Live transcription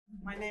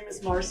My name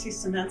is Marcy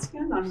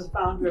Semenskin. I'm the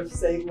founder of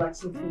Save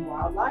Lexington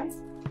Wildlife.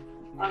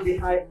 On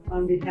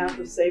behalf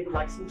of Save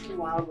Lexington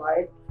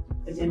Wildlife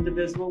and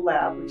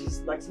IndivisibleLAB, which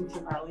is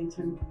Lexington,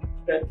 Arlington,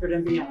 Bedford,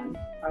 and beyond,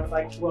 I would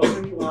like to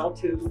welcome you all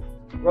to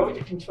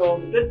Rodent Control,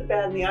 the Good, the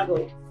Bad, and the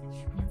Ugly.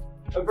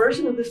 A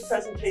version of this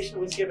presentation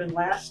was given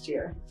last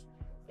year,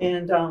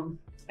 and a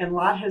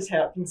lot has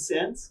happened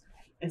since,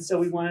 and so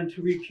we wanted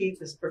to repeat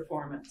this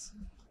performance.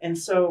 And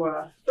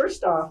so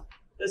first off,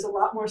 there's a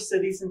lot more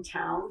cities and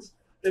towns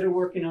that are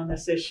working on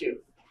this issue.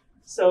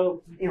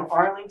 So,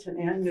 Arlington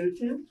and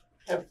Newton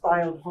have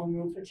filed home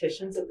rule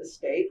petitions at the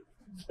state,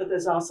 but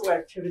there's also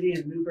activity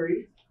in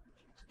Newbury,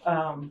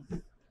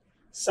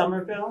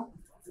 Somerville,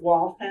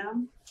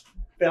 Waltham,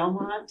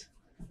 Belmont,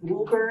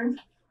 Woburn,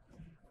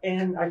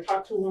 and I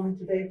talked to a woman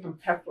today from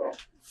Pepperell.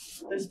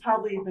 There's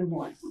probably even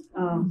more.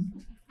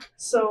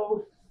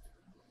 So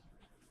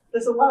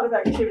there's a lot of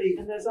activity,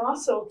 and there's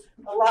also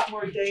a lot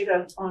more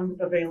data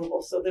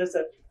available. So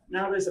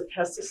now there's a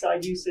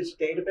pesticide usage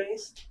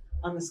database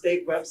on the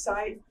state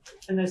website,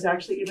 and there's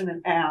actually even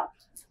an app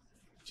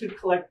to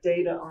collect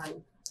data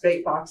on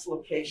bait box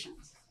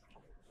locations.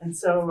 And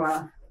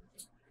so,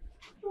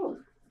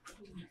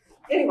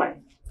 anyway,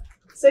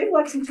 Save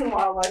Lexington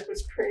Wildlife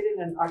was created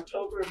in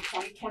October of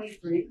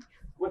 2023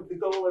 with the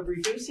goal of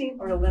reducing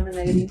or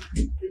eliminating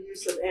the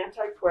use of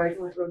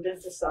anticoagulant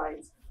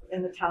rodenticides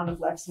in the town of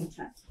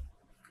Lexington.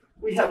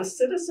 We have a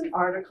citizen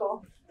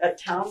article at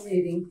town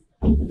meeting,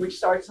 which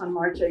starts on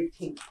March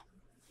 18th.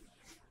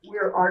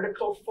 We're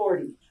Article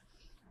 40.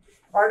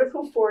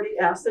 Article 40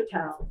 asks the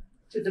town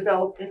to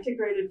develop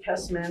integrated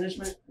pest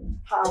management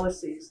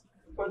policies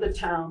for the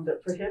town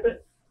that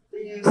prohibit the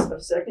use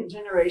of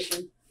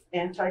second-generation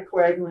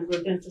anticoagulant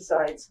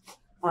rodenticides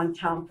on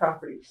town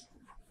properties.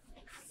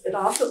 It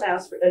also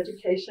asks for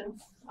education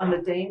on the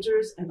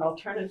dangers and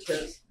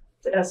alternatives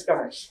to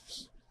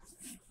eschars.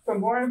 For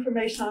more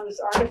information on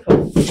this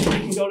article, you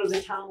can go to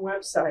the town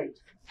website,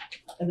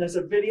 and there's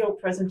a video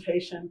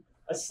presentation,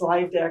 a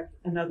slide deck,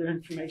 and other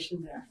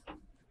information there.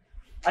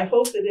 I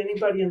hope that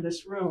anybody in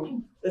this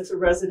room that's a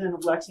resident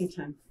of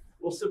Lexington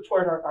will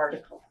support our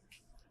article.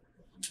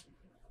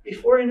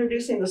 Before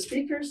introducing the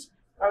speakers,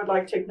 I would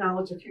like to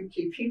acknowledge a few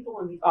key people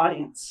in the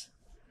audience.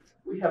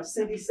 We have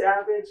Cindy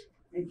Savage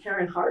and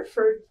Karen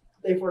Hartford.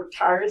 They've worked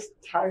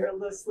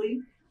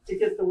tirelessly to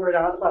get the word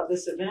out about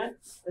this event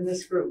and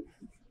this group.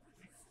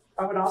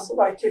 I would also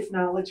like to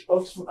acknowledge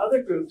folks from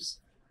other groups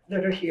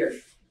that are here.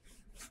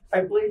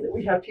 I believe that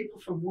we have people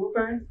from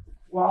Woburn,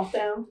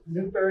 Waltham,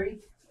 Newbury,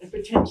 and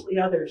potentially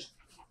others.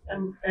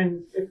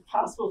 And if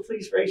possible,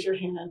 please raise your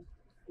hand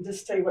and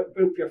just say what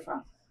group you're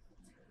from.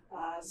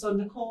 So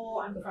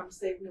Nicole, I'm from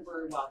Save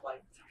Newbury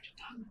Wildlife.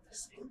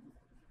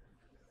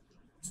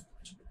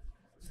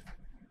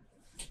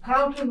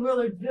 Carlton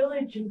Willard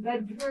Village in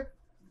Bedford.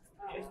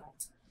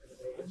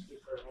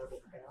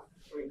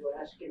 Were you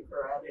asking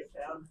for out of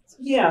town?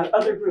 Yeah,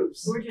 other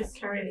groups. We're just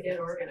trying to get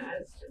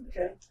organized.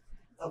 Okay.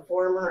 A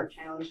former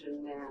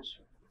Townsend, Mass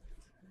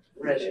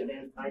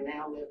resident. I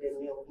now live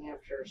in New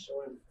Hampshire,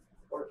 so I'm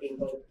working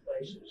both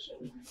places.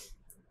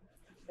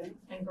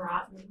 And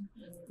Groton,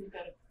 and we've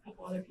got a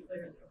couple other people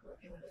here that are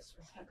working with us.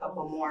 A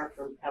couple more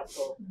from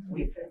Pepperell.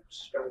 We've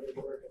started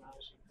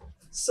organizing.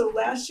 So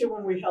last year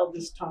when we held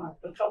this talk,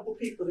 a couple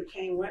people that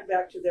came went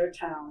back to their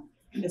town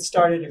and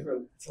started a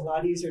group. It's a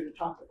lot easier to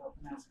talk about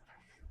now.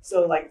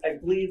 So I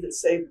believe that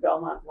Save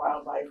Belmont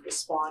Wildlife was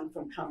spawned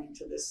from coming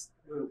to this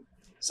group.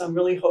 So I'm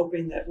really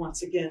hoping that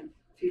once again,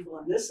 people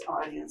in this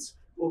audience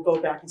will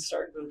go back and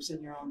start groups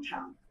in your own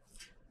town.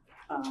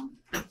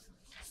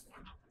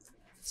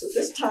 So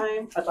this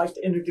time I'd like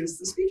to introduce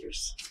the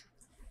speakers.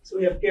 So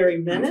we have Gary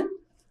Menon.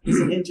 He's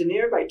an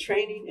engineer by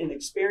training and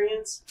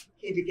experience.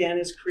 He began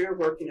his career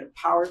working at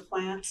power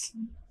plants,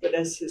 but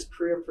as his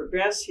career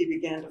progressed, he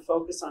began to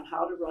focus on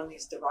how to run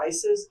these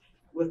devices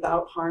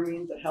without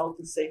harming the health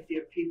and safety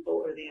of people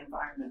or the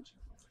environment.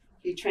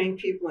 He trained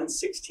people in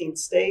 16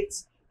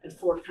 states and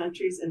 4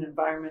 countries in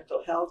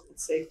environmental health and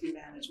safety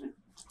management.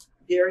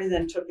 Gary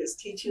then took his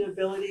teaching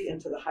ability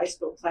into the high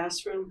school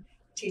classroom,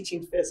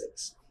 teaching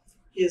physics.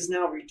 He is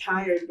now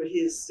retired, but he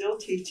is still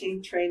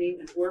teaching, training,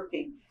 and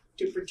working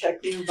to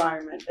protect the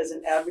environment as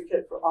an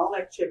advocate for all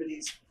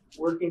activities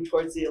working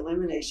towards the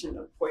elimination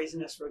of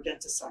poisonous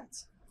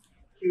rodenticides.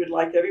 He would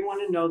like everyone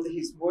to know that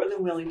he's more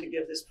than willing to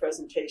give this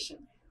presentation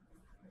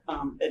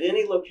at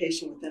any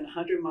location within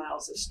 100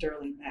 miles of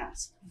Sterling,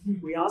 Mass.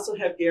 We also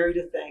have Gary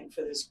to thank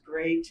for this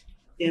great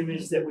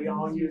image that we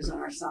all use on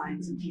our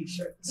signs and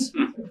t-shirts.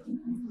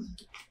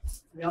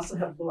 We also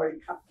have Laura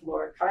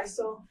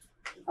Keisel.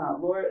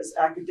 Laura is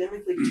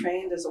academically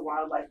trained as a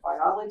wildlife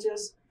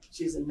biologist.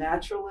 She's a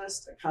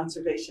naturalist, a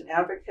conservation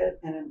advocate,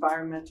 and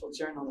environmental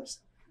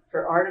journalist.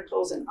 Her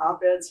articles and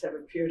op-eds have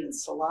appeared in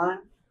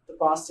Salon, the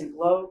Boston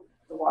Globe,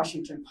 the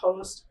Washington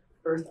Post,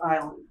 Earth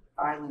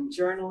Island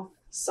Journal,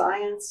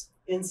 Science,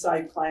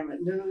 Inside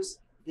Climate News,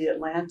 The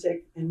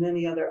Atlantic, and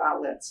many other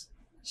outlets.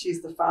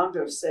 She's the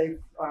founder of Save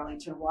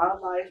Arlington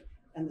Wildlife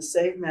and the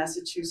Save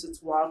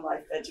Massachusetts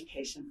Wildlife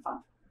Education Fund.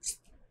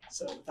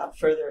 So without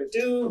further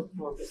ado,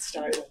 we'll get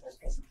started with our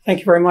presentation. Thank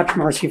you very much,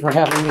 Marcy, for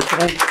having me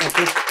today. Thank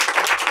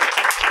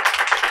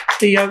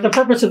you. The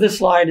purpose of this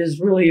slide is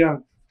really a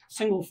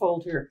single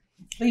fold here.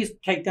 Please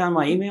take down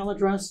my email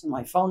address and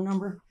my phone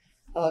number.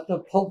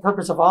 The whole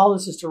purpose of all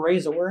this is to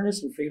raise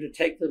awareness and for you to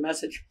take the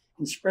message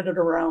and spread it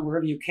around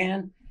wherever you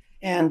can.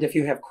 And if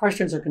you have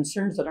questions or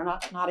concerns that are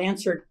not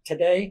answered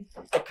today,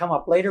 that come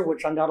up later,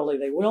 which undoubtedly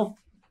they will,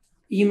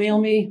 email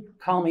me,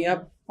 call me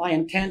up. My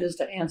intent is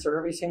to answer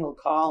every single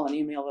call and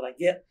email that I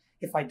get.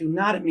 If I do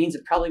not, it means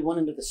it probably went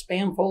into the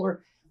spam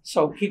folder.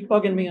 So keep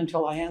bugging me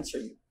until I answer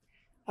you.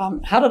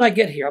 How did I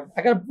get here?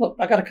 I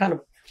got to kind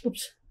of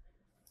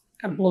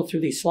blow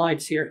through these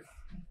slides here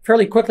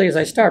fairly quickly as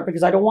I start,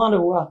 because I don't want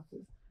to.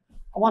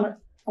 I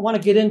want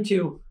to get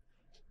into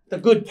the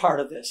good part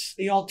of this,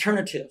 the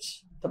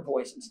alternatives to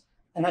poisons,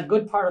 and that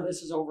good part of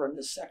this is over in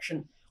this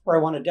section where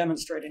I want to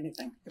demonstrate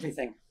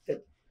everything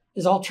that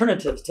is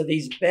alternatives to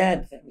these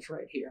bad things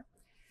right here.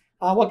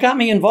 What got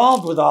me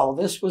involved with all of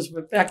this was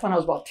back when I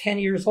was about 10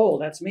 years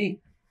old. That's me.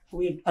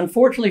 We had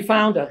unfortunately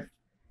found a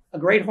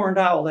great horned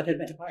owl that had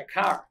been hit by a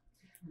car,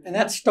 and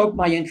that stoked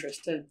my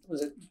interest. It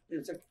was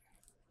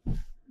a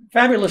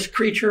fabulous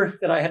creature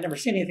that I had never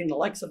seen anything the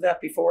likes of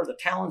that before. The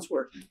talons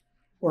were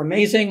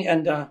amazing,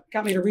 and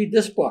got me to read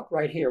this book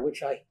right here,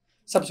 which I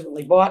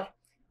subsequently bought.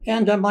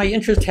 And my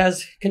interest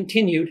has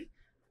continued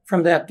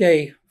from that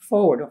day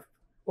forward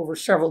over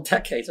several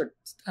decades, or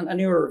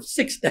nearer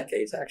 6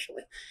 decades,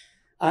 actually.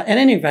 In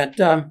any event,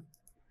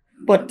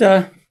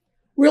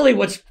 really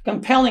what's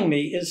compelling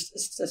me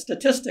is the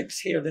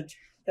statistics here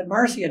that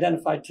Marcy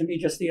identified to me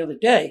just the other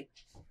day,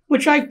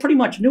 which I pretty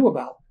much knew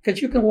about,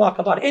 because you can walk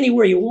about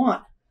anywhere you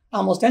want,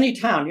 almost any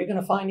town, you're going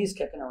to find these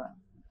kicking around.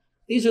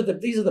 These are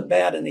the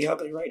bad and the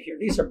ugly right here.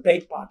 These are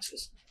bait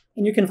boxes,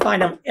 and you can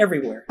find them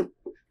everywhere.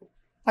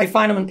 I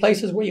find them in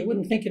places where you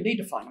wouldn't think you'd need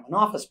to find them, an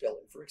office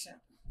building, for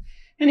example.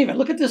 Anyway,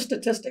 look at this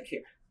statistic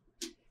here.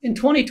 In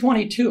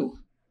 2022,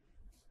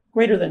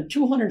 greater than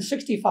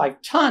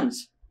 265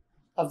 tons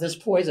of this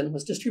poison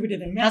was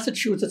distributed in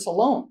Massachusetts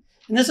alone.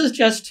 And this is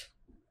just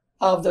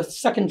of the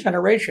second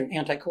generation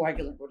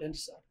anticoagulant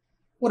rodenticide.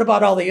 What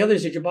about all the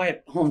others that you buy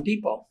at Home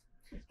Depot,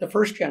 the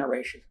first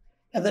generation?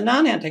 And the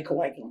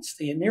non-anticoagulants,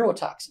 the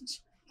neurotoxins,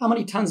 how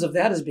many tons of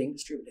that is being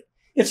distributed?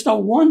 It's no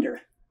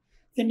wonder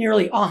that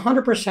nearly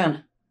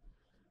 100%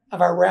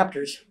 of our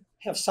raptors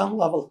have some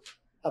level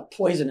of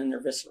poison in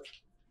their viscera.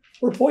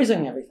 We're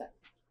poisoning everything.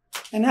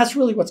 And that's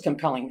really what's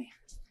compelling me.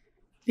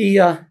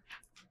 The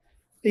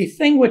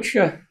thing which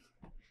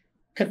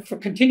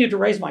continued to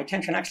raise my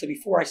attention, actually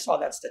before I saw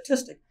that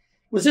statistic,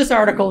 was this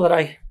article that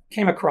I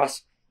came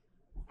across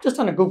just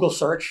on a Google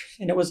search.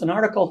 And it was an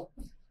article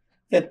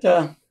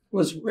that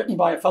was written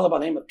by a fellow by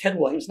the name of Ted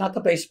Williams, not the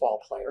baseball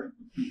player,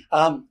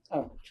 a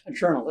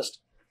journalist,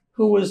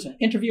 who was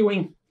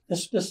interviewing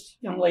this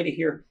young lady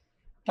here,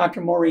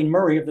 Dr. Maureen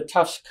Murray of the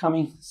Tufts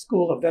Cumming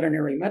School of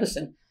Veterinary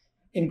Medicine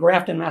in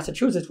Grafton,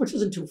 Massachusetts, which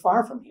isn't too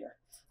far from here.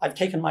 I've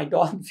taken my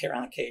dog there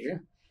on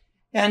occasion.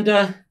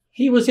 And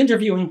he was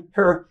interviewing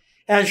her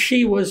as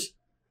she was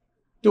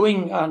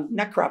doing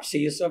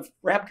necropsies of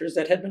raptors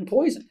that had been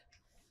poisoned.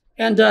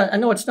 And I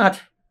know it's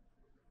not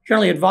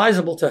generally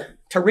advisable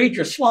to read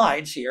your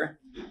slides here.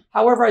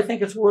 However, I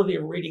think it's worthy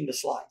of reading the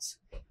slides.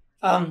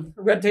 A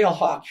red-tailed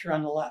hawk here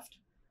on the left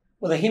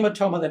with a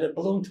hematoma that had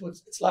ballooned to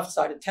its left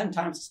side at 10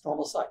 times its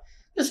normal size.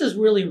 This is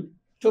really,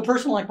 to a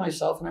person like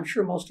myself, and I'm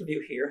sure most of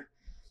you here,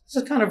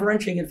 this is kind of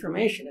wrenching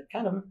information. It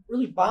kind of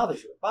really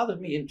bothers you. It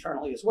bothered me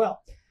internally as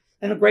well.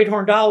 And a great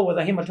horned owl with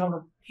a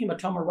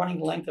hematoma running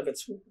the length of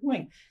its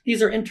wing.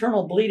 These are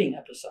internal bleeding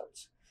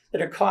episodes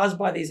that are caused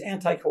by these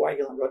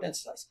anticoagulant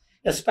rodenticides,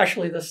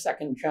 especially the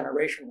second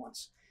generation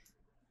ones.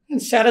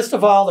 And saddest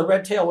of all, the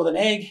red tail with an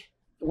egg,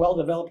 the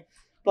well-developed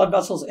blood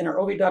vessels in her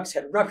oviducts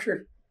had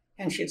ruptured,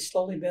 and she had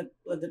slowly bled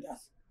to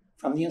death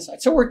from the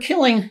inside. So we're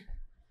killing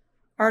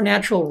our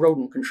natural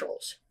rodent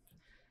controls.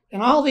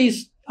 And all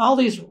these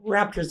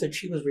raptors that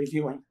she was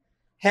reviewing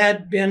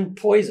had been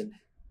poisoned,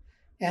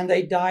 and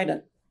they died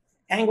an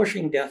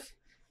anguishing death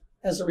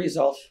as a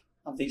result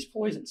of these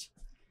poisons.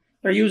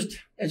 They're used,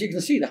 as you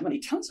can see, how many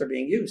tons are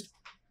being used.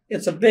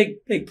 It's a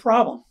big, big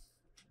problem.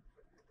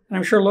 And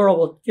I'm sure Laurel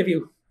will give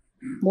you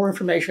more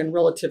information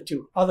relative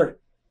to other,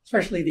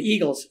 especially the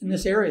eagles in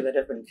this area that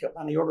have been killed,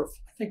 on the order of,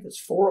 I think there's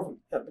 4 of them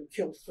that have been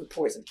killed with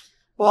poison.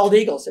 Bald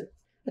eagles, it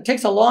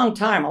takes a long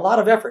time, a lot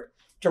of effort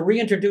to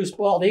reintroduce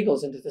bald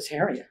eagles into this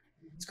area.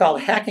 It's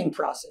called a hacking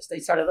process. They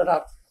started it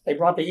out, they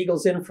brought the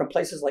eagles in from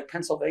places like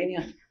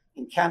Pennsylvania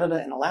and Canada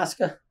and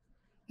Alaska,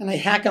 and they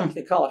hack them,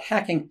 they call it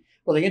hacking,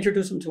 where they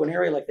introduce them to an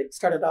area like they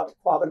started out at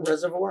Quabbin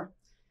Reservoir.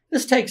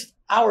 This takes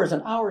hours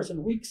and hours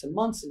and weeks and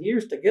months and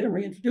years to get them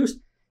reintroduced,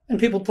 and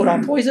people put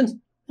on poisons,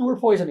 and we're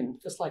poisoning them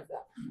just like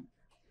that.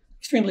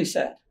 Extremely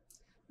sad.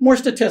 More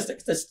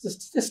statistics. The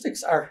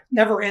statistics are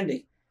never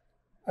ending.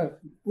 A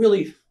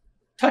really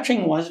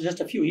touching was just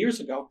a few years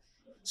ago,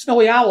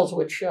 snowy owls,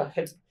 which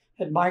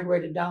had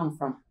migrated down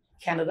from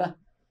Canada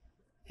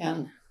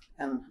and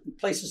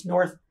places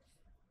north,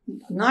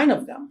 9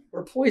 of them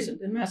were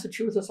poisoned in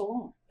Massachusetts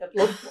alone,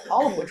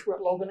 all of which were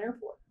at Logan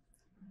Airport.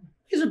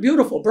 These are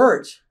beautiful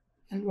birds,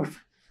 and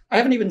I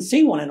haven't even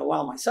seen one in a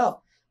while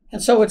myself,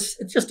 and so it's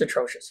just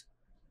atrocious.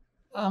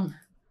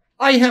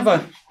 I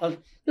have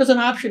there's an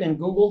option in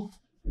Google.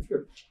 If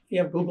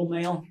you have Google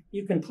Mail,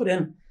 you can put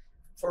in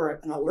for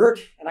an alert,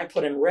 and I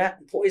put in rat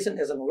and poison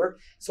as an alert.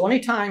 So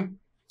anytime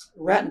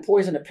rat and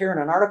poison appear in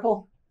an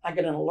article, I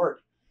get an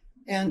alert.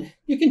 And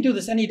you can do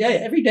this any day.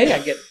 Every day I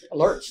get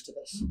alerts to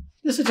this.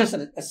 This is just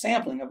a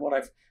sampling of what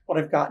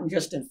I've gotten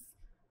just in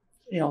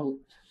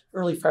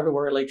early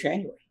February, late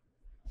January.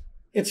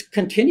 It's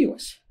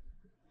continuous.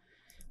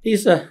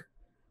 These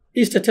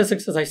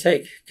statistics, as I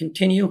say,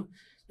 continue.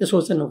 This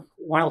was in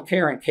wild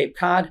care in Cape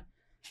Cod.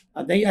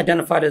 They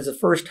identified it as the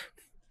first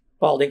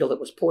bald eagle that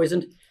was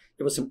poisoned.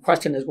 There was some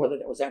question as whether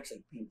that was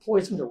actually being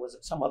poisoned or was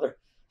it some other,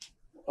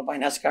 a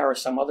Vinescar or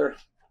some other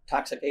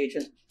toxic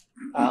agent.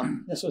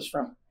 This was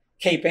from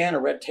Cape Ann, a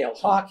red-tailed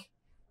hawk,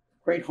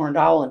 great horned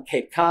owl in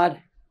Cape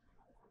Cod.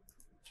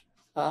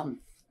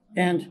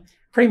 And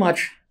pretty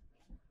much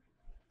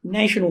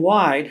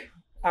nationwide,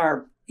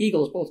 our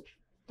eagles, both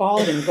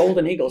bald and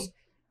golden eagles,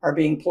 are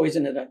being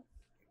poisoned at an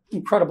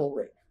incredible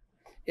rate.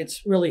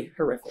 It's really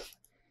horrific.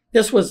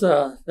 This was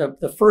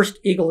the first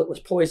eagle that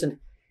was poisoned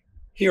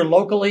here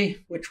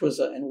locally, which was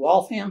in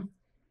Waltham,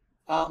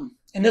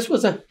 and this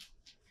was a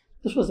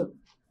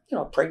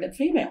pregnant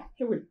female.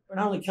 We're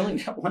not only killing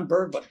that one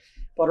bird, but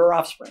her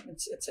offspring.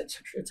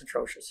 It's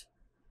atrocious.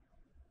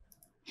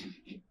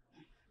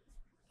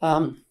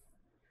 I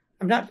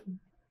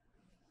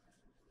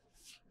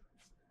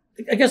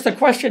guess the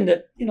question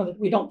that that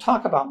we don't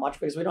talk about much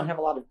because we don't have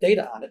a lot of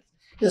data on it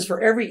is for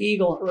every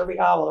eagle or every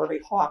owl or every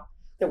hawk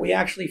that we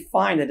actually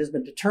find that has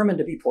been determined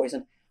to be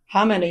poisoned,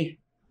 how many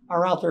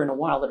are out there in the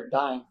wild that are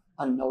dying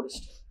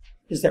unnoticed?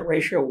 Is that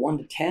ratio 1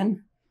 to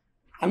 10?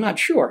 I'm not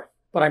sure,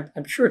 but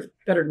I'm sure it's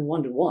better than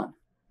 1 to 1.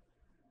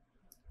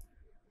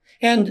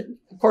 And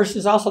of course,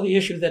 there's also the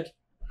issue that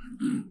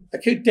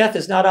acute death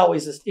is not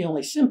always the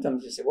only symptom.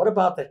 You say, what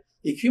about the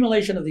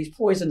accumulation of these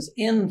poisons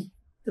in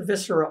the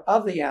viscera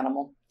of the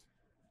animal,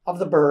 of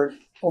the bird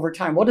over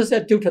time? What does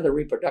that do to their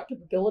reproductive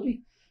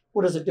ability?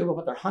 What does it do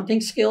with their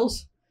hunting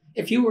skills?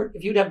 If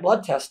you'd have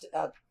blood tests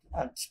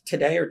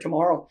today or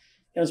tomorrow,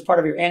 as part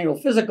of your annual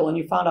physical, and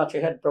you found out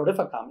you had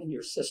rodenticide in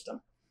your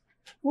system,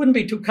 it wouldn't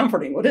be too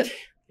comforting, would it?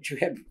 That you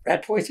had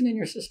rat poison in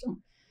your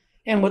system?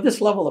 And with this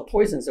level of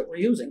poisons that we're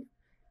using,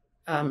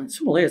 sooner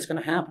or later it's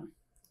going to happen.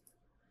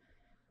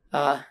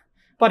 About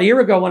a year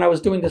ago, when I was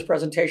doing this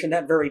presentation,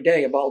 that very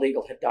day, a bald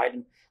eagle had died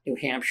in New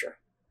Hampshire.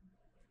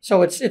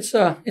 So it's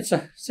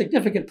a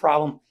significant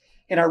problem,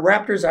 and our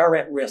raptors are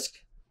at risk.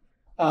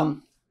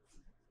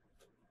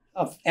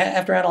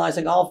 After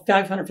analyzing all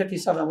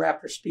 557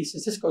 raptor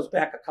species, this goes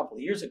back a couple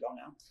of years ago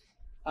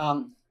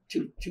now,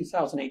 to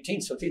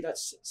 2018, so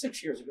that's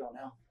 6 years ago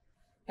now.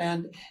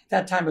 And at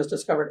that time it was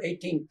discovered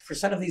 18%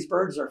 of these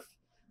birds are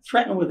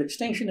threatened with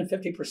extinction and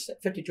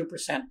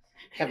 52%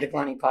 have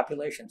declining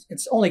populations.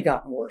 It's only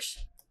gotten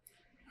worse.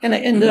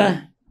 And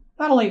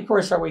not only, of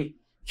course, are we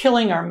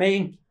killing our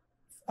main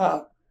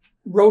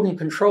rodent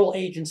control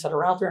agents that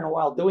are out there in the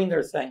wild doing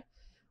their thing,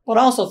 but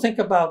also think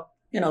about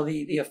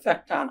the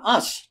effect on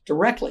us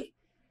directly.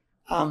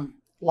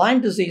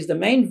 Lyme disease, the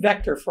main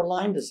vector for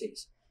Lyme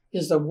disease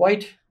is the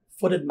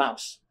white-footed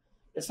mouse.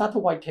 It's not the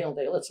white-tailed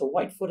eagle, it's a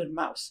white-footed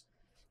mouse.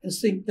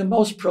 It's the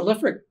most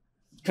prolific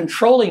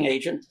controlling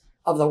agent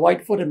of the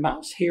white-footed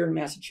mouse here in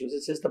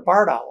Massachusetts is the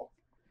barred owl.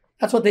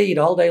 That's what they eat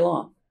all day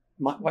long,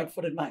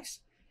 white-footed mice.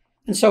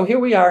 And so here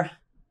we are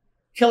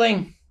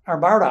killing our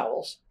barred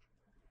owls,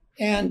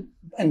 and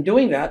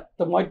doing that,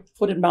 the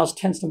white-footed mouse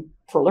tends to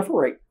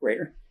proliferate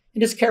greater.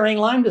 And it's carrying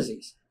Lyme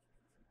disease.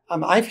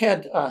 I've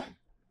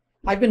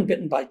been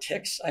bitten by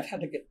ticks. I've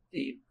had to get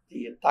the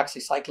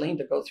doxycycline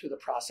to go through the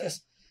process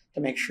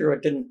to make sure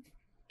it didn't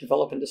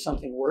develop into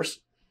something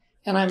worse.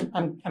 And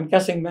I'm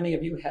guessing many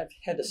of you have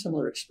had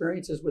similar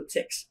experiences with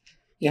ticks.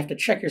 You have to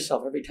check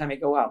yourself every time you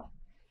go out.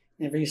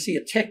 And if you see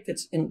a tick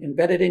that's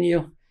embedded in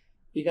you,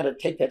 you got to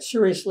take that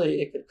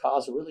seriously. It could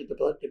cause a really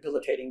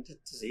debilitating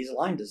disease,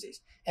 Lyme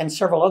disease, and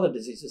several other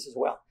diseases as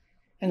well.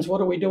 And so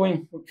what are we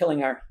doing? We're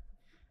killing our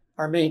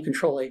main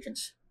control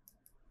agents.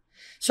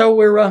 So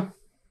we're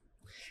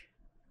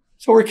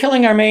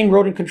killing our main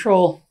rodent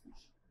control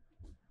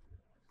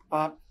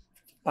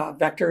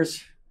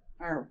vectors,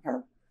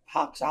 our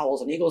hawks,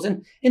 owls, and eagles,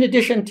 in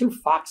addition to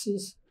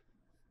foxes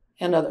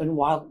and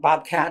wild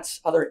bobcats.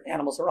 Other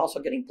animals are also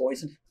getting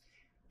poisoned.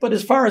 But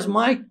as far as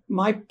my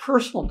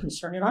personal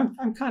concern, I'm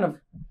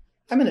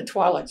in a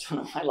twilight zone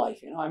of my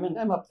life.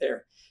 I'm up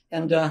there,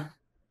 and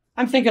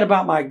I'm thinking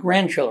about my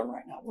grandchildren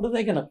right now. What are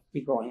they going to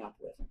be growing up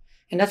with?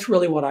 And that's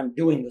really what I'm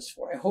doing this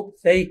for. I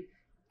hope they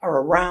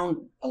are around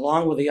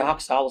along with the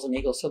hawks, owls, and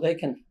eagles so they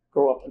can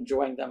grow up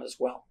enjoying them as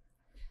well.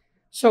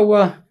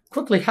 So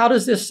quickly, how do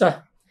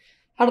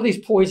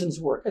these poisons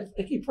work? I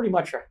think you pretty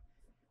much are.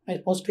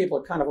 Most people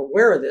are kind of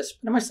aware of this.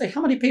 But I must say,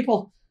 how many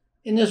people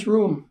in this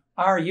room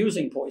are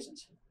using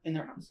poisons in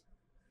their house?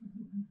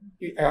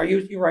 You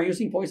are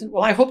using poison?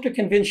 Well, I hope to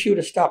convince you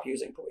to stop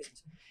using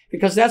poisons,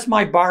 because that's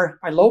my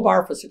low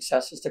bar for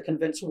success is to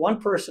convince one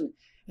person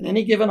in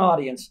any given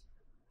audience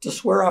to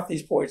swear off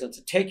these poisons,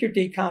 to take your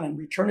decon and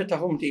return it to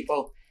Home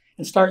Depot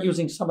and start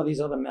using some of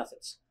these other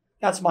methods.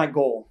 That's my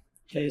goal.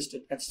 Okay,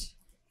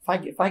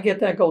 if I get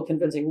that goal,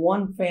 convincing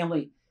one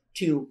family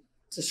to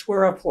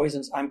swear off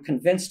poisons, I'm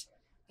convinced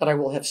that I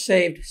will have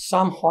saved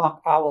some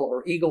hawk, owl,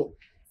 or eagle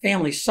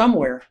family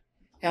somewhere,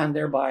 and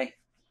thereby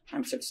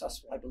I'm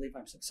successful. I believe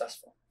I'm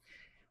successful.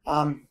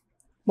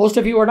 Most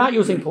of you are not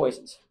using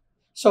poisons.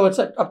 So it's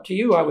up to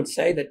you, I would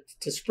say, that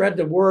to spread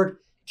the word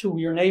to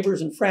your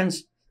neighbors and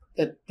friends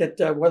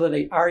that whether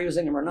they are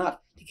using them or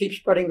not, to keep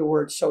spreading the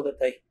word so that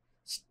they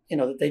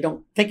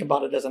don't think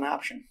about it as an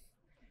option.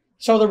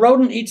 So the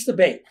rodent eats the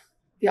bait.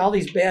 All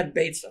these bad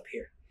baits up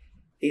here.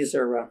 These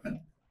are,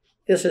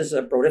 this is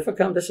a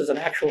Brodificum. This is an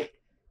actual,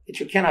 that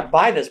you cannot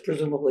buy this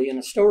presumably in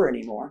a store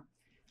anymore,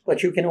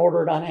 but you can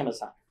order it on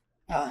Amazon.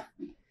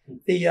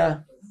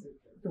 The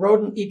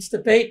rodent eats the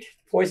bait.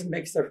 Poison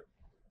makes the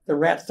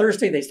rat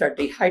thirsty. They start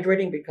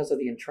dehydrating because of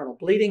the internal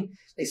bleeding.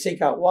 They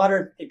seek out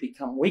water. They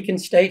become weak in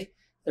state.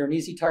 They're an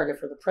easy target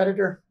for the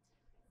predator.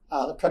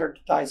 The predator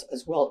dies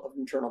as well of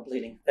internal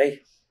bleeding.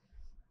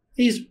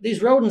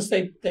 These rodents,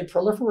 they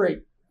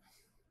proliferate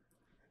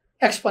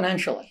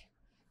exponentially,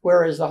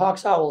 whereas the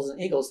hawks, owls,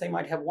 and eagles, they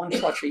might have one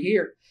clutch a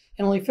year,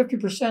 and only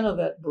 50% of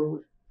that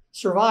brood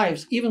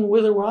survives, even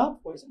with or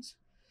without poisons.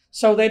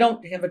 So they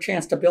don't have a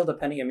chance to build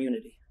up any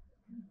immunity.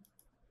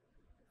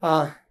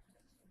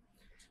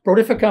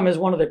 Brodificum is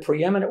one of the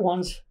preeminent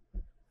ones.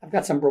 I've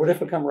got some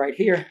Brodificum right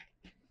here.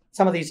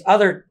 Some of these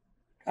other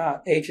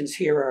agents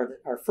here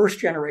are first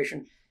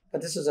generation,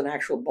 but this is an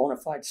actual bona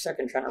fide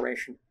second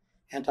generation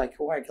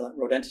anticoagulant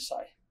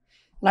rodenticide.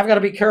 And I've got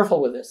to be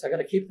careful with this. I've got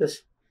to keep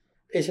this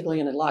basically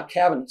in a locked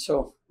cabinet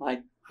so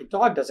my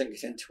dog doesn't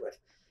get into it,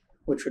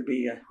 which would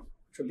be a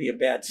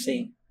bad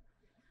scene.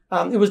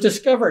 It was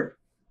discovered.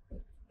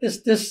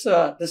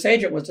 This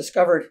agent was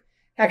discovered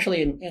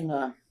actually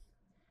in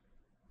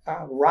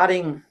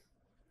rotting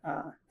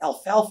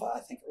alfalfa, I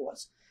think it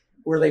was,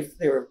 where they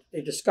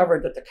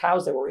discovered that the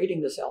cows that were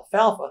eating this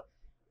alfalfa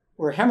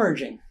were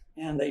hemorrhaging,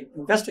 and they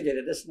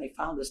investigated this and they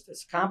found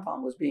this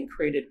compound was being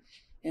created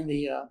in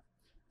the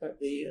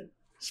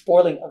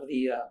spoiling of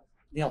the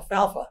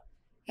alfalfa,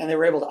 and they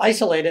were able to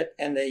isolate it,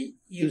 and they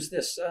used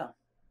this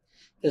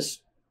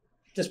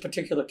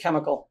particular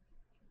chemical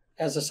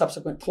as a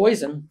subsequent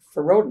poison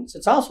for rodents.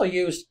 It's also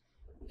used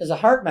as a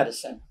heart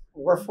medicine.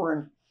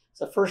 Warfarin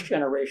is a first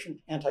generation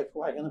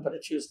anticoagulant, but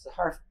it's used as a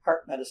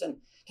heart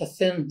medicine to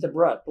thin the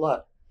blood.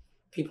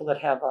 People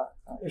that have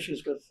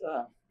issues with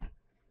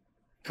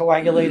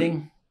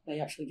coagulating,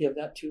 they actually give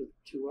that to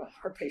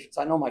heart patients.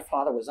 I know my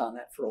father was on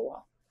that for a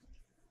while.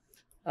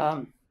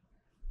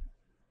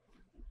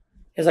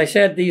 As I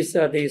said, these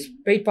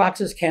bait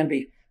boxes can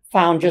be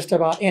found just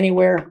about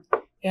anywhere.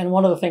 And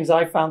one of the things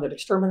I found that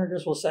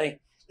exterminators will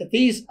say that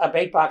these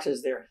bait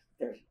boxes, they're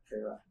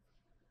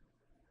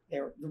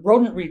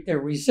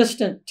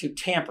resistant to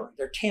tamper.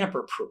 They're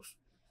tamper-proof.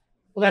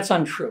 Well, that's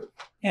untrue.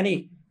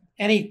 Any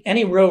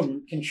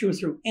rodent can chew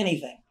through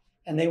anything,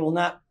 and they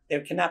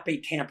cannot be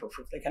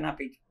tamper-proof. They cannot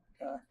be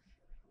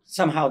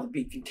somehow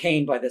be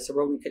contained by this.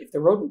 If the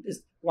rodent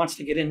wants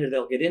to get in there,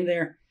 they'll get in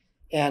there,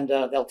 and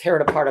they'll tear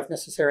it apart if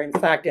necessary. In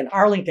fact, in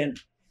Arlington,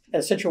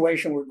 a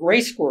situation where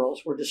gray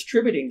squirrels were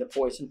distributing the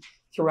poison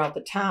throughout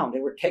the town. They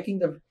were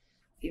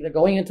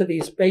going into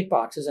these bait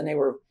boxes, and they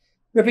were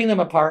ripping them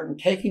apart and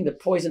taking the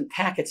poison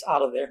packets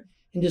out of there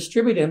and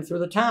distributing them through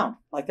the town,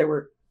 like they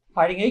were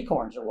hiding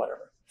acorns or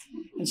whatever.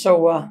 And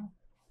so, of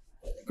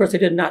course, they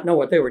did not know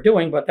what they were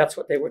doing, but that's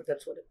what the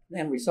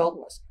end result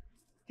was.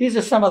 These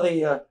are some of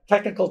the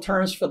technical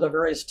terms for the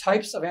various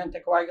types of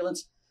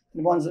anticoagulants.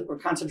 The ones that we're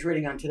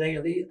concentrating on today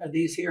are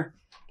these here.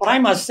 But I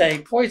must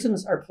say,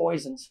 poisons are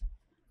poisons,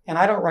 and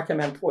I don't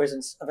recommend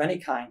poisons of any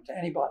kind to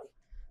anybody.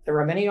 There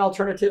are many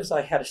alternatives.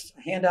 I had a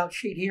handout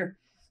sheet here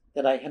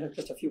that I had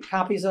just a few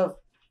copies of.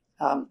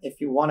 If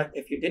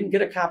you didn't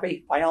get a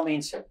copy, by all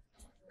means,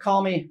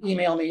 call me,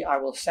 email me. I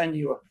will send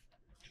you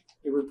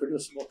a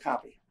reproducible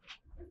copy.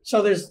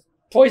 So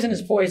poison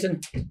is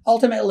poison.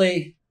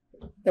 Ultimately,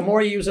 the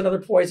more you use another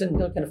poison,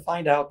 you're going to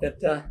find out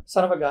that,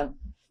 son of a gun,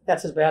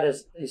 that's as bad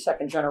as the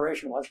second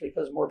generation was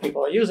because more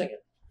people are using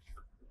it.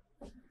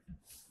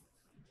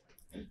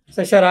 As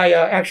I said, I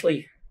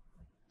actually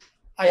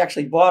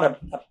bought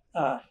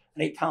an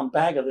 8-pound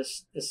bag of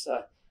this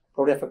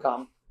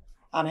Brodificum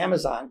on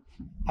Amazon.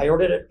 I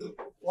ordered it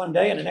one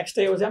day, and the next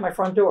day it was at my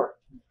front door.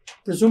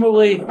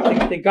 Presumably,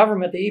 the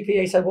government, the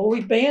EPA said, well, we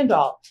banned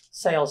all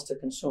sales to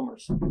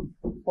consumers.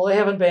 Well, they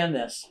haven't banned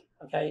this.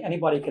 Okay,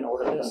 anybody can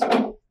order this,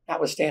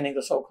 notwithstanding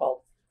the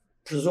so-called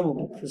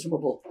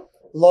presumable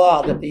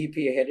law that the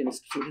EPA had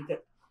instituted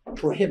that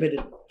prohibited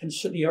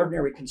the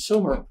ordinary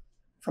consumer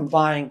from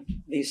buying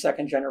these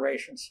second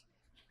generations.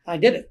 I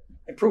did it.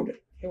 I proved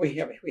it. Here we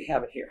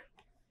have it here.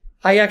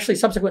 I actually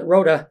subsequently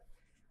wrote a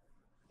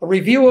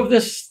review of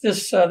this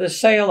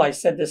sale. I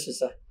said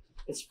it's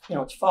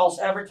false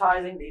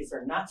advertising. These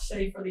are not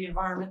safe for the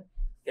environment.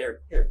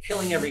 they're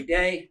killing every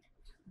day.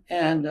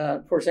 And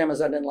of course,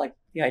 Amazon didn't like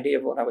the idea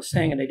of what I was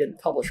saying, and they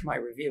didn't publish my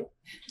review.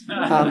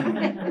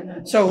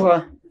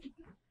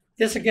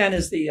 This again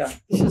is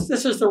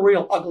this is the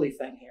real ugly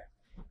thing here.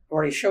 I've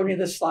already shown you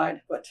this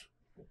slide, but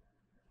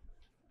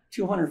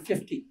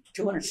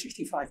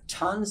 265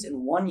 tons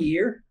in 1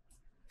 year,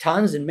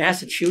 tons in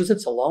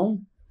Massachusetts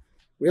alone.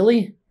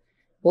 Really?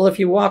 Well, if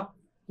you walk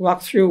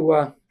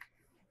through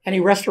any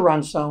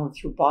restaurant zone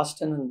through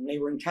Boston and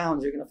neighboring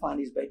towns, you're going to find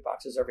these bait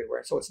boxes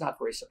everywhere. So it's not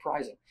very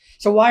surprising.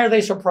 So why are they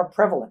so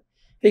prevalent?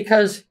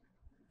 Because,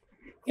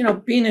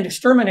 being an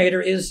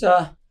exterminator is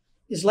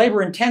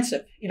labor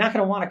intensive. You're not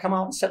going to want to come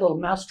out and set little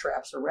mouse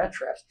traps or rat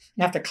traps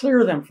and have to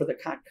clear them for the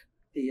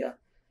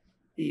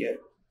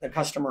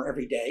customer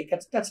every day.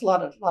 That's a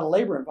lot of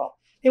labor involved.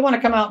 They want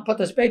to come out and put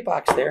this bait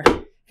box there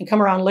and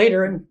come around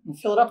later and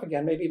fill it up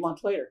again, maybe a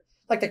month later.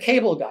 Like the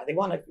cable guy, they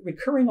want a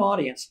recurring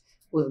audience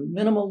with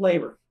minimal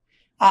labor.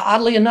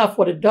 Oddly enough,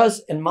 what it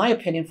does, in my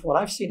opinion, from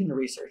what I've seen in the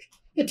research,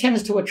 it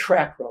tends to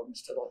attract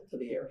rodents to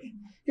the area.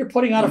 You're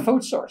putting out a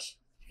food source.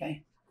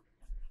 Okay.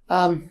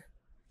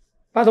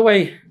 By the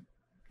way,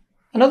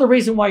 another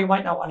reason why you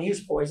might not want to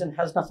use poison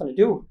has nothing to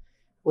do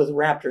with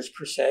raptors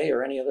per se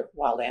or any other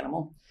wild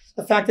animal.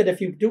 The fact that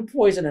if you do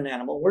poison an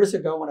animal, where does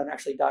it go when it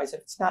actually dies?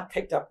 If it's not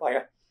picked up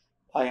by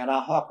an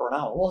hawk or an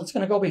owl, well, it's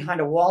going to go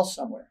behind a wall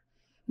somewhere,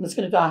 and it's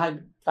going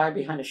to die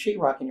behind a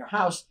sheetrock in your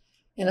house,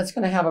 and it's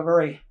going to have a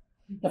very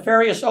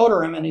nefarious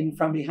odor emanating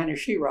from behind your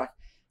sheetrock.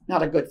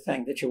 Not a good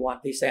thing that you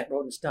want these ant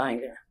rodents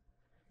dying there.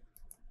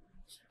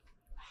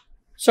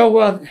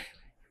 So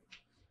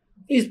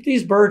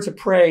these birds of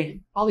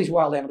prey, all these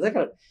wild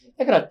animals,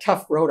 they got a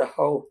tough row to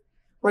hoe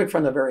right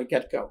from the very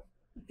get-go.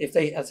 If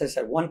they, as I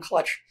said, one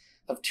clutch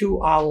of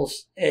 2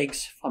 owls'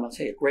 eggs from, let's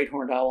say, a great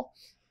horned owl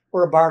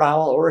or a barred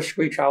owl or a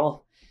screech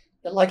owl,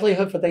 the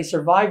likelihood that they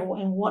survive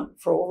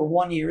for over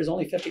 1 year is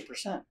only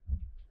 50%.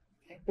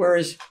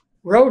 Whereas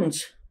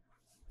rodents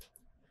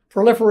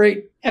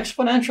proliferate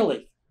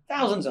exponentially,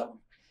 thousands of them,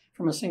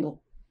 from a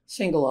single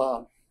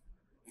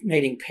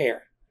mating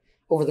pair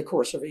over the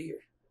course of a year.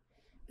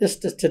 This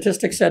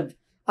statistic said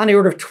on the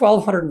order of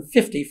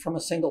 1,250 from a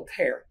single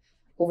pair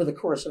over the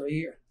course of a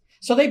year.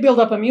 So they build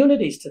up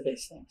immunities to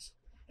these things.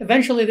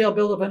 Eventually, they'll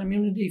build up an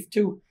immunity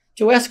to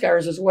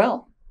eschars as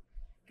well,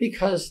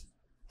 because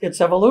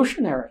it's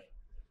evolutionary.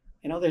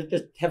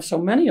 They have so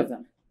many of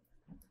them.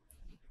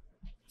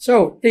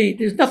 So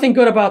there's nothing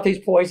good about these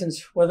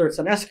poisons, whether it's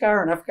an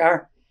eschar, an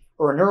FGAR,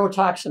 or a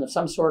neurotoxin of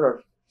some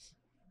sort,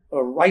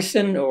 or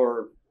ricin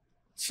or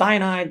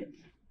cyanide.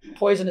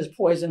 Poison is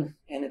poison,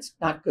 and it's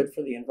not good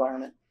for the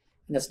environment,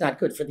 and it's not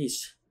good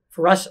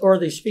for us or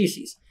these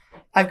species.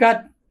 I've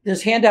got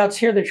these handouts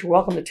here that you're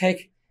welcome to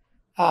take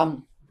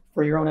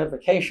for your own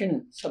edification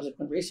and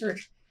subsequent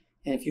research.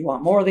 And if you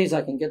want more of these,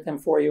 I can get them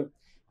for you.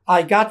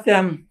 I got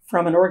them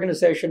from an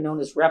organization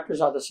known as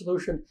Raptors Are the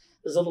Solution.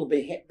 There's a little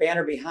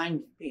banner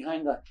behind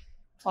the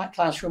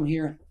classroom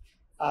here,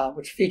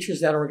 which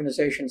features that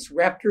organization. It's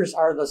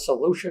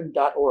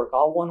raptorsarethesolution.org,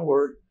 all one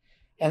word.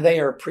 And they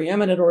are a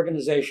preeminent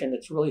organization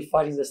that's really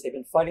fighting this. They've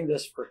been fighting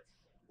this for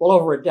well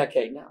over a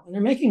decade now. And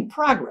they're making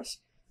progress,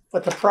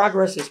 but the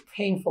progress is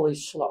painfully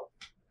slow,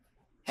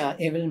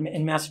 even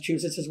in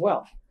Massachusetts as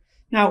well.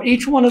 Now,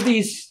 each one of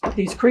these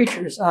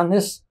creatures on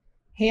this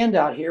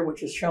handout here,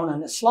 which is shown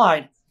on this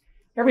slide,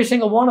 every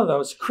single one of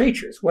those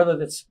creatures,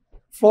 whether it's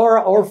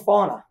flora or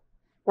fauna,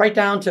 right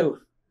down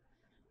to,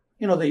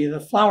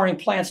 the flowering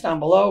plants down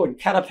below and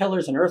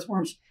caterpillars and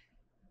earthworms,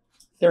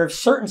 there are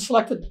certain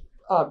selected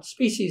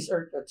species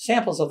or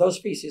samples of those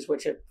species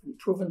which have been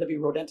proven to be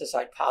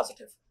rodenticide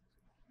positive.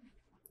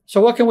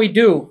 So what can we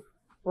do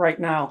right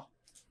now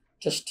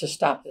to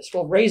stop this?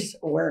 Well, raise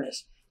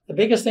awareness. The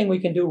biggest thing we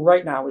can do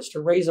right now is to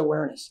raise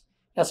awareness.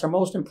 That's our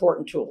most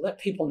important tool. Let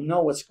people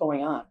know what's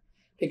going on,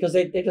 because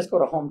they just go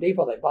to Home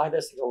Depot, they buy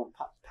this, they go and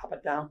pop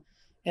it down,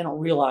 and don't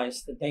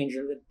realize the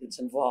danger that's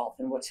involved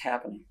in what's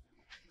happening.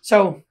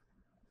 So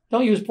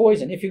don't use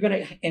poison. If you're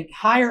going to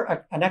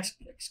hire an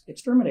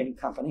exterminating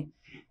company,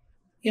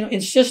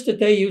 insist that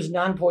they use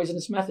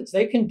non-poisonous methods.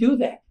 They can do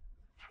that.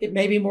 It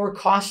may be more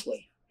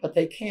costly, but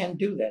they can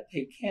do that.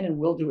 They can and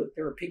will do it.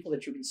 There are people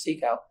that you can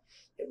seek out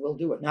that will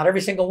do it. Not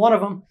every single one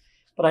of them,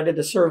 but I did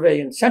a survey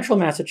in central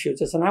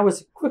Massachusetts, and I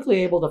was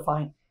quickly able to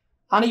find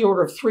on the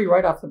order of 3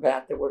 right off the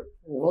bat that were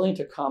willing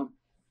to come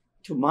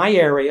to my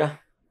area.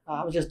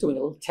 I was just doing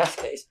a little test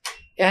case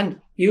and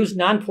use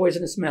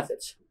non-poisonous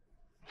methods.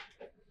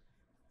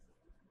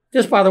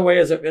 This, by the way,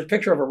 is a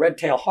picture of a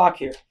red-tailed hawk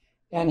here,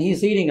 and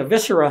he's eating a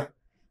viscera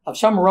of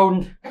some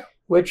rodent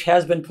which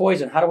has been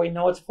poisoned. How do we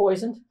know it's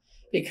poisoned?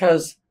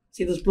 Because,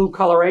 see this blue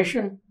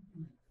coloration?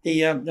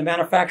 The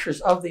manufacturers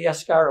of the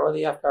eschar or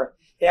the FGAR,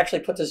 they actually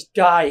put this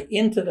dye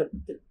into the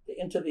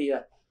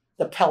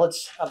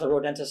pellets of the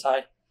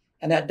rodenticide,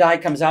 and that dye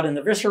comes out in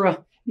the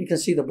viscera. You can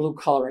see the blue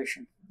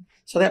coloration.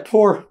 So that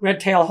poor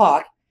red-tailed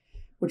hawk,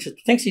 which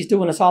thinks he's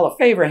doing us all a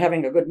favor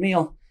having a good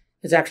meal,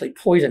 is actually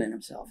poisoning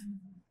himself.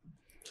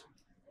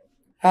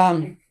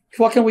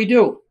 What can we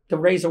do to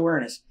raise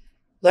awareness?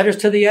 Letters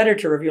to the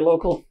editor of your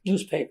local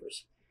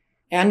newspapers.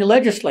 and the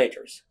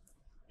legislators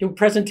do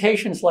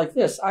presentations like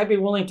this. I'd be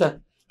willing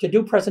to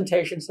do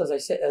presentations, as I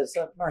said, as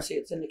Marcy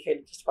has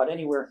indicated, just about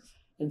anywhere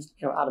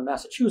out of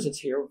Massachusetts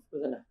here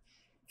within a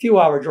few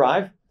hour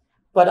drive.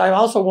 But I'm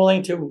also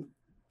willing to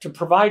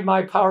provide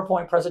my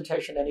PowerPoint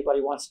presentation to anybody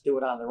who wants to do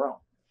it on their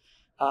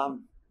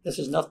own. This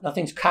is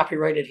nothing's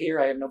copyrighted here.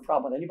 I have no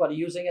problem with anybody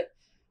using it.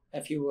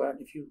 If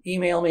you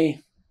email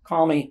me,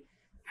 call me,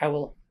 I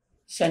will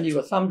send you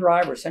a thumb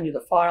drive or send you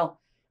the file,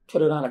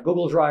 put it on a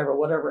Google Drive or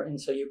whatever,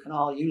 and so you can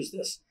all use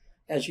this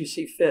as you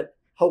see fit,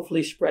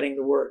 hopefully spreading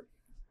the word.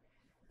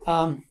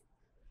 One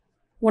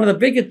of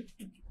the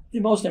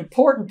most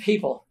important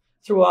people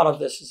throughout of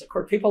this is, of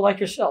course, people like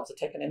yourselves that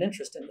are taking an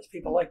interest in this,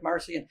 people like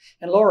Marcy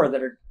and Laura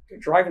that are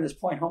driving this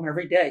point home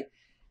every day,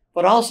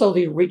 but also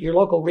your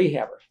local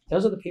rehabber.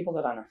 Those are the people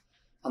that are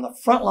on the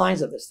front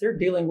lines of this. They're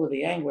dealing with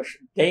the anguish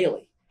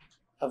daily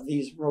of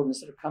these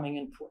rodents that are coming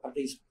in, of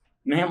these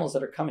mammals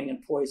that are coming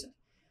in poison.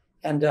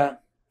 And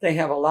they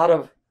have a lot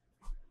of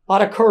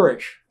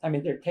courage. I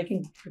mean, they're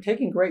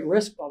taking great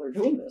risk while they're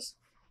doing this.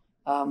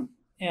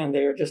 And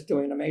they're just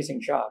doing an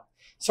amazing job.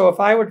 So if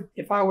I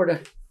were to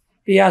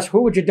be asked,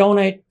 who would you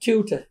donate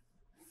to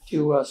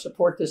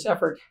support this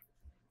effort,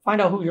 find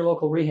out who your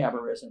local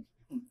rehabber is and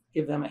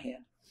give them a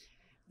hand.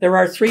 There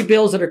are 3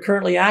 bills that are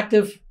currently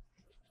active.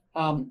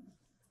 In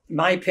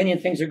my opinion,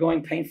 things are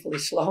going painfully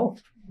slow.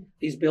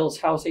 These bills,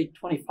 House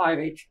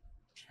 825,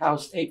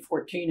 House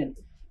 814, and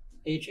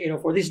H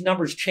 804. These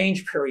numbers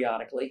change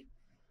periodically,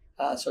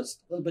 so it's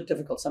a little bit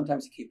difficult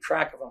sometimes to keep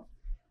track of them.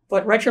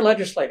 But write your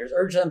legislators,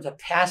 urge them to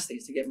pass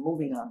these, to get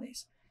moving on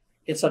these.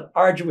 It's an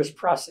arduous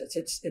process.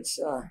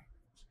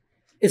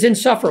 It's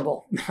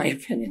insufferable, in my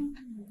opinion.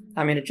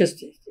 I mean, it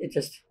just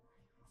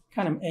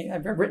kind of.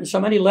 I've written so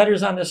many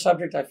letters on this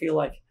subject. I feel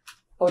like,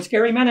 oh, it's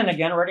Gary Menon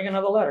again, writing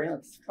another letter.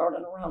 It's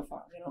starting around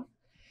farm,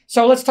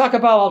 So let's talk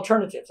about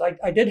alternatives.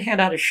 I did hand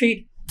out a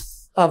sheet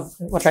of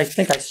what I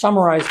think I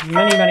summarized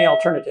many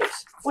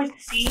alternatives. Would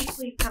Steve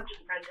please come to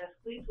the front desk,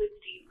 please? Would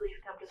Steve please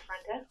come to the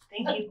front desk?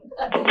 Thank you.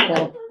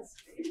 Well,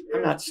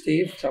 I'm not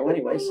Steve, so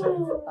anyways.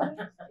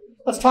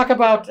 Let's talk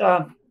about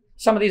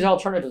some of these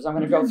alternatives. I'm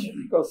going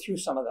to go through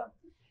some of them.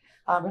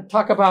 I'm going to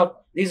talk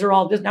about, these are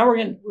all, now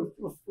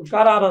we've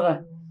got out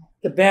of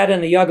the bad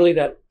and the ugly,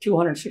 that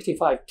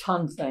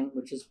 265-ton thing,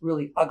 which is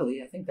really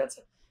ugly. I think that's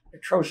an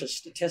atrocious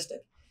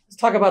statistic. Let's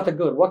talk about the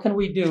good. What can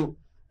we do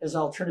as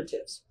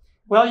alternatives?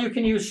 Well, you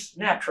can use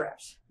snap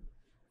traps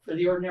for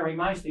the ordinary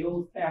mice, the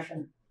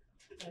old-fashioned,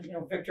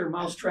 Victor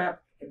mouse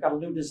trap. They've got a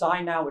new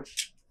design now,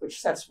 which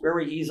sets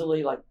very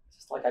easily, like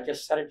I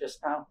just said it just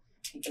now.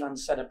 You can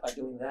unset it by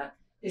doing that.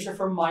 These are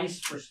for mice,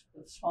 for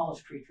the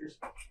smallest creatures.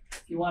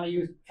 If you want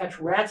to catch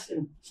rats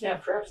in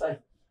snap traps,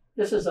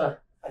 this is a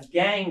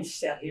gang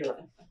set here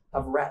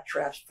of rat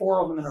traps,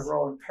 4 of them in a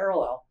row in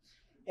parallel.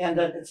 And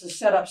it's a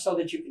setup so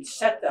that you can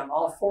set them,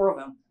 all 4 of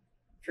them,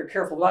 if you're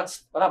careful,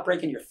 without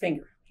breaking your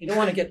finger. You don't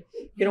want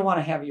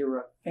to have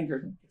your finger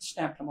get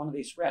snapped on one of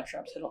these rat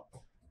traps.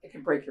 It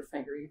can break your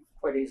finger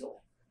quite easily.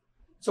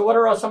 So what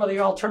are some of the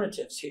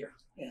alternatives here?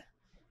 Yeah.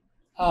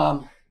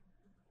 A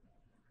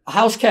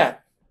house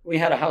cat. We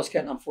had a house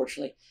cat, and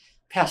unfortunately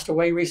passed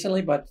away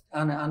recently, but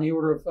on the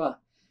order of,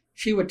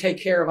 she would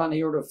take care of on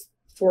the order of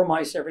 4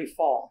 mice every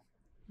fall.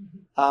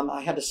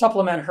 I had to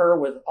supplement her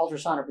with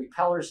ultrasonic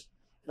repellers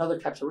and other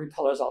types of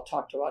repellers I'll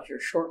talk about here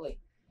shortly.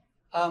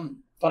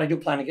 But I do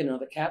plan to get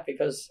another cat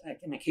because I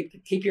can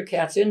keep your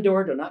cats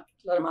indoor. Do not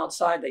let them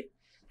outside. They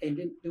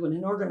do an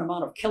inordinate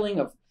amount of killing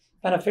of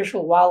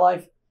beneficial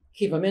wildlife.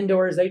 Keep them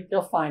indoors.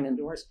 They'll find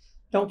indoors.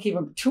 Don't keep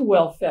them too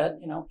well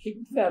fed. Keep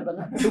them fed, but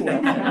not too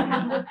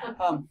well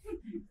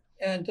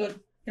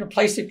fed.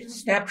 Placing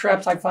snap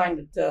traps. I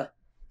find that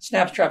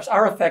snap traps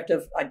are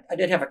effective. I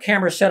did have a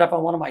camera set up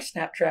on one of my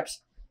snap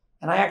traps,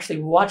 and I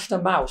actually watched a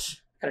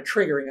mouse at a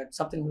triggering.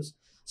 Something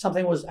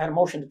was had a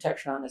motion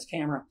detection on this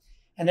camera.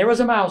 And there was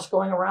a mouse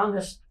going around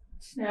this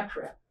snap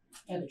trap,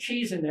 and the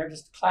cheese in there,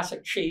 just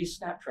classic cheese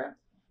snap trap.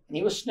 And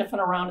he was sniffing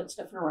around it,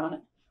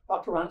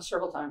 walked around it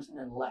several times, and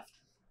then left.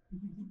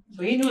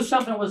 So he knew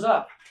something was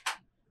up.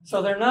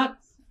 So they're not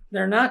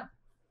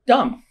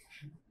dumb.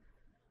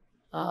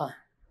 Let's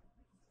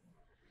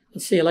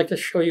see. I'd like to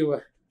show you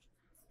a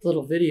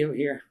little video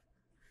here.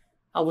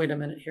 I'll wait a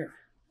minute here.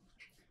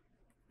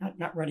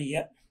 Not ready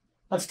yet.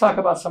 Let's talk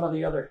about some of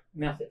the other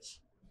methods.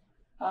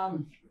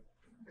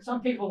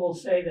 Some people will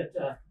say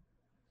that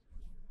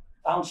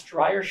bounce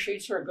dryer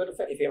sheets are a good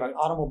effect. If you have an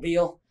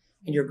automobile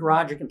in your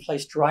garage, you can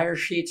place dryer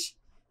sheets,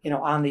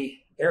 on the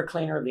air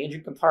cleaner of the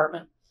engine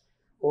compartment,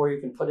 or you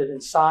can put it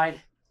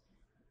inside.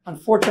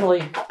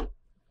 Unfortunately,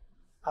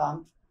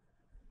 I'm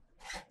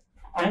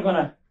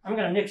gonna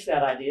nix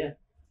that idea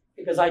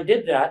because I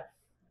did that.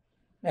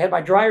 I had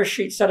my dryer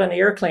sheet set on the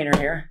air cleaner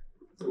here.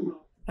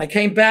 I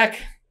came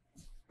back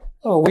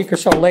a week or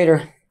so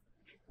later.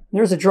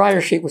 There's a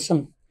dryer sheet with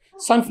some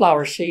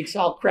sunflower seeds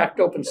all cracked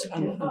open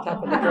on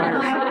top of the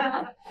dryer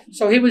sheet.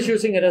 So he was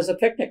using it as a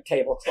picnic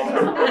table. So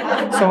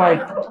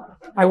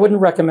I wouldn't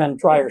recommend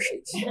dryer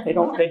sheets. They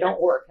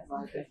don't work in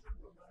my opinion.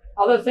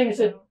 Other things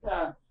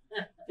that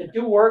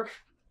do work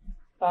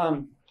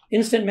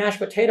instant mashed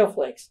potato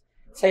flakes,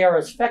 say, are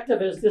as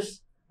effective as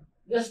this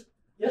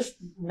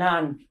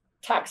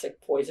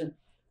non-toxic poison.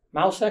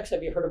 Mouse-X,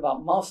 have you heard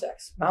about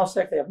Mouse-X?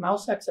 Mouse-X, they have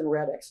Mouse-X and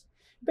Red-X.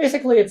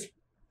 Basically, it's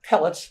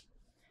pellets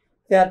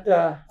that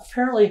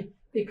apparently,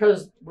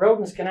 because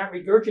rodents cannot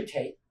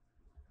regurgitate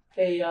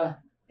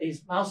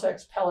these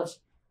Mouse-X pellets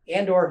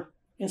and or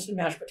instant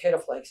mashed potato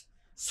flakes,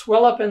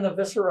 swell up in the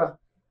viscera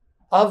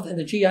in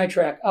the GI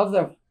tract of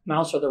the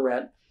mouse or the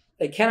rat.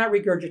 They cannot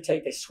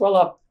regurgitate, they swell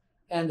up,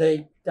 and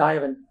they die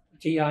of a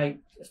GI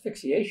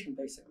asphyxiation,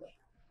 basically.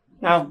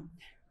 Now,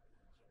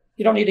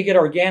 you don't need to get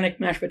organic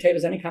mashed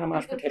potatoes, any kind of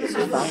mashed potatoes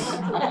is fine.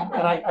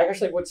 And I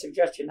actually would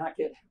suggest you not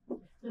get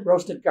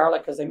roasted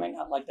garlic because they might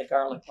not like the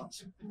garlic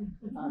ones.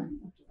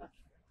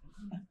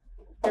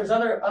 There's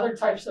other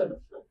types of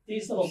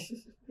these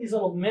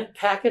little mint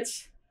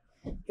packets.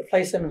 You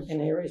place them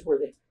in areas where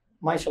the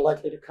mice are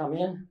likely to come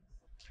in.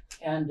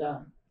 And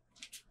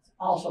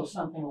also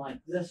something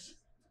like this,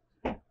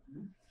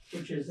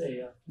 which is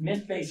a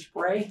mint-based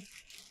spray.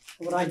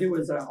 What I do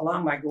is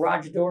along my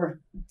garage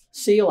door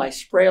seal, I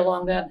spray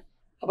along that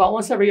about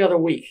once every other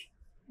week.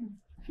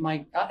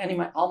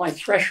 All my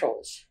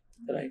thresholds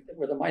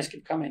where the mice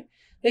could come in,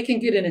 they can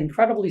get in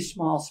incredibly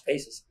small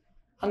spaces,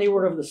 on the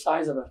order of the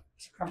size of a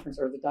circumference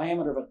or the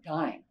diameter of a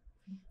dime.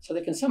 So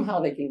they can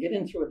get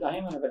in through a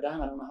diameter of a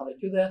dime. I don't know how they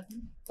do that,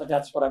 but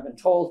that's what I've been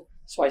told.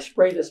 So I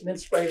spray this mint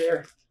spray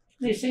there.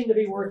 And they seem to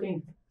be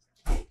working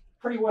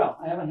pretty well.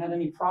 I haven't had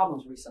any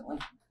problems recently.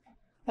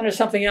 And there's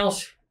something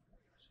else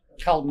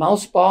called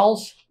mouse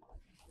balls.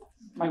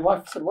 My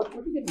wife said, what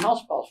do you get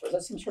mouse balls for? Is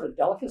that some sort of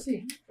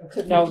delicacy? I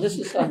said, no, this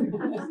is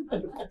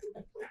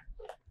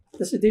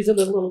these are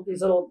these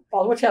little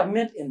balls which have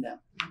mint in them.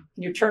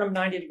 And you turn them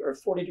 90 or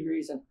 40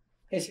 degrees, and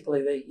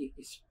basically you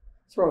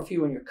throw a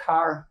few in your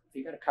car if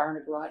you got a car in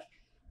the garage.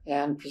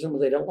 And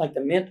presumably they don't like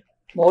the mint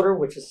odor,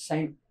 which is the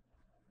same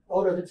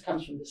odor that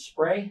comes from the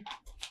spray,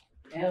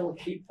 and it will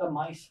keep the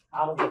mice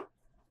out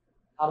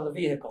of the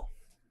vehicle.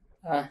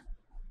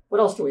 What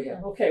else do we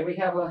have? Okay, we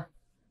have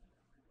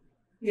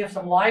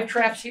some live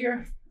traps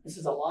here. This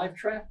is a live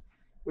trap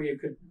where you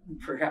could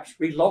perhaps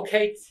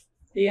relocate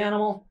the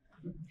animal.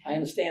 I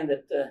understand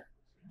that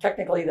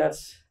technically I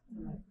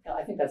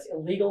think that's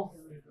illegal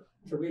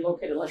to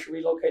relocate unless you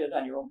relocate it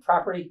on your own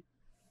property.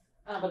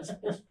 But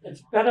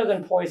it's better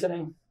than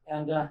poisoning.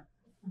 And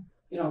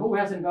who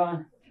hasn't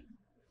gone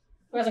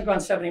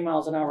 70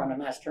 miles an hour on a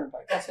mass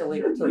turnpike? That's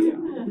illegal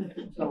too.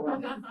 So,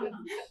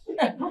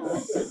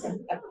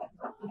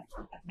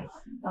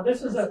 now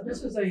this is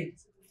a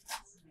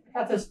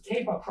got this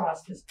tape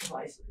across this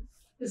device.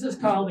 This is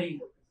called the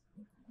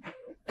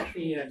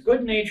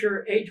Good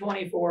Nature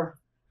A24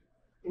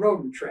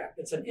 rodent trap.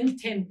 It's an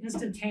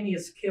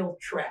instantaneous kill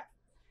trap.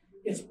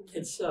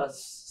 It's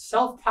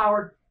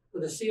self-powered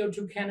with a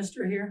CO2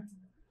 canister here.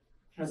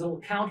 There's a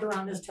little counter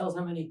on this, tells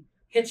how many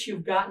hits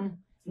you've gotten,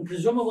 and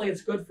presumably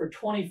it's good for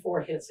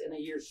 24 hits in a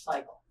year's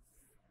cycle.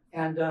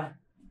 And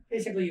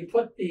basically you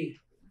put the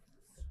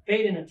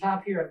bait in the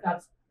top here. I've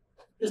got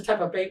this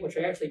type of bait, which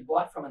I actually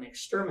bought from an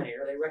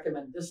exterminator. They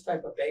recommend this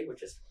type of bait,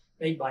 which is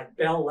made by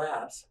Bell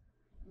Labs.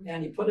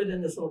 And you put it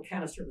in this little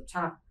canister at the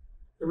top.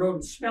 The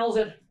rodent smells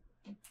it.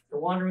 They're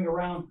wandering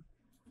around.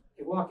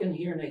 They walk in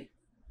here and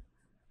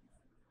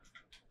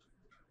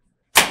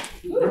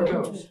there it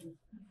goes.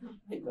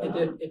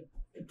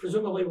 It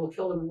presumably will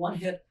kill them in one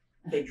hit.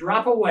 They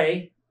drop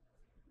away.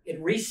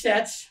 It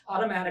resets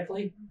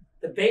automatically.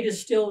 The bait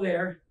is still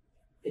there.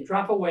 They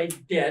drop away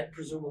dead,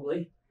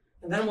 presumably.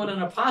 And then when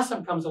an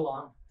opossum comes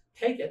along,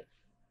 take it.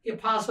 The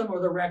opossum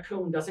or the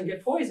raccoon doesn't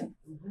get poisoned.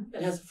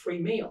 It has a free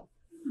meal.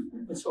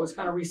 And so it's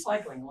kind of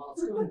recycling while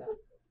it's doing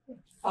that.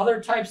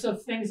 Other types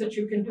of things that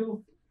you can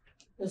do,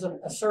 there's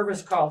a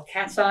service called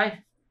Cat's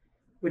Eye,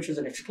 which is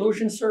an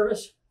exclusion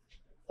service.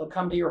 They'll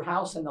come to your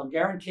house and they'll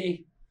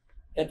guarantee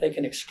that they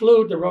can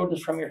exclude the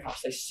rodents from your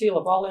house. They seal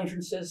up all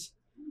entrances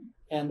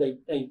and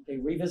they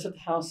revisit the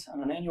house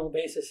on an annual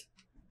basis.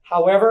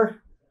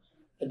 However,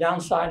 the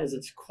downside is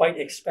it's quite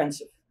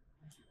expensive.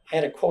 I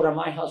had a quote on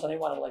my house and they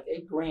wanted like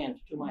 $8 grand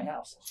to do my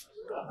house.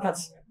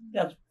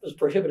 That was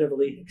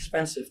prohibitively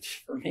expensive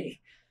for me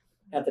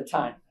at the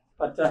time.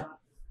 But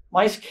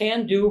mice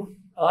can do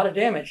a lot of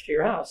damage to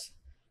your house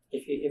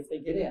if they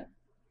get in,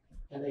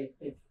 and they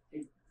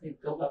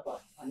build up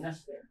a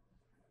nest there.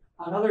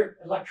 Another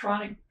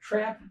electronic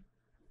trap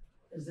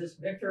is this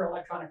Victor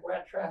electronic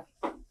rat trap,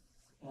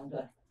 and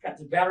got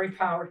the battery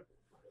powered.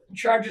 It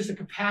charges a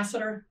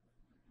capacitor,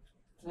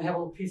 and I have a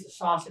little piece of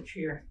sausage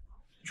here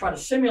to try to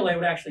simulate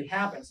what actually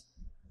happens.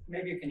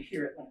 Maybe you can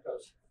hear it when it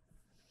goes.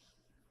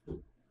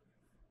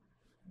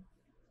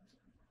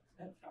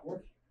 That's not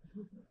working.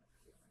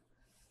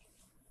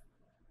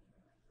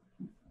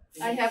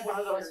 I have one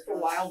of those for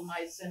wild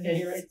mice, and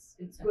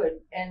it's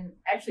good. And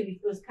actually,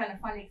 it was kind of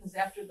funny because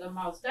after the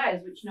mouse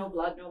dies, which no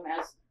blood, no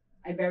mess,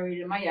 I buried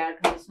it in my yard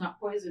because it's not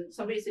poisoned.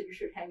 Somebody said you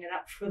should hang it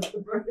up for the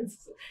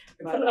birds.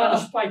 Put it on a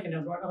spike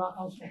and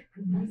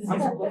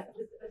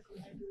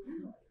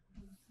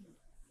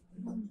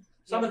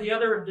some of the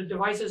other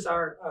devices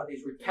are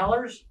these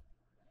repellers.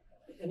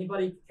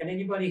 Can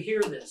anybody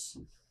hear this?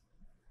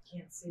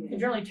 Can't see You it. can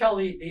generally tell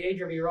the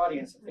age of your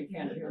audience if they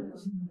can't hear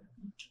this.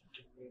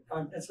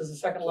 This is the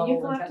second Can level you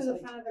of go up to the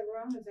intensity. front of the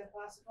room? Is that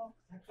possible?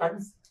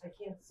 Pardon? I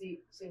can't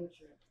see what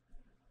you're.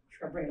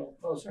 Sure, bring it a little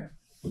closer.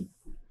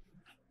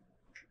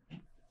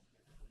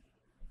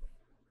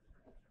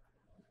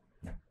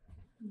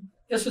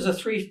 This is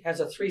has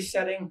a three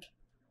setting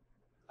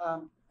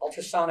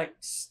ultrasonic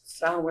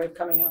sound wave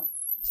coming out.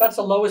 So that's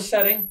the lowest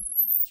setting.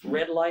 It's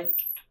red light,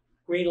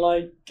 green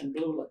light, and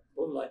blue light.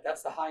 Blue light.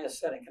 That's the highest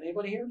setting. Can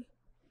anybody hear?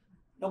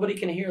 Nobody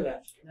can hear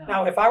that. No.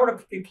 Now, if I were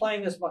to be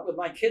playing this with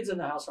my kids in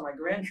the house or my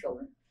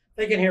grandchildren,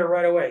 they can hear it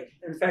right away.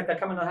 In fact, I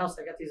come in the house,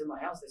 I got these in my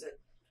house. They say,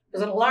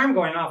 "There's an alarm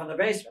going off in the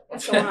basement.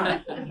 What's going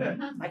on?"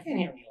 I can't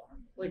hear any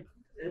alarm. Like,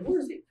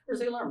 where's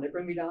the alarm? They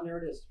bring me down. There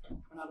it is.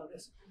 Coming out of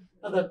this.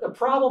 Now, the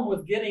problem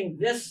with getting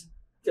this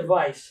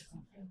device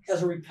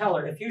as a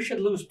repeller, if you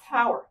should lose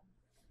power,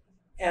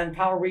 and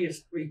power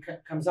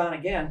comes on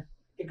again,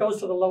 it goes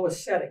to the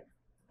lowest setting.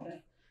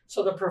 Okay?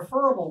 So the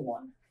preferable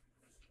one,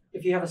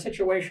 if you have a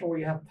situation where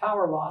you have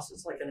power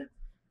losses, like in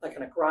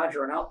a garage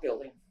or an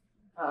outbuilding,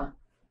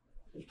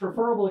 it's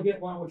preferable to get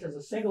one which has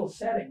a single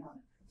setting on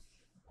it,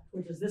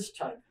 which is this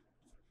type.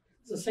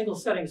 It's a single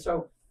setting,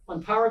 so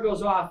when power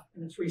goes off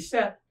and it's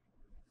reset,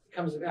 it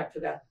comes back to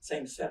that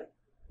same setting.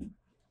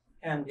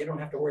 And you don't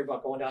have to worry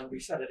about going down and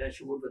reset it as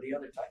you would with the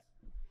other type.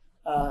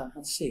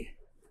 Let's see.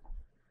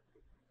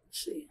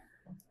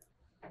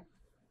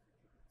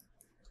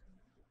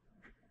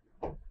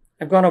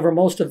 I've gone over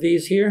most of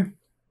these here.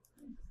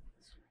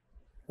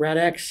 Rat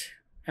X,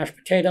 mashed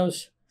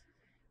potatoes.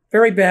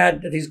 Very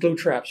bad, these glue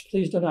traps.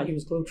 Please do not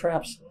use glue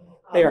traps.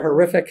 They are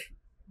horrific.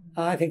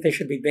 I think they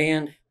should be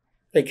banned.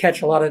 They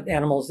catch a lot of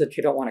animals that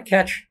you don't want to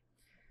catch.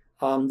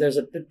 There's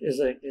a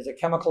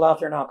chemical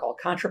out there now called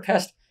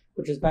contrapest,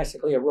 which is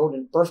basically a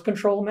rodent birth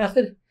control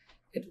method.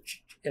 It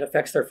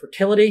affects their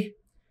fertility.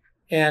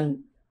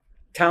 And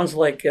towns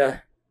like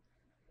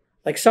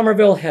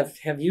Somerville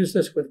have used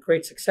this with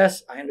great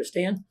success, I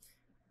understand.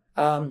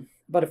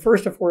 But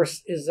first, of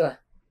course, is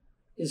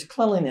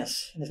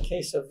cleanliness in the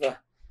case of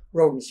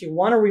rodents. You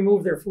want to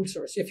remove their food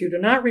source. If you do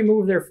not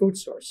remove their food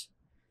source,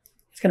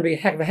 it's going to be a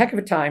heck of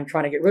a time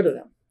trying to get rid of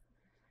them.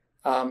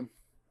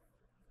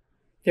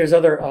 There's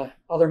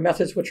other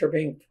methods which are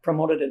being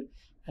promoted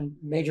in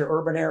major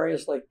urban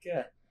areas, like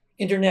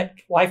internet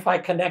Wi-Fi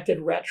connected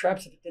rat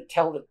traps that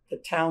tell the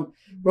town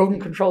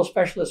rodent control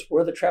specialists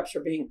where the traps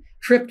are being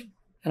tripped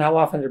and how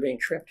often they're being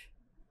tripped.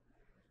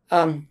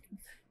 Again,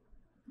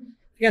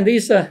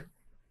 they're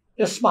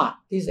smart.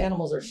 These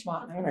animals are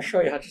smart. I'm going to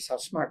show you just how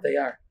smart they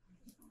are.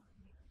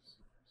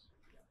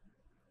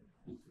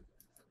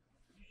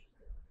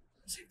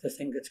 Let's see if this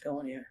thing gets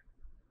going here.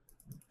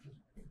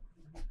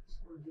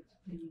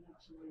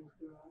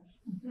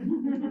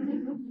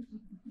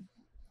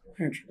 Where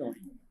aren't you going?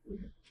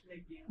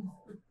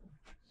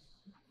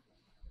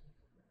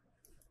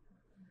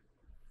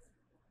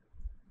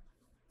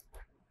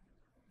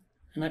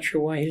 I'm not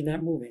sure why he's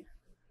not moving.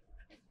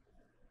 It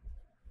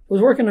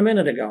was working a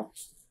minute ago.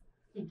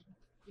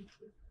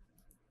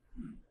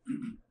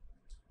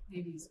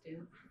 Maybe he's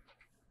dead.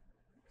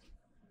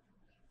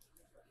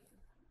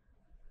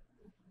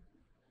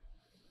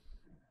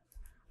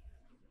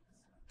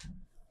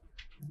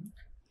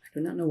 I do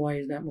not know why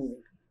he's not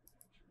moving.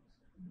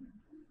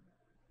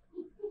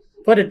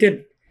 But it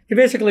did. It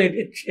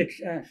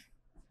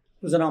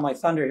losing all my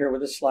thunder here with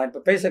this slide,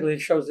 but basically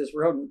it shows this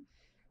rodent.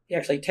 He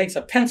actually takes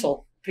a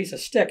pencil, piece of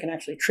stick, and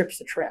actually trips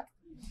the trap.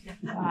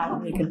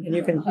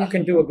 You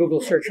can do a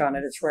Google search on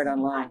it. It's right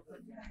online.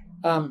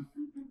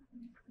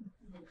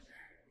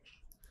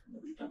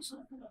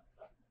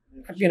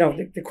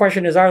 The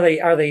question is, are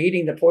they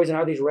eating the poison?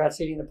 Are these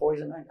rats eating the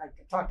poison? I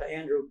talked to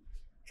Andrew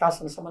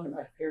Jocelyn, someone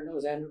here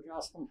knows Andrew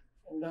Jocelyn,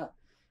 and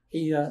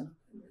he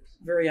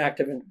very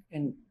active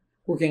in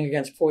working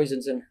against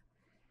poisons, and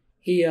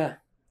he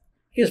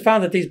has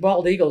found that these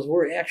bald eagles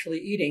were actually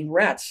eating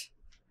rats.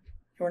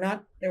 They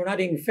were not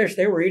eating fish.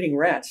 They were eating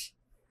rats.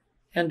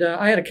 And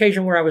I had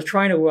occasion where I was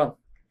trying to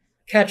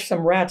catch some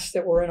rats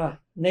that were in a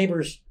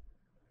neighbor's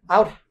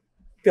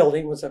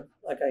outbuilding. It was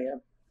like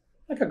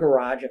a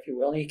garage, if you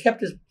will. And he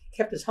kept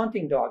his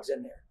hunting dogs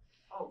in there.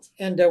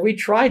 And we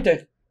tried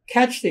to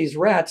catch these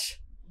rats.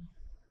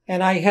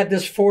 And I had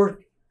this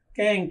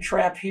 4-gang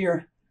trap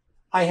here.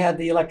 I had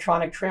the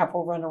electronic trap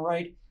over on the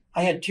right.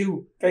 I had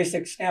 2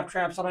 basic snap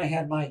traps, and I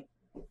had my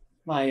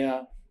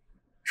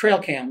trail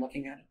cam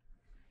looking at it.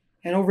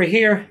 And over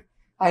here,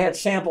 I had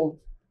sample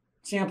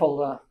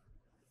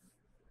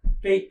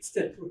baits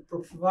that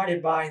were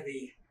provided by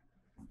the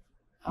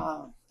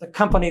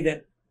company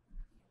that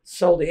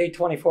sold the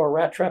A24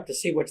 rat trap to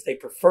see which they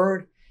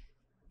preferred.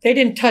 They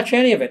didn't touch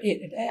any of it.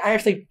 I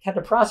actually had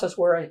the process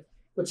where I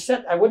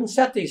wouldn't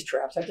set these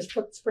traps. I just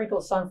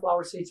sprinkled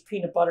sunflower seeds,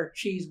 peanut butter,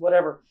 cheese,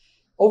 whatever,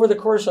 over the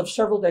course of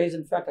several days,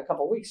 in fact, a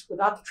couple of weeks,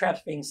 without the traps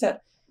being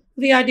set.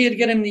 The idea to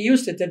get them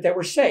used to it, that they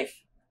were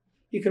safe.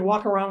 You could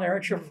walk around there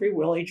at your free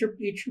will, eat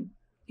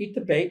the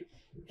bait,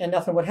 and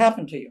nothing would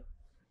happen to you.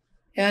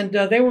 And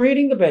they were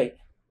eating the bait.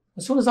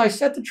 As soon as I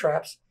set the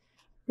traps,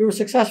 we were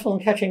successful in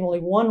catching only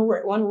one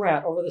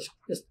rat over this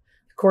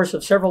course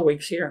of several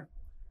weeks here.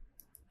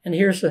 And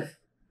here's you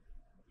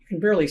can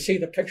barely see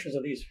the pictures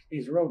of these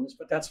rodents,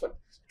 but that's what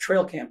the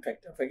trail cam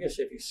picked up. I guess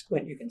if you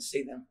squint, you can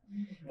see them.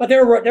 But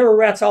there were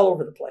rats all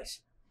over the place.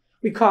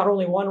 We caught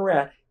only one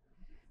rat.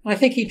 And I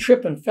think he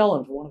tripped and fell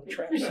into one of the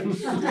traps.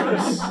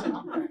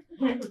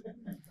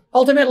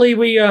 Ultimately,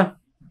 we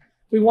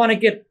want to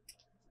get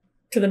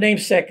to the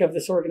namesake of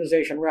this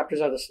organization,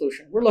 Raptors Are the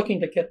Solution. We're looking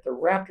to get the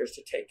raptors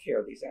to take care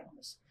of these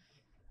animals,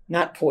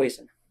 not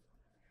poison,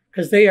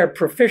 because they are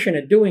proficient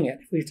at doing it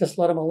if we just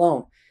let them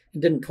alone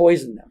and didn't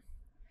poison them.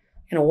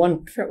 You know,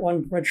 one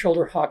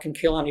red-shouldered hawk can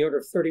kill on the order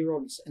of 30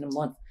 rodents in a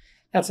month.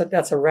 That's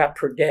a rat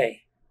per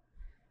day.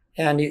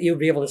 And you'll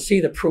be able to see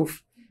the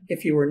proof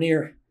if you were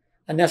near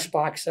a nest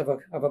box of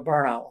a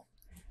barn owl.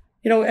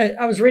 You know,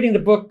 I was reading the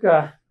book,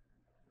 was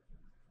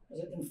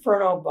it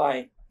Inferno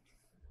by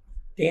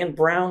Dan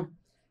Brown?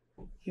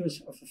 He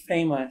was of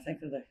fame, I think,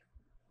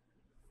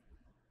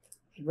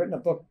 he'd written a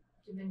book,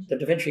 The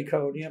Da Vinci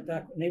Code. Yeah,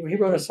 he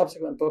wrote a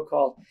subsequent book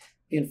called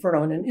The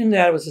Inferno. And in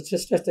that, it was a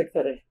statistic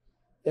that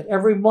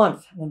every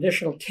month, an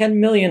additional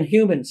 10 million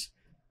humans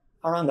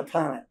are on the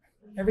planet,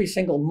 every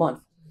single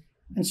month.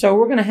 And so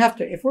we're going to have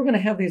to, if we're going to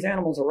have these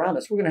animals around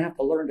us, we're going to have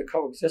to learn to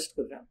coexist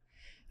with them.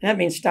 And that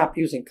means stop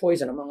using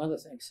poison, among other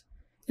things.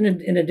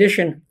 In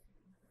addition,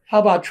 how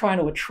about trying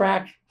to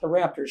attract the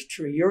raptors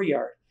to your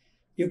yard?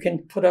 You can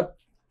put up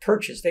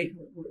perches.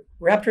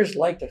 Raptors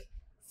like to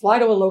fly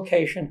to a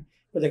location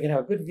where they can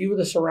have a good view of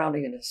the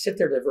surrounding and sit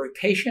there. They're very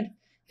patient.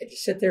 They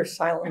just sit there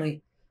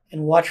silently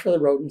and watch for the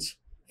rodents.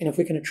 And if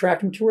we can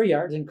attract them to our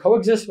yards and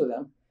coexist with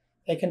them,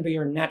 they can be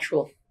your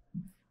natural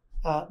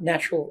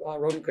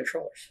rodent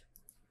controllers.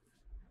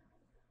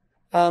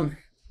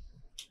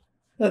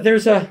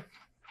 There's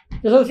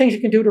other things you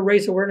can do to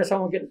raise awareness. I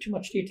won't get into too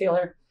much detail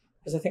here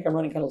because I think I'm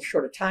running kind of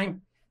short of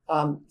time.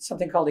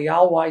 Something called the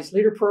Owl Wise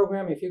Leader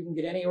Program. If you can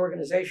get any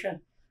organization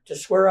to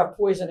swear up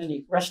poison,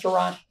 any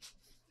restaurant,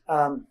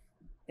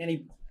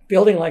 any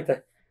building like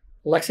the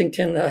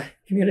Lexington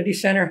Community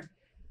Center,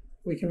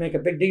 we can make a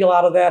big deal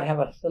out of that, have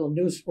a little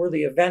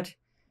newsworthy event,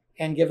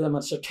 and give them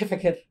a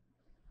certificate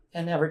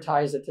and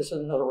advertise that this is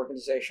another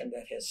organization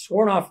that has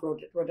sworn off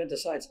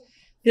rodenticides.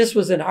 This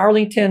was in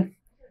Arlington,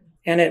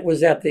 and it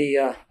was at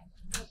a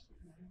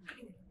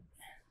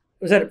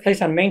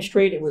place on Main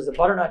Street. It was the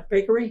Butternut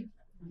Bakery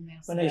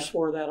when they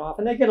swore that off,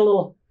 and they get a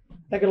little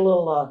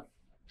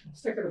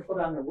sticker to put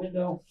on their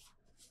window.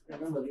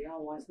 Remember the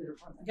Owl Wise Leader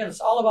Program. Again, it's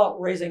all about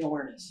raising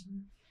awareness.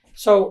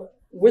 So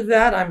with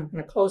that, I'm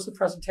going to close the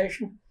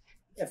presentation.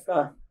 If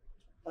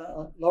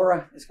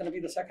Laura is going to be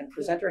the second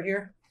presenter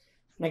here,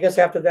 and I guess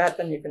after that,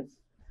 then you can.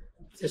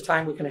 This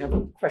time we can have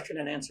a question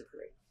and answer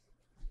period.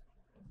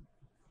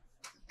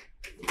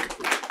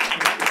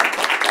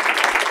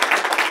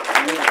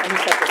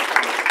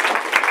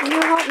 Can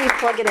you help me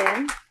plug it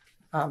in?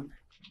 I'm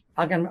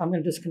going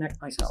to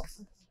disconnect myself.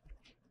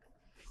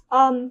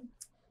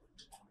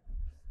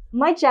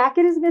 My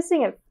jacket is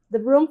missing. The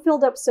room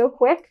filled up so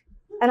quick,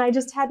 and I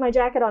just had my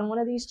jacket on one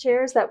of these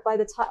chairs that by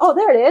the time, oh,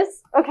 there it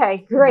is.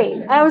 Okay, great.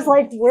 And I was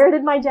like, where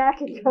did my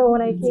jacket go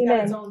when I came in?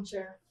 Its own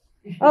chair.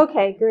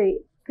 Okay,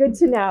 great. Good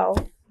to know.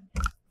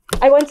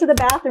 I went to the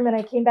bathroom and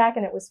I came back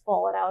and it was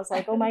full, and I was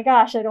like, oh my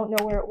gosh, I don't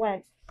know where it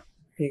went.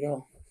 Here you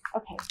go.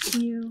 Okay,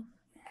 can you?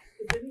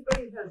 If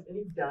anybody has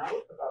any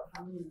doubt about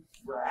how many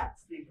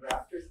rats these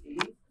raptors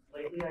eat,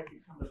 lately I've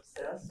become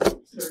obsessed.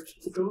 Search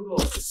Google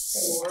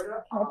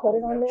Florida. Can I put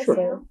it on this?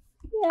 Sure.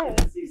 Yeah. And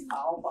it's these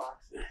owl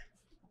boxes.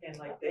 And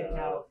like they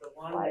have the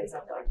one Why they is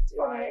have it like not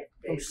doing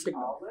 5 baby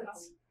signal.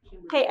 owlets.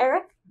 Hey,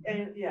 Eric,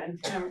 And yeah, and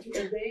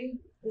they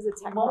is it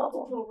tech problem?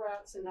 multiple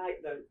rats a night.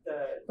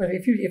 But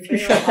if you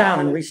shut down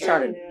and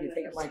restart it, you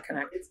think it might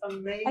connect? It's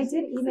amazing. I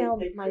did email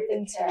They my create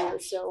thing a to you,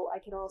 cache. so I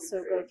could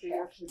also go through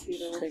your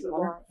computer if you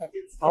want.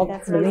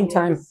 It's In the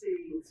meantime, incredible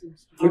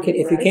to see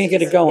if you can't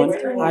get it going,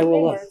 It's doing I the thing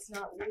will. where it's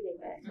not reading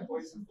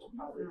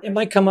it. It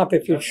might come up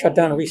if you shut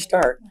down and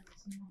restart.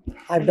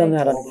 I've done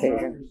that on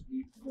occasion.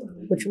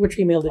 Which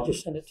email did you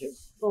send it to?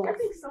 I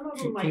think some of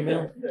them might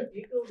Gmail?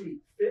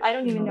 I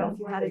don't even know if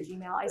you had a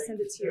Gmail. I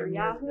sent it to your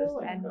Yahoo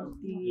and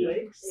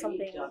the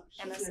something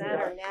MSN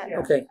or Net.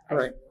 Okay, all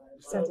right.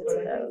 Sent it to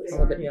those. I'll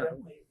look at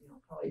Yahoo.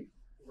 Probably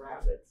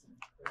rabbits.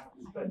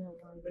 But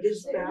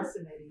it's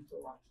fascinating to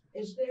watch.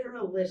 Is there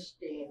a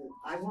listing?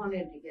 I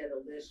wanted to get a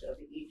list of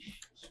each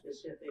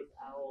specific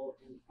owl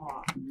and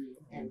hawk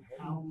and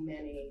how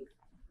many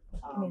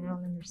I mean, I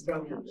don't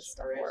understand how this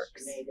stuff works.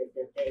 estimated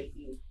that they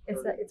eat.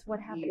 It's what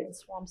happened in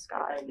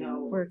Swampscott,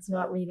 where it's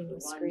not reading the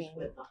screen.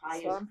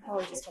 So I'm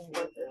probably just gonna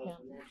work with him.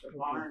 That's a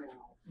barn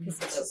owl. Because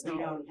it's But just we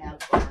not. don't have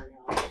barn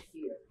owls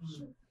here.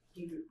 So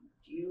do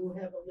you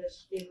have a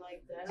listing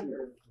like that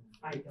or?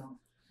 I don't.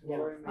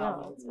 Laura,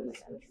 No.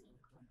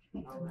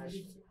 all right.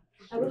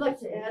 I would like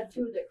to add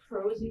too that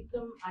crows eat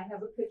them. I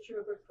have a picture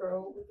of a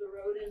crow with a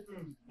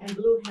rodent, and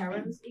blue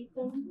herons eat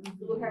them.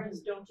 Blue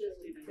herons don't just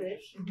eat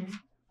fish.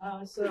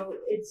 So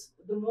it's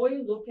the more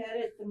you look at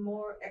it, the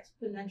more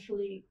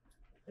exponentially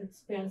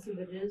expansive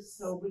it is,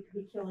 so we could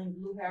be killing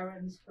blue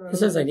herons for. It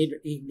says I need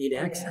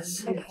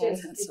access. And Okay.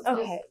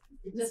 Okay.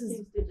 It just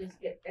seems to just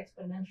get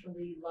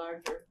exponentially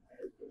larger.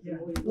 Yeah.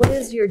 What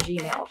is your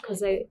Gmail?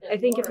 Because I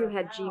think if you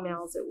had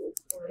Gmails, it will.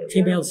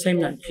 Gmail, same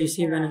name,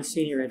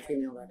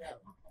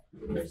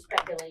 gcmenandsenior@gmail.com. There's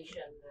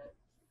speculation that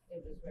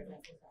it was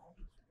rodenticide.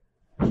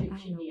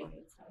 She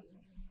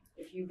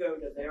If you go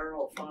to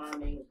Barrel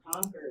Farm in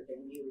Concord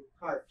and you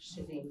park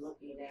sitting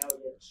looking out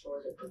at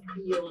sort of the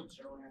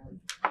fields around,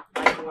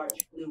 I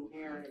watch blue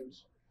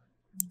herons,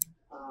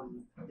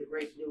 the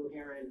great blue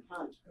heron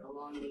hunt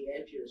along the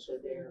edges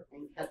of there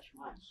and catch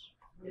mice.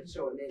 And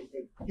so they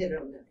hit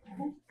them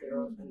and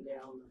they're up and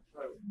down the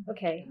throat.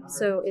 Okay,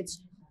 so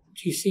it's.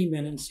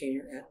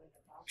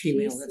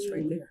 gcmenandsenior@gmail. That's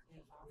right there.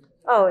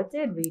 Oh, it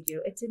did read you.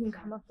 It didn't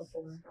come up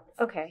before.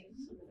 Okay,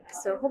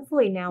 so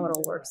hopefully now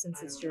it'll work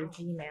since it's your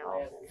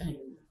Gmail.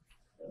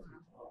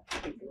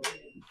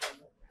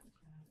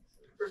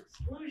 For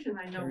exclusion,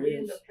 I know There it we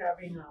end is. up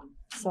having,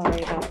 Sorry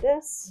about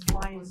this.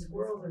 flying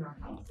squirrels in our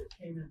house that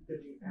came in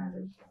through the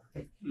attic.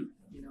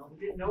 You know, we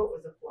didn't know it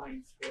was a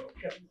flying squirrel.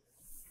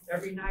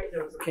 Every night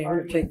there was a Okay, I'm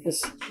gonna party. take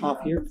this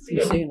off here.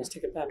 You see, and let's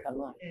take it back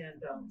online.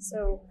 And,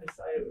 So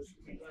decided it was,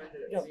 we learned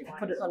that it Yeah, was you can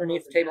flying put it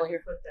underneath the squirrels, table and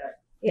here. Put that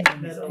yeah,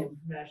 metal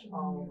mesh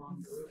all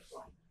along the roof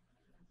line.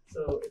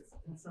 So it's,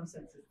 in some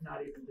sense, it's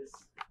not even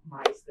just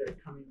mice that are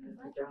coming in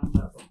at the ground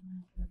level,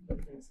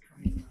 but things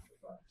coming out the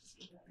box.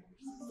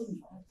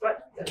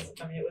 But that's,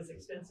 I mean, it was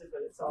expensive,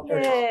 but it's all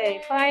very.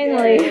 yay!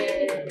 Finally,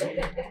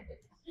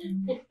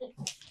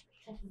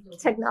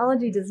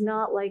 technology does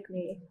not like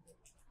me.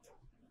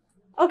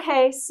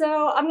 Okay,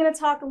 so I'm going to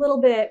talk a little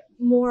bit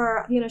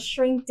more. I'm going to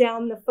shrink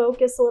down the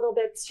focus a little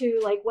bit to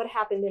like what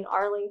happened in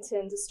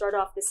Arlington to start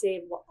off the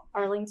Save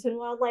Arlington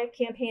Wildlife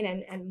campaign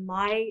and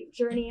my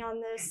journey on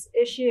this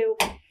issue.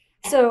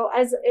 So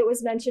as it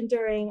was mentioned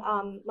during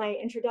my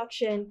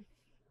introduction,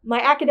 my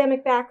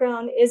academic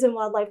background is in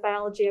wildlife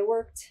biology. I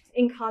worked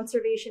in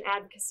conservation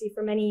advocacy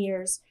for many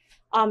years.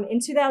 In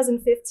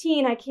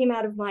 2015, I came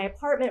out of my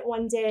apartment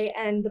one day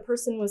and the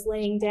person was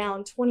laying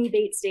down 20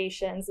 bait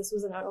stations. This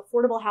was an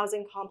affordable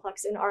housing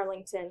complex in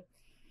Arlington.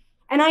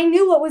 And I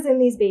knew what was in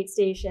these bait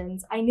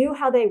stations. I knew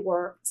how they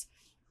worked.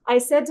 I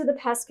said to the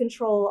pest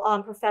control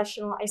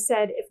professional, I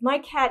said, if my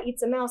cat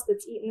eats a mouse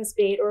that's eaten this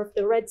bait, or if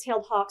the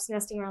red-tailed hawk's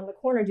nesting around the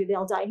corner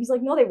they'll die? He's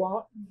like, no, they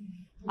won't.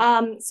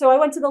 So I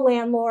went to the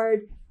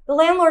landlord. The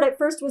landlord at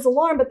first was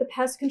alarmed, but the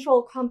pest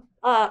control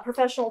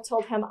professional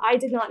told him I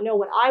did not know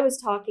what I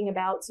was talking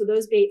about, so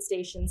those bait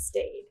stations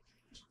stayed.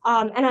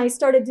 And I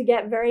started to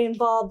get very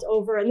involved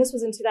and this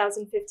was in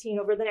 2015,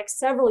 over the next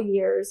several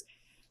years,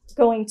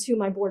 going to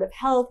my Board of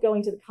Health,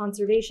 going to the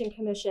Conservation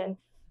Commission,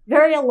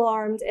 very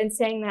alarmed and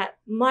saying that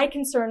my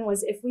concern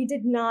was if we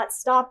did not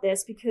stop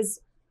this, because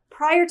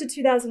prior to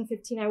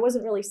 2015, I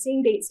wasn't really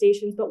seeing bait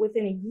stations, but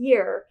within a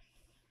year,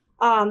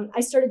 I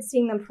started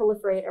seeing them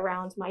proliferate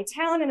around my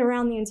town and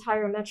around the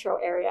entire metro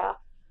area.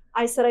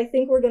 I said, I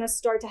think we're going to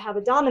start to have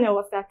a domino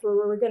effect where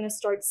we're going to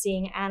start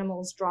seeing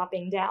animals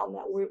dropping down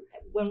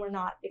when we're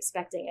not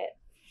expecting it.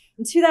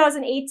 In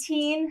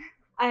 2018,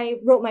 I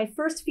wrote my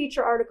first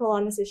feature article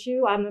on this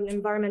issue. I'm an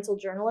environmental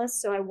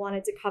journalist, so I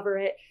wanted to cover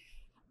it.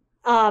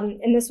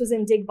 And this was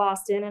in Dig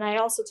Boston. And I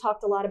also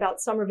talked a lot about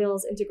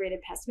Somerville's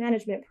integrated pest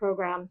management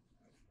program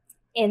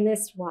in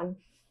this one.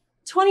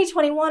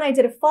 2021, I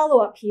did a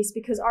follow-up piece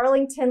because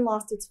Arlington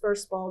lost its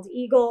first bald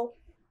eagle,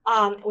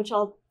 which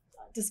I'll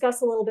discuss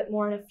a little bit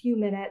more in a few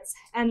minutes.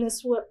 And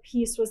this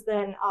piece was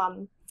then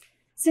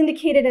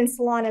syndicated in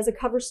Salon as a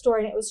cover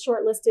story, and it was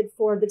shortlisted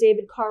for the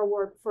David Carr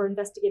Award for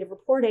investigative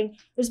reporting.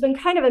 There's been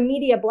kind of a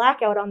media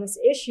blackout on this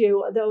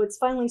issue, though it's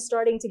finally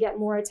starting to get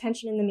more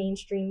attention in the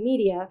mainstream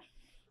media.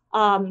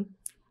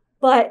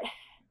 But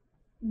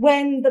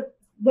when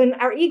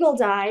our eagle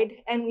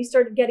died and we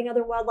started getting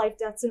other wildlife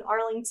deaths in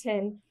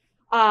Arlington,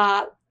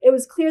 it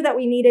was clear that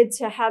we needed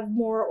to have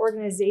more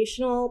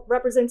organizational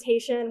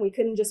representation. We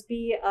couldn't just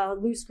be a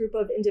loose group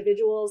of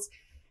individuals.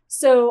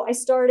 So I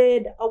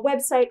started a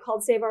website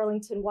called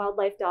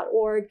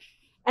savearlingtonwildlife.org.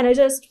 And I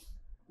just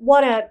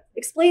want to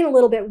explain a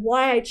little bit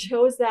why I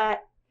chose that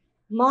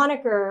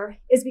moniker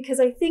is because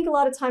I think a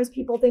lot of times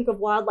people think of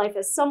wildlife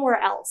as somewhere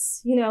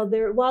else. You know,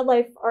 their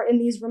wildlife are in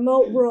these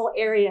remote rural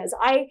areas.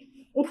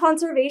 In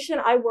conservation,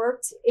 I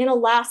worked in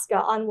Alaska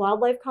on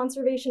wildlife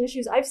conservation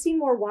issues. I've seen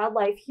more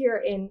wildlife here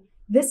in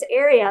this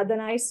area than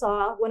I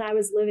saw when I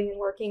was living and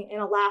working in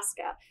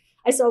Alaska.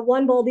 I saw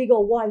one bald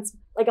eagle once,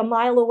 like a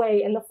mile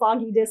away in the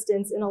foggy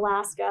distance in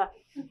Alaska.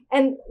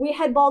 And we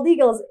had bald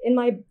eagles in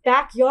my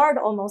backyard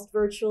almost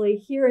virtually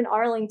here in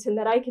Arlington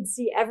that I could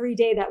see every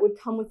day that would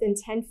come within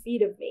 10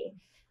 feet of me.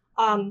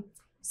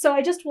 So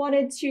I just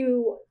wanted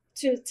to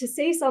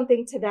say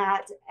something to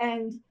that.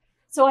 And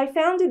so I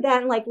founded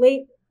that in like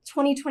late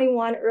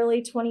 2021,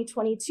 early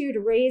 2022 to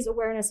raise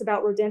awareness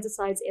about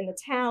rodenticides in the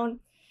town.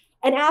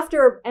 And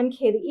after MK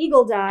the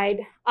eagle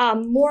died,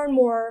 more and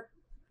more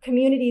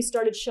communities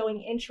started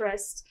showing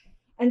interest.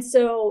 And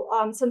so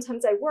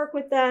sometimes I work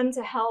with them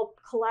to help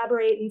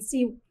collaborate and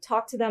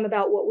talk to them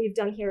about what we've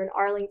done here in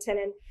Arlington.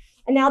 And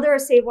And now there are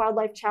Save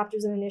Wildlife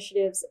chapters and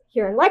initiatives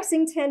here in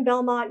Lexington,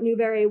 Belmont,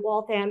 Newbury,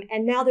 Waltham,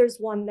 and now there's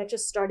one that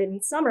just started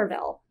in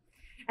Somerville.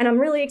 And I'm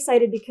really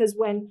excited because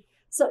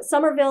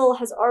Somerville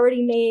has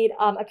already made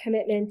a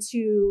commitment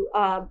to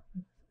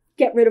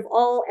get rid of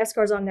all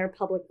eschars on their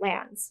public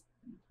lands.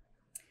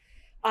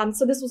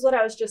 So this was what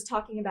I was just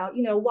talking about.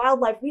 You know,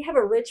 wildlife, we have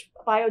a rich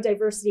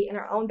biodiversity in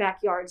our own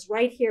backyards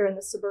right here in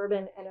the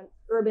suburban and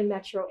urban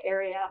metro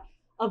area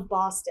of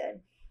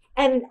Boston.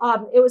 And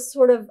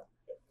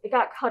it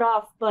got cut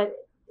off, but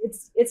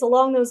it's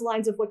along those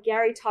lines of what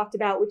Gary talked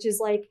about, which is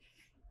like,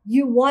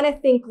 you want to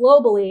think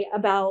globally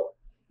about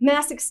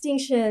mass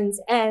extinctions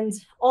and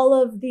all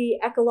of the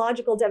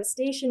ecological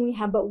devastation we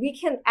have, but we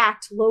can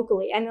act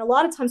locally. And a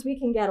lot of times we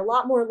can get a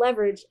lot more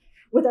leverage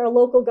with our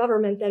local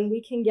government than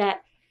we can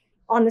get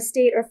on the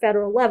state or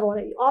federal level. And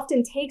it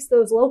often takes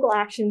those local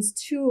actions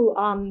to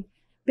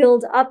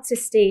build up to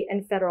state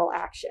and federal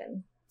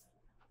action.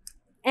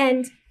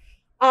 And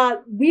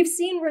we've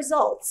seen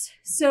results.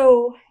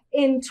 So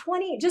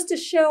just to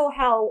show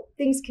how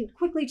things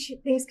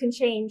can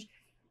change,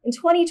 in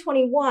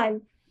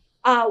 2021,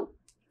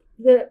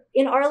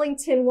 in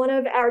Arlington, one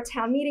of our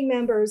town meeting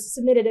members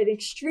submitted an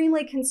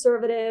extremely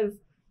conservative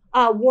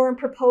warrant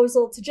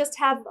proposal to just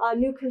have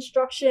new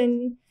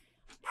construction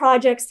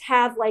projects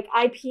have like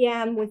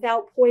IPM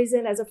without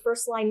poison as a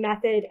first line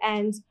method.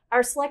 And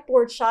our select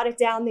board shot it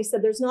down. They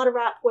said there's not a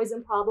rat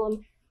poison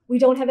problem. We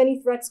don't have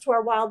any threats to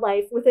our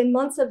wildlife. Within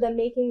months of them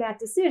making that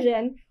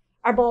decision,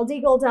 our bald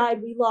eagle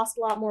died. We lost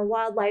a lot more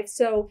wildlife.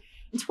 So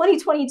in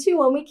 2022,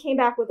 when we came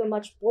back with a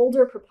much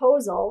bolder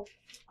proposal,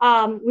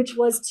 which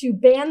was to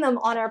ban them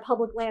on our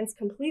public lands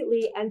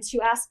completely and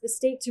to ask the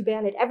state to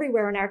ban it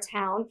everywhere in our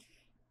town,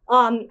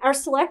 our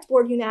select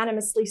board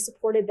unanimously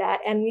supported that,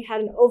 and we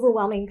had an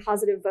overwhelming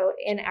positive vote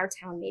in our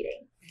town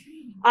meeting.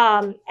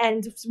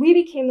 And we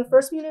became the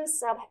first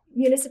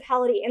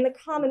municipality in the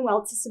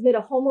Commonwealth to submit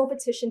a home rule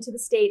petition to the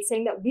state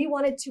saying that we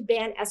wanted to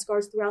ban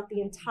eschars throughout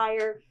the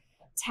entire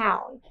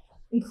town,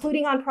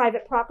 including on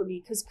private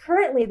property, because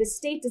currently the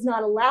state does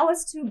not allow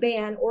us to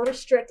ban or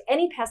restrict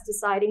any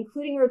pesticide,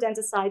 including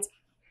rodenticides,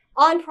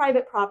 on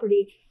private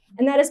property.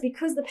 And that is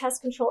because the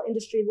pest control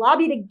industry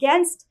lobbied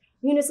against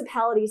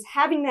municipalities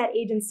having that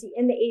agency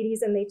in the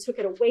 80s, and they took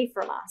it away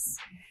from us.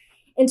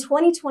 In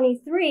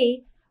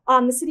 2023,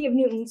 the city of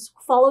Newton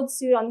followed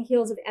suit on the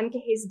heels of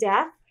MK's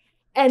death,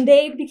 and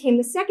they became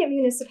the second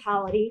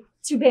municipality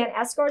to ban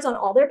eschars on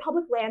all their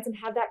public lands and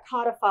have that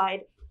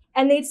codified.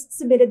 And they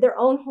submitted their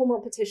own home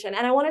rule petition.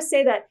 And I want to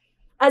say that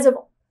as of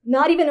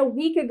not even a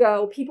week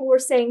ago, people were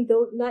saying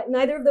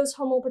neither of those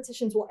home rule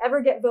petitions will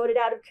ever get voted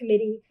out of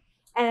committee.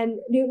 And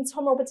Newton's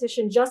home rule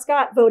petition just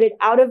got voted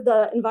out of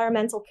the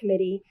environmental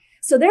committee.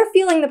 So they're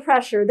feeling the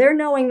pressure. They're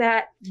knowing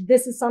that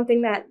this is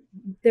something that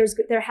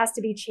there has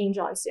to be change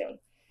on soon.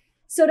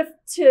 So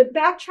to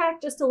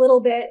backtrack just a little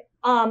bit,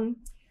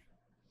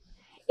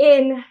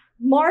 in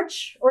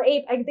March or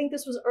April, I think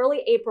this was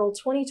early April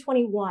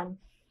 2021,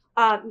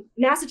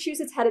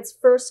 Massachusetts had its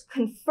first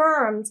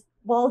confirmed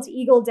bald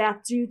eagle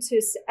death due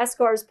to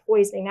eschars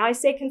poisoning. Now I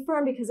say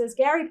confirmed because, as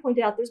Gary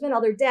pointed out, there's been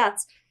other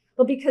deaths,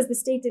 but because the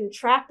state didn't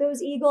track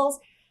those eagles,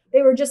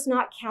 they were just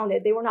not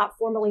counted. They were not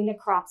formally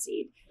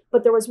necropsied.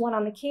 But there was one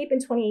on the Cape in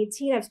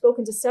 2018. I've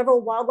spoken to several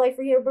wildlife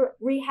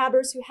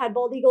rehabbers who had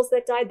bald eagles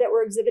that died that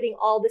were exhibiting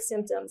all the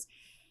symptoms.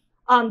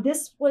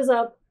 This was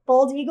a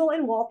bald eagle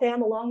in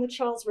Waltham along the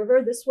Charles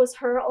River. This was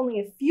her only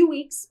a few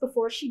weeks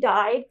before she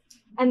died.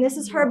 And this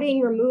is her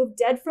being removed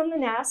dead from the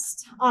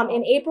nest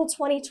in April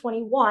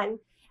 2021.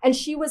 And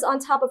she was on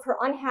top of her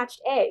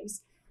unhatched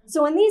eggs.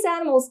 So when these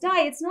animals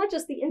die, it's not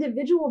just the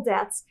individual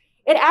deaths.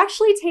 It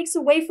actually takes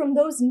away from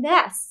those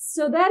nests.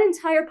 So that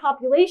entire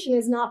population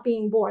is not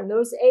being born.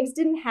 Those eggs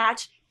didn't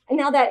hatch. And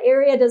now that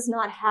area does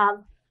not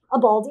have a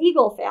bald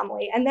eagle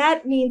family. And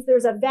that means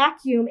there's a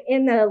vacuum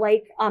in the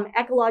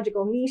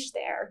ecological niche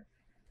there.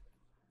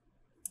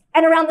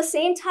 And around the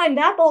same time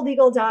that bald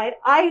eagle died,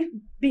 I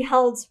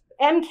beheld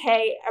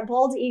MK, a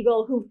bald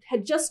eagle who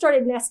had just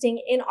started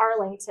nesting in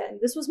Arlington.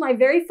 This was my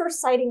very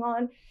first sighting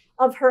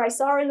of her. I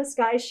saw her in the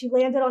sky. She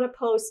landed on a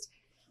post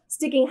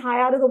sticking high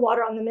out of the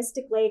water on the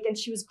Mystic Lake, and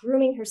she was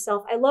grooming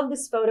herself. I love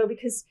this photo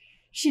because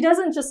she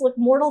doesn't just look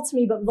mortal to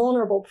me, but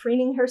vulnerable,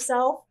 preening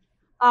herself.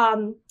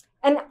 And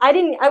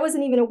I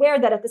wasn't even aware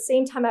that at the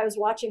same time I was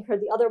watching her,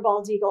 the other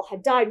bald eagle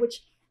had died,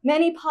 which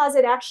many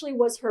posit actually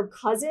was her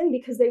cousin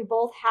because they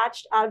both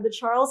hatched out of the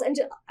Charles. And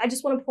I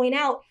just want to point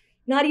out,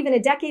 not even a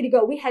decade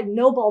ago, we had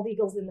no bald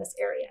eagles in this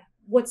area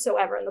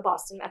whatsoever in the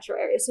Boston metro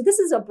area. So this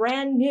is a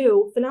brand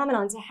new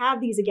phenomenon to have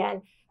these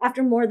again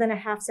after more than a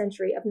half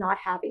century of not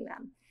having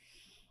them.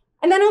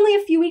 And then only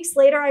a few weeks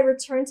later, I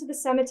returned to the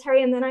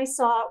cemetery, and then I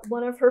saw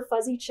one of her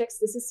fuzzy chicks.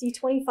 This is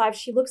C25.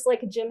 She looks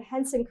like a Jim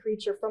Henson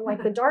creature from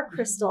the Dark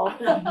Crystal.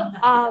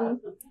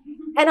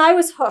 And I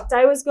was hooked.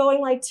 I was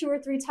going 2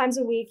 or 3 times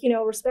a week,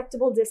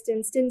 respectable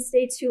distance, didn't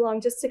stay too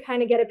long just to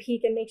kind of get a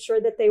peek and make sure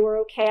that they were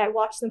okay. I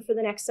watched them for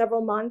the next several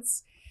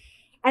months.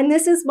 And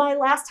this is my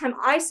last time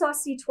I saw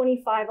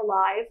C25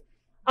 alive.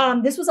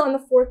 This was on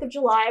the 4th of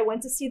July. I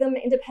went to see them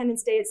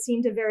Independence Day. It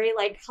seemed a very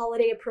like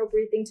holiday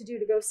appropriate thing to do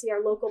to go see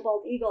our local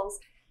bald eagles.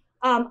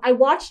 I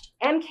watched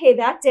MK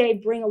that day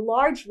bring a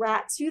large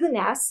rat to the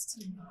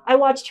nest. I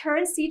watched her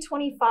and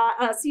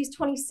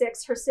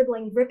C26, her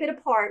sibling, rip it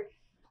apart.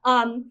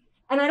 And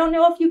I don't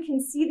know if you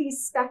can see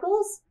these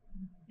speckles.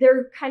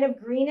 They're kind of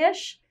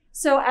greenish.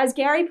 So as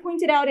Gary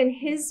pointed out in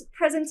his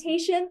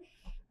presentation,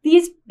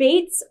 these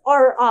baits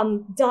are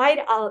dyed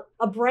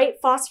a bright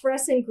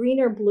phosphorescent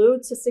green or blue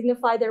to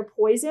signify their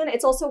poison.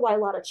 It's also why a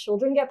lot of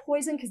children get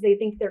poisoned because they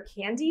think they're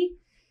candy.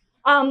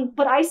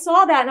 But I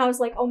saw that and I was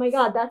like, oh my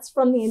God, that's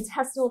from the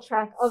intestinal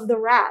tract of the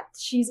rat.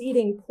 She's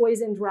eating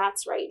poisoned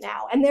rats right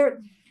now. And they're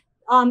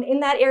in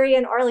that area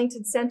in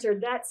Arlington Center,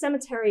 that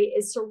cemetery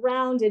is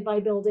surrounded by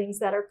buildings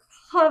that are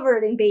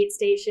covered in bait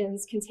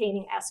stations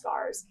containing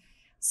escars.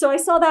 So I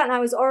saw that and I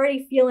was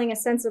already feeling a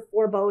sense of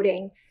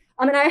foreboding.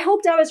 And I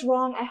hoped I was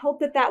wrong. I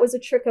hoped that that was a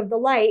trick of the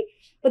light.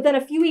 But then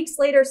a few weeks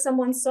later,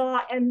 someone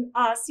saw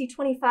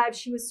C25.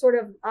 She was sort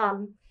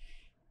of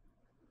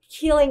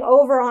keeling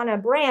over on a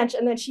branch,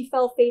 and then she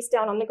fell face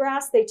down on the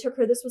grass. They took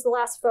her. This was the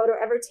last photo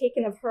ever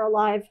taken of her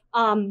alive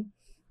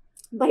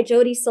by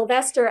Jody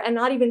Sylvester. And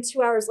not even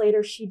 2 hours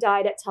later, she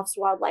died at Tufts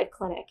Wildlife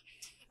Clinic.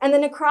 And the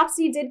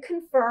necropsy did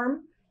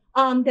confirm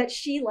that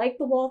she, like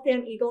the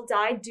Waltham eagle,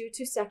 died due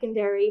to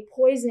secondary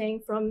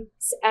poisoning from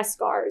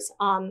escars.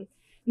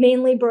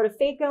 Mainly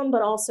brodifacoum,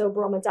 but also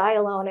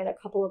bromadiolone, and a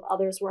couple of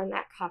others were in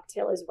that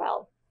cocktail as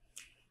well.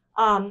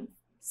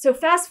 So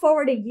fast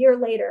forward a year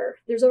later,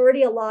 there's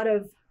already a lot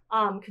of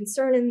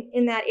concern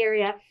in that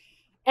area.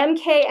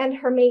 MK and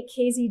her mate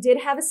KZ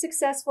did have a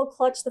successful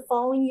clutch the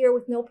following year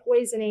with no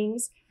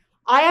poisonings.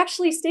 I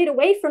actually stayed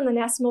away from the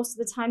nest most of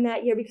the time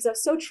that year because I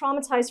was so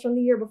traumatized from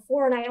the year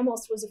before, and I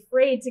almost was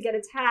afraid to get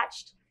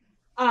attached.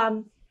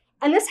 And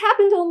this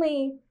happened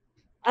only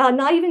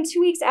not even 2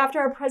 weeks after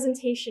our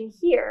presentation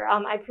here.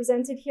 I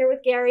presented here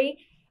with Gary,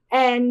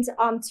 and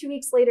 2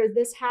 weeks later,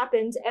 this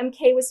happened.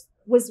 MK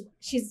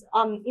she's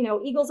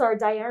eagles are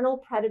diurnal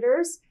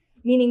predators,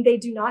 meaning they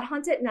do not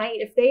hunt at night.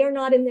 If they are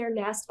not in their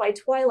nest by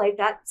twilight,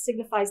 that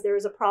signifies there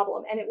is a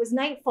problem. And it was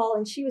nightfall,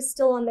 and she was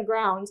still on the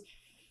ground,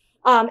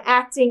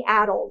 acting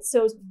addled.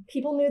 So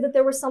people knew that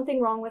there was something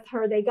wrong with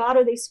her. They got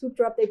her, they scooped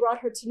her up, they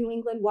brought her to New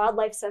England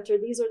Wildlife Center.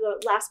 These are the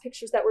last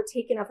pictures that were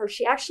taken of her.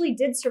 She actually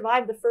did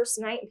survive the first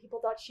night, and people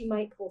thought she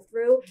might pull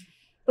through.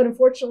 But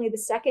unfortunately, the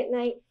second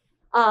night,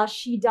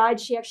 she died.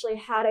 She actually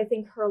had, I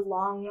think her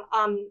lung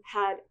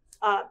had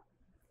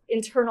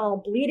internal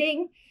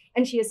bleeding,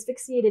 and she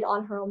asphyxiated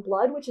on her own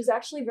blood, which is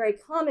actually very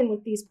common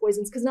with these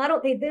poisons, because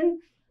they then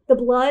the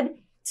blood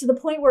to the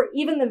point where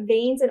even the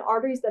veins and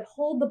arteries that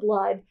hold the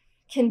blood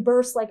can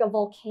burst like a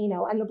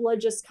volcano, and the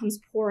blood just comes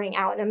pouring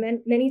out. And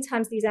many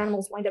times these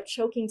animals wind up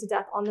choking to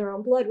death on their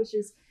own blood, which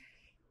is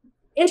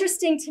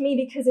interesting to me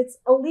because it's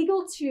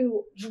illegal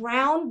to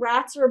drown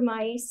rats or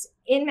mice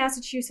in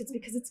Massachusetts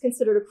because it's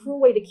considered a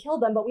cruel way to kill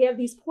them. But we have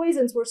these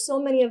poisons where so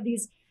many of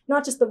these,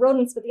 not just the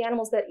rodents, but the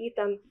animals that eat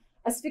them,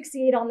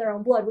 asphyxiate on their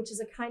own blood, which is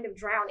a kind of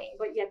drowning.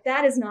 But yet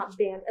that is not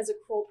banned as a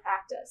cruel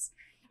practice.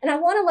 And I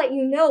want to let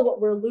you know what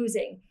we're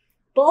losing.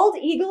 Bald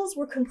eagles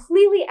were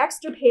completely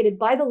extirpated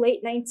by the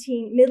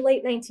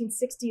mid-late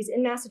 1960s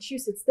in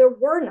Massachusetts. There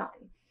were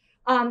none.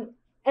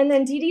 And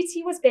then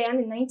DDT was banned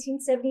in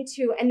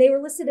 1972, and they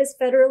were listed as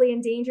federally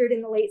endangered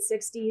in the late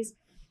 60s.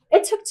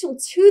 It took till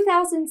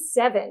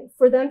 2007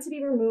 for them to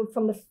be removed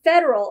from the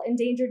federal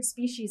endangered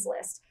species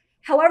list.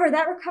 However,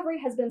 that recovery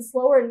has been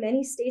slower in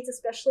many states,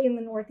 especially in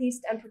the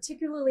Northeast, and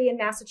particularly in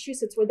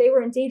Massachusetts, where they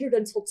were endangered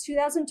until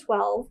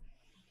 2012.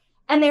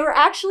 And they were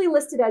actually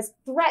listed as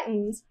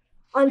threatened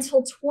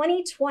until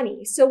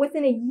 2020. So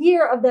within a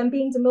year of them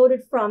being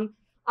demoted from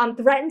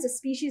threatened to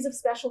species of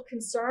special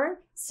concern,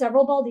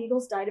 several bald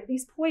eagles died of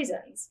these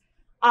poisons.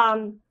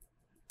 And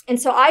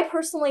so I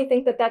personally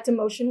think that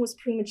demotion was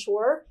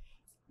premature,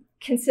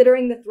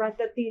 considering the threat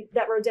that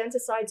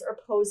rodenticides are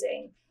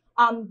posing.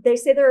 They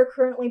say there are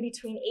currently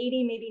between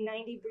 80, maybe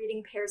 90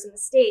 breeding pairs in the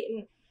state.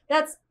 And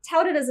that's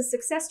touted as a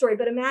success story,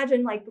 but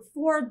imagine like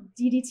before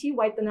DDT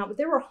wiped them out, but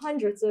there were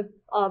hundreds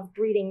of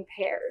breeding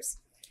pairs.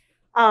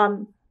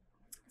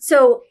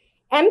 So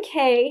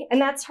MK, and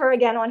that's her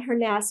again on her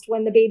nest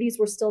when the babies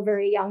were still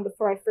very young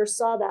before I first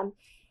saw them.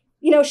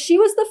 She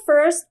was the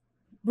first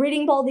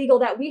breeding bald eagle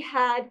that we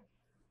had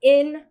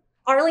in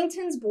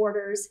Arlington's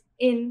borders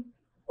in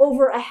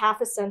over a half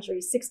a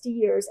century, 60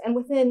 years. And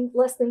within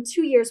less than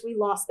 2 years, we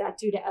lost that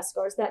due to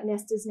escars. That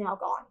nest is now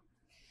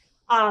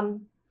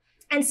gone.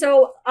 And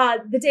so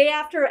the day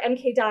after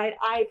MK died,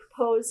 I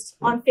proposed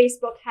on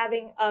Facebook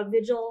having a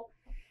vigil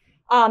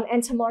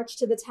and to march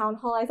to the town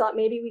hall. I thought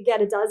maybe we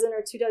get a dozen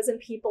or 2 dozen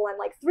people, and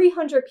like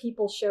 300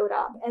 people showed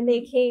up, and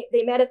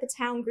they met at the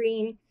town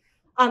green.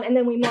 And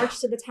then we marched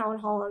to the town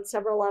hall, and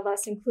several of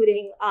us,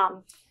 including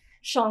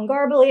Sean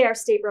Garbely, our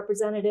state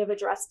representative,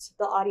 addressed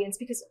the audience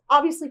because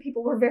obviously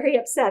people were very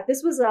upset.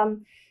 This was,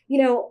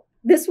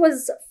 this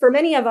was for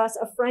many of us,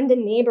 a friend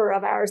and neighbor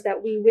of ours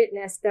that we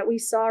witnessed, that we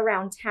saw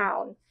around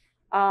town.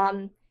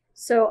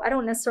 So I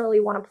don't necessarily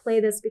want to play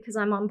this because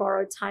I'm on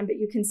borrowed time, but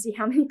you can see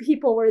how many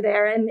people were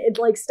there, and it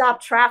like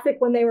stopped traffic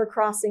when they were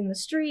crossing the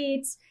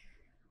streets.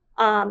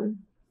 And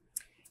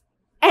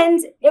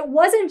it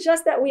wasn't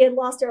just that we had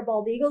lost our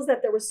bald eagles,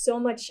 that there was so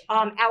much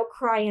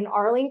outcry in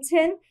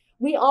Arlington.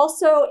 We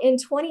also, in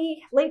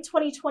late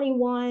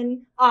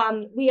 2021,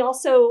 we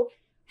also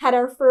had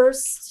our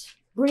first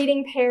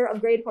breeding pair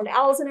of great horned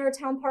owls in our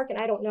town park, and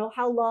I don't know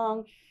how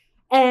long.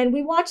 And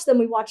we watched them.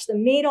 We watched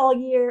them mate all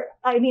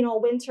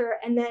winter.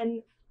 And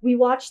then we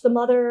watched the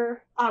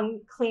mother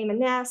claim a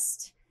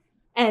nest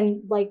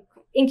and like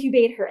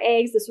incubate her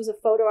eggs. This was a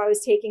photo I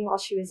was taking while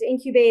she was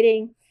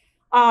incubating.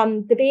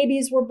 The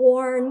babies were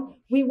born.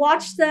 We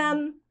watched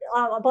them.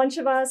 A bunch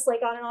of us,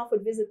 like on and off,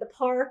 would visit the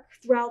park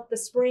throughout the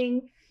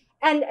spring.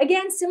 And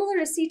again, similar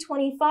to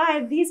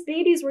C25, these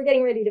babies were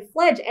getting ready to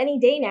fledge any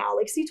day now.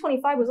 Like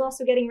C25 was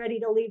also getting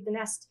ready to leave the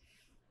nest.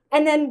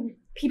 And then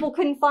people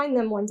couldn't find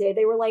them one day.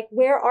 They were like,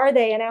 where are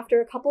they? And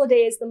after a couple of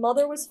days, the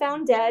mother was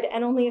found dead,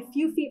 and only a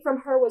few feet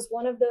from her was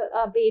one of the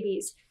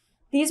babies.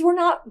 These were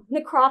not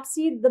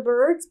necropsied, the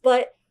birds,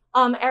 but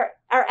our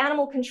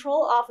animal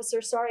control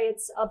officer, sorry,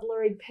 it's a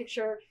blurry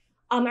picture.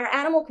 Our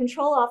animal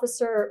control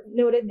officer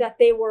noted that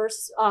they were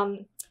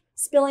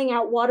spilling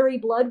out watery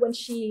blood when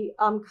she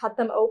cut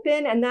them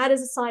open. And that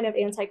is a sign of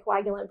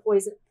anticoagulant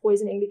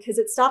poisoning because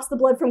it stops the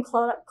blood from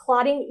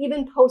clotting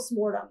even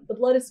post-mortem. The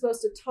blood is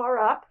supposed to tar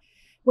up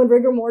when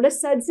rigor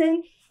mortis sets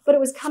in, but it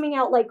was coming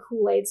out like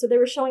Kool-Aid. So they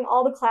were showing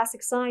all the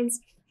classic signs.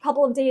 A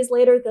couple of days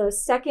later, the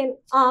second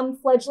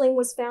fledgling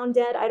was found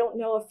dead. I don't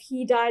know if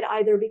he died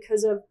either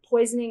because of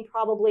poisoning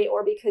probably,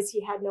 or because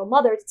he had no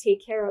mother to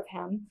take care of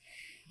him.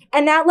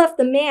 And that left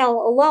the male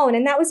alone.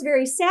 And that was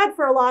very sad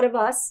for a lot of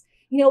us.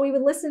 You know, we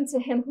would listen to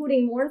him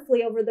hooting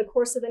mournfully over the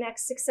course of the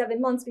next 6-7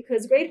 months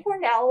because great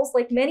horned owls,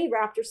 like many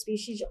raptor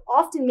species,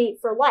 often mate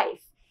for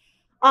life.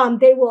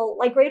 They will,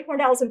 like great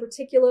horned owls in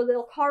particular,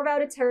 they'll carve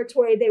out a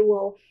territory. They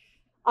will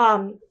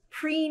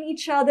preen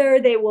each other.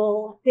 They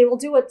will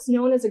do what's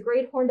known as a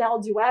great horned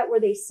owl duet, where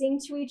they sing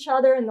to each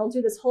other, and they'll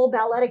do this whole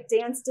balletic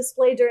dance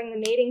display during the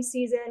mating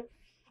season.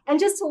 And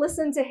just to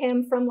listen to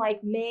him from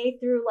like May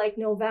through like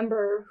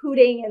November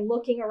hooting and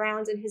looking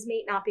around and his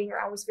mate not being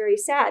around was very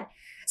sad.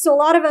 So a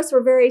lot of us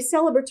were very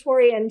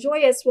celebratory and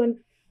joyous when,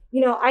 you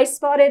know, I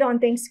spotted on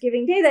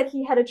Thanksgiving Day that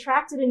he had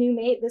attracted a new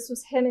mate. This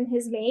was him and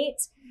his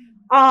mate.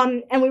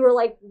 And we were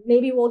like,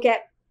 maybe we'll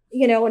get,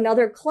 you know,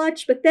 another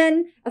clutch. But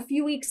then a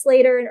few weeks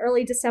later in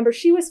early December,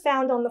 she was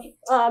found on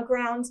the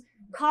ground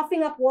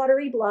coughing up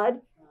watery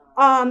blood.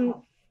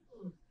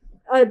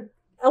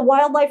 A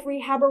wildlife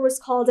rehabber was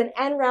called and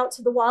en route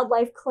to the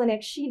wildlife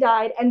clinic. She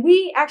died. And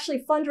we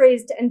actually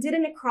fundraised and did a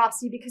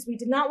necropsy because we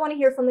did not want to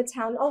hear from the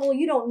town, oh, well,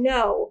 you don't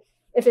know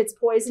if it's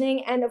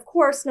poisoning. And of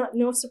course,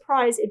 no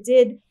surprise, it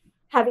did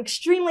have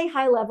extremely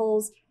high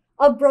levels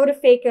of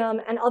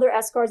brotaphacum and other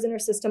escars in her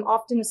system,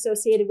 often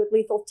associated with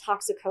lethal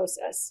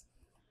toxicosis.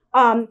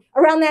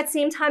 Around that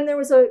same time, there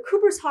was a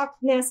Cooper's hawk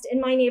nest in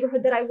my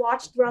neighborhood that I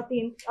watched throughout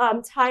the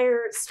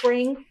entire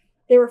spring.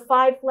 There were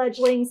 5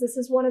 fledglings. This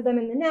is one of them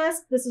in the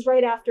nest. This is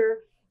right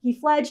after he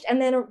fledged.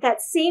 And then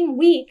that same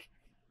week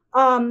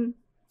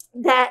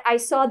that I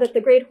saw that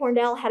the great horned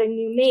owl had a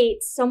new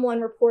mate,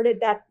 someone reported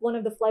that one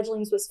of the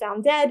fledglings was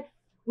found dead.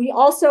 We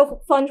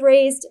also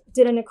fundraised,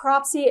 did a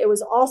necropsy. It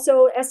was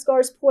also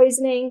escars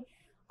poisoning.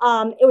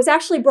 It was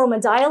actually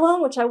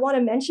bromadiolone, which I want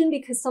to mention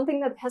because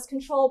something that pest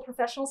control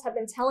professionals have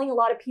been telling a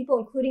lot of people,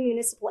 including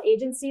municipal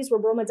agencies, where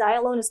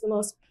bromadiolone is the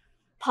most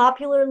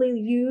popularly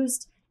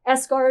used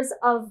escars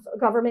of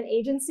government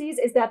agencies,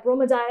 is that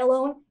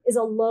bromadiolone is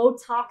a low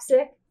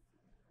toxic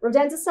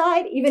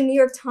rodenticide. Even New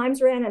York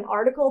Times ran an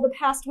article the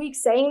past week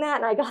saying that,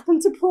 and I got them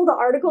to pull the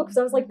article because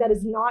I was like, that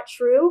is not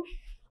true.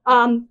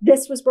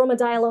 This was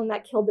bromadiolone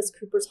that killed this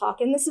Cooper's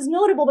hawk. And this is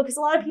notable because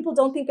a lot of people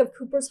don't think of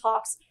Cooper's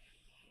hawks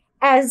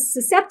as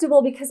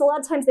susceptible because a lot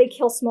of times they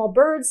kill small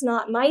birds,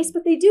 not mice,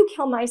 but they do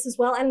kill mice as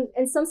well.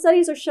 And some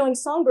studies are showing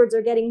songbirds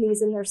are getting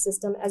these in their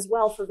system as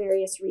well for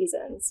various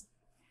reasons.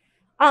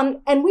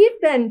 And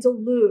we've been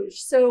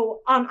deluged.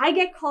 So I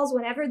get calls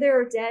whenever there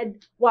are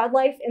dead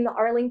wildlife in the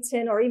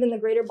Arlington or even the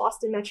greater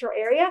Boston metro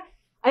area.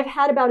 I've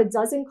had about a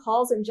dozen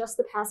calls in just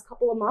the past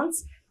couple of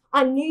months.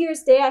 On New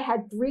Year's Day, I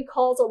had 3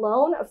 calls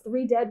alone of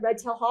 3 dead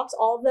red-tailed hawks.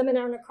 All of them in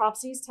our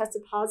necropsies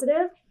tested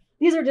positive.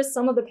 These are just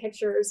some of the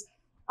pictures.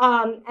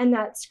 And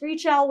that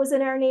screech owl was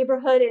in our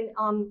neighborhood.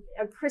 And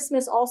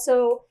Christmas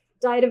also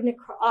died of the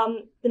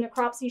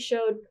necropsy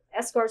showed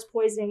escars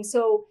poisoning.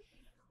 So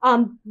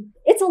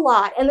it's a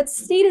lot. And the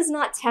state is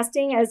not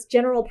testing as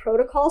general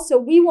protocol. So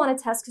we want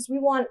to test because we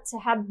want to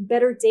have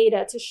better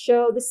data to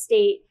show the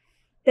state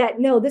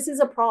that, no, this is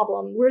a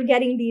problem. We're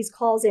getting these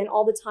calls in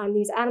all the time.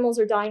 These animals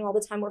are dying all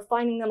the time. We're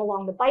finding them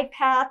along the bike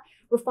path.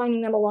 We're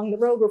finding them along the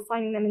road. We're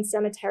finding them in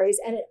cemeteries.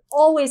 And it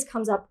always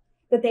comes up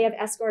that they have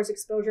escars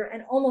exposure,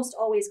 and almost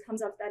always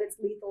comes up that it's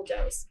lethal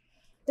dose.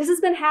 This has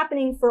been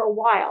happening for a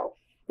while.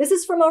 This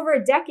is from over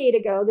a decade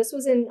ago. This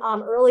was in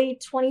early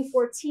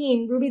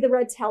 2014. Ruby the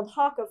red-tailed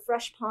hawk of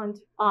Fresh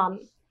Pond,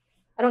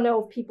 I don't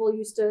know if people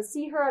used to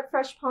see her at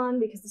Fresh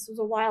Pond because this was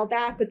a while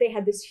back, but they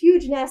had this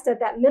huge nest at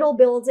that middle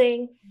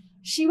building.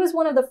 She was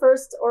one of the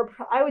first, or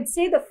I would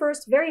say the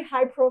first very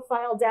high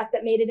profile death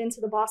that made it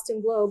into the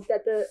Boston Globe,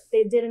 that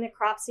they did a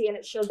necropsy and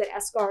it showed that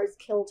eschars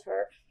killed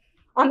her.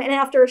 And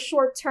after a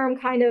short term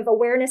kind of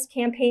awareness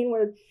campaign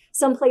where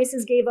some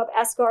places gave up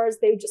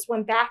eschars, they just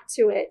went back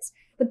to it.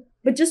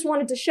 But just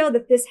wanted to show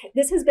that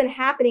this has been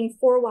happening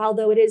for a while,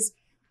 though it is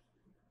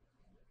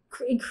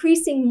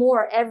increasing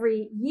more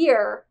every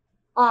year.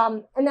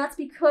 And that's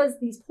because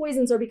these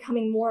poisons are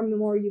becoming more and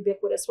more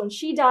ubiquitous. When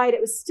she died,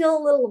 it was still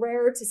a little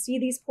rarer to see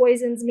these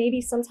poisons,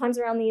 maybe sometimes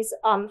around these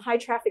high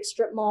traffic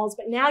strip malls,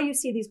 but now you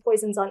see these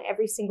poisons on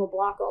every single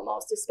block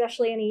almost,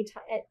 especially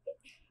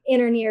in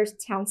or near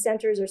town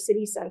centers or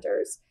city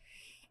centers.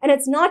 And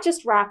it's not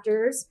just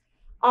raptors.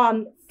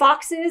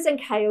 Foxes and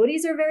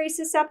coyotes are very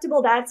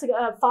susceptible. That's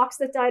a fox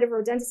that died of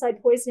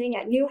rodenticide poisoning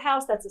at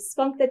Newhouse. That's a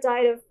skunk that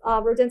died of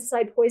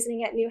rodenticide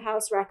poisoning at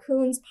Newhouse.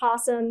 Raccoons,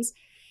 possums.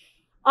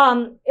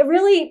 It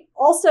really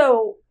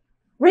also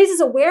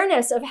raises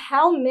awareness of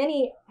how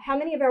many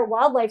of our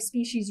wildlife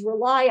species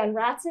rely on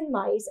rats and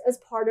mice as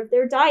part of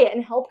their diet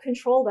and help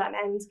control them.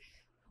 And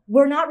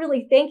we're not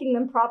really thanking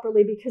them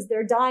properly because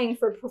they're dying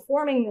for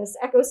performing this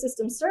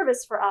ecosystem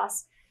service for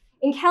us.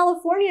 In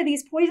California,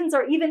 these poisons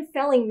are even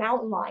felling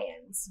mountain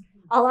lions.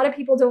 A lot of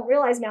people don't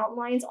realize mountain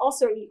lions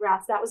also eat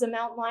rats. That was a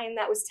mountain lion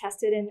that was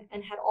tested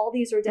and had all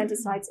these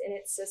rodenticides in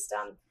its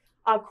system.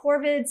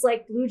 Corvids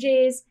like blue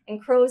jays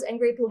and crows and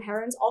great blue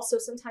herons also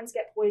sometimes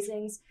get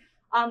poisonings.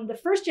 The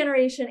first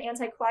generation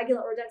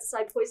anticoagulant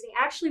rodenticide poisoning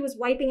actually was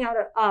wiping out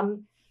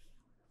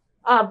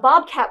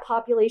bobcat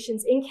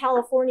populations in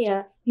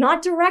California,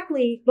 not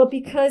directly, but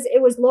because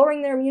it was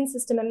lowering their immune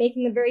system and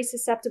making them very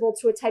susceptible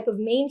to a type of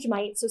mange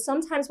mite. So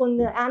sometimes when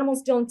the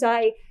animals don't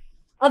die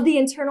of the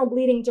internal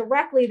bleeding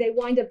directly, they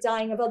wind up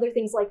dying of other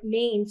things like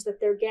mange that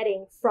they're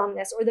getting from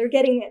this, or they're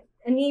getting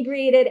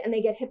inebriated and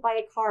they get hit by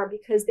a car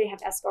because they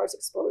have eschars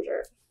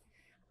exposure.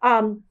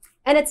 And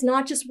it's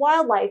not just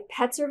wildlife.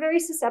 Pets are very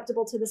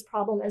susceptible to this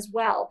problem as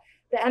well.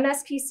 The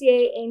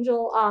MSPCA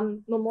Angel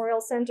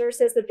Memorial Center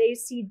says that they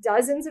see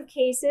dozens of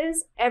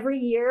cases every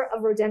year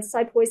of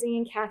rodenticide poisoning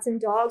in cats and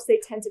dogs.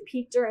 They tend to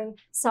peak during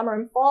summer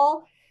and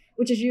fall,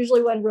 which is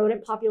usually when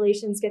rodent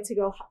populations get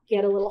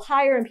a little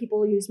higher and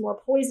people use more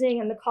poisoning,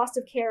 and the cost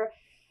of care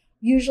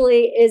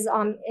usually is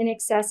in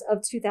excess of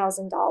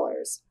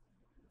 $2,000.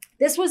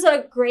 This was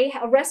a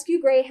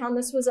rescue greyhound.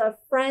 This was a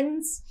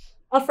friend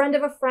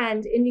of a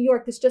friend in New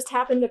York. This just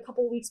happened a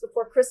couple weeks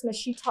before Christmas.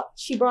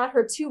 She brought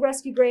her 2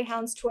 rescue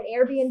greyhounds to an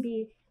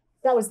Airbnb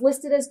that was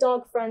listed as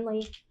dog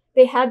friendly.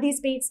 They had these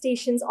bait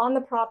stations on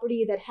the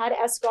property that had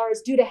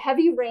eschars. Due to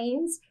heavy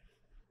rains,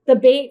 the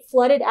bait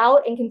flooded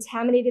out and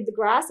contaminated the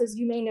grass. As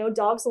you may know,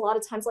 dogs a lot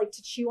of times like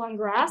to chew on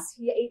grass.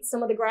 He ate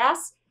some of the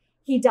grass.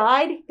 He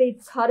died. They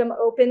cut him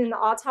open in the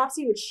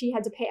autopsy, which she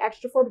had to pay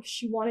extra for because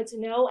she wanted to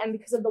know. And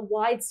because of the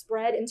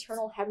widespread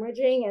internal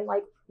hemorrhaging and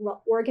like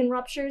organ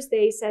ruptures,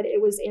 they said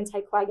it was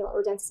anticoagulant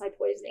rodenticide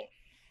poisoning.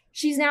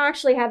 She's now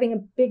actually having a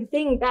big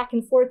thing back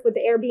and forth with the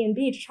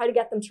Airbnb to try to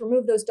get them to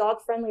remove those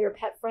dog-friendly or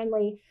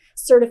pet-friendly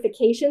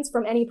certifications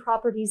from any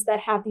properties that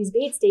have these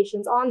bait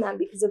stations on them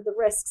because of the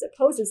risks it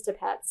poses to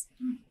pets.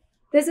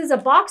 This is a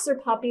boxer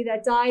puppy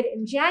that died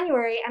in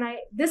January, and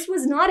this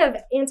was not of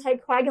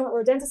anticoagulant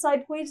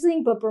rodenticide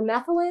poisoning, but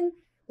bromethalin,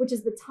 which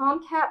is the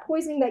tomcat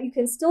poisoning that you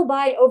can still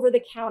buy over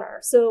the counter.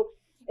 So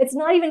it's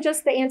not even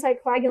just the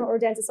anticoagulant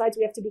rodenticides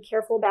we have to be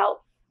careful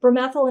about.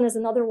 Bromethalin is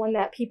another one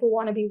that people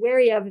want to be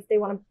wary of if they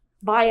want to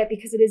buy it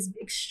because it is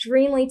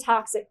extremely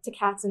toxic to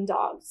cats and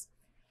dogs.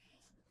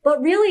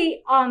 But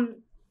really,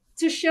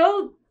 to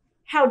show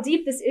how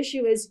deep this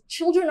issue is,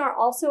 children are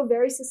also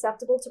very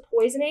susceptible to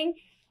poisoning.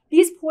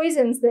 These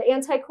poisons, the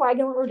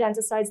anticoagulant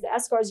rodenticides, the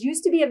eschars,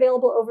 used to be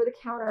available over the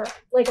counter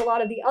like a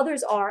lot of the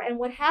others are. And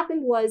what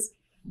happened was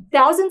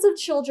thousands of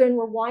children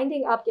were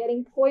winding up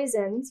getting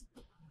poisoned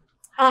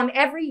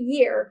every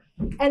year.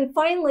 And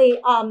finally,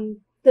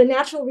 the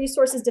Natural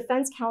Resources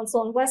Defense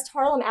Council and West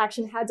Harlem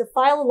Action had to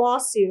file a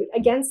lawsuit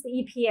against the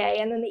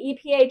EPA. And then the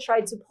EPA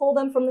tried to pull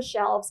them from the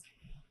shelves.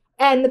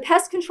 And the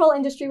pest control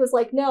industry was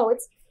like, no,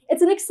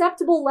 it's an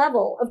acceptable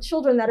level of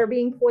children that are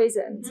being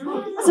poisoned.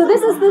 So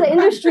this is the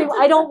industry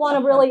I don't want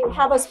to really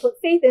have us put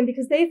faith in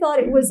because they thought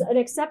it was an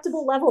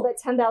acceptable level that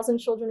 10,000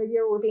 children a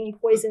year were being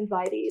poisoned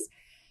by these.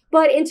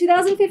 But in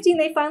 2015,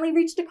 they finally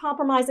reached a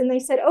compromise and they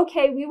said,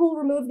 okay, we will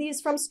remove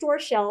these from store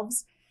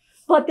shelves,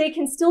 but they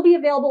can still be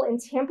available in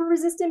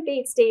tamper-resistant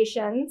bait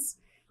stations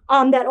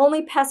that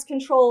only pest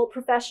control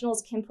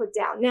professionals can put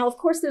down. Now, of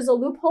course, there's a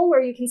loophole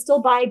where you can still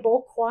buy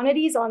bulk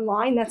quantities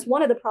online. That's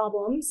one of the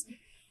problems.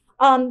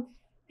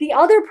 The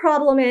other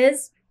problem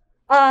is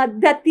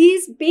that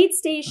these bait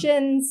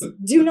stations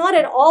do not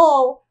at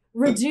all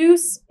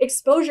reduce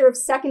exposure of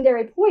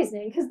secondary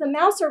poisoning because the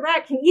mouse or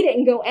rat can eat it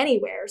and go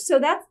anywhere. So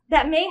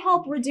that may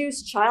help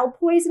reduce child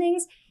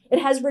poisonings. It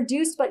has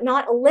reduced but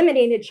not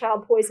eliminated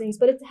child poisonings,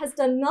 but it has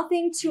done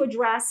nothing to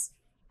address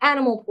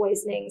animal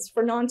poisonings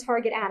for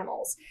non-target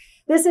animals.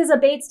 This is a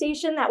bait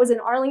station that was in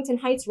Arlington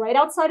Heights, right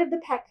outside of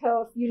the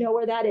Petco, if you know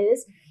where that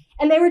is.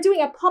 And they were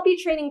doing a puppy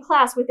training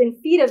class within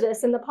feet of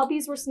this, and the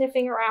puppies were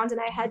sniffing around, and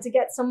I had to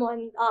get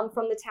someone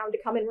from the town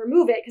to come and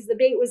remove it because the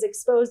bait was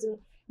exposed, and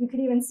you could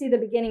even see the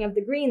beginning of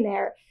the green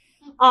there.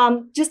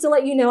 Just to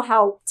let you know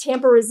how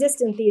tamper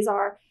resistant these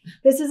are.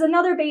 This is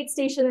another bait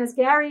station, as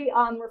Gary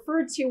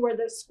referred to, where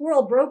the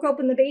squirrel broke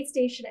open the bait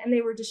station and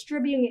they were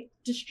distributing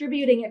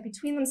it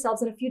between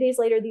themselves. And a few days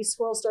later, these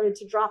squirrels started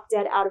to drop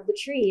dead out of the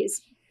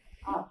trees.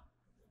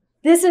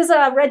 This is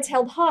a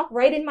red-tailed hawk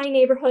right in my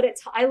neighborhood.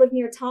 I live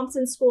near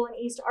Thompson School in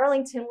East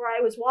Arlington, where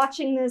I was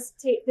watching this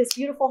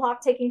beautiful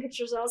hawk taking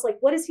pictures. And I was like,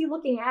 what is he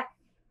looking at?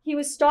 He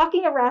was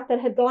stalking a rat that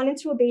had gone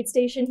into a bait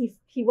station.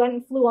 He went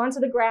and flew onto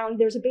the ground.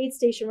 There's a bait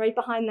station right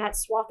behind that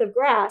swath of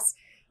grass.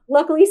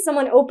 Luckily,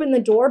 someone opened the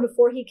door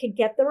before he could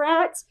get the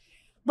rat.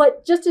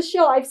 But just to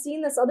show, I've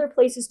seen this other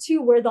places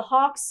too, where the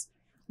hawks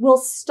will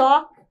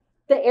stalk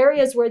the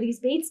areas where these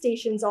bait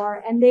stations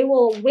are, and they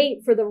will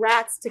wait for the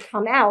rats to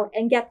come out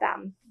and get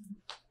them.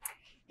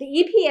 The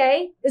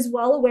EPA is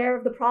well aware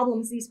of the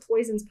problems these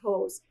poisons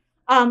pose.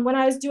 When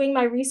I was doing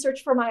my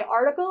research for my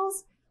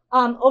articles,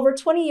 over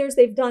 20 years,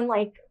 they've done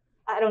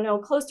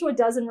close to a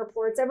dozen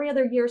reports every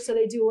other year. So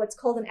they do what's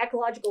called an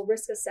ecological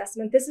risk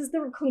assessment. This is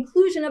the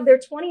conclusion of their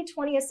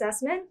 2020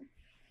 assessment,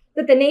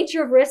 that the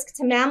nature of risk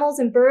to mammals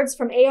and birds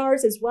from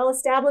ARs is well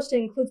established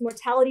and includes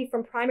mortality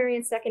from primary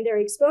and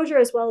secondary exposure,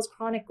 as well as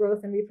chronic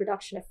growth and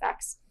reproduction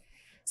effects.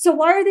 So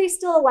why are they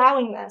still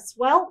allowing this?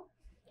 Well,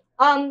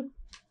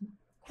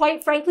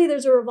 quite frankly,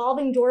 there's a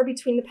revolving door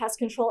between the pest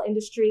control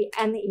industry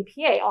and the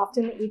EPA.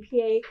 Often the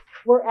EPA,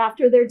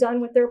 after they're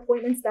done with their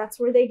appointments, that's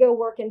where they go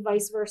work, and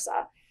vice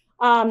versa.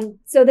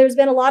 So there's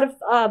been a lot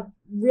of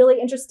really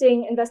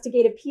interesting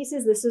investigative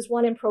pieces. This is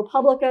one in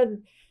ProPublica.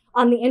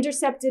 The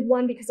Intercept did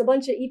one because a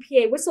bunch of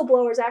EPA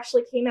whistleblowers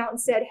actually came out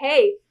and said,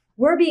 hey,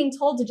 we're being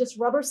told to just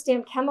rubber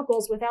stamp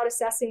chemicals without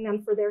assessing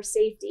them for their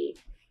safety.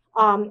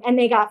 And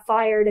they got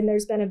fired, and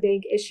there's been a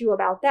big issue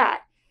about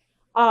that.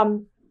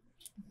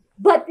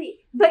 But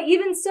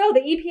even so,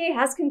 the EPA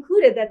has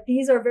concluded that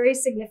these are very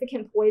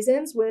significant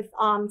poisons with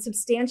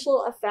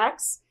substantial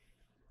effects.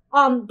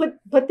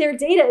 But their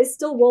data is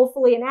still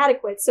woefully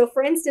inadequate. So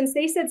for instance,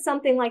 they said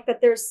something like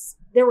that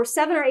there were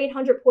 700 or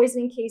 800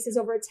 poisoning cases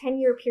over a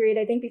 10-year period,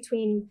 I think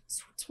between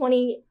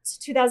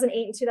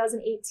 2008 and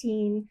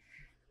 2018.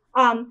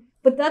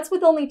 But that's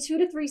with only 2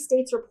 to 3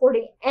 states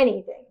reporting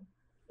anything.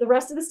 The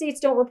rest of the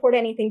states don't report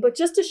anything. But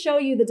just to show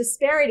you the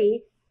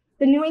disparity,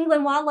 the New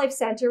England Wildlife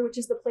Center, which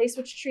is the place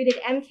which treated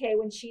MK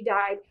when she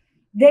died,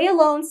 they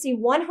alone see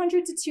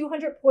 100 to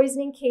 200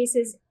 poisoning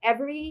cases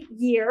every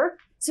year.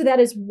 So that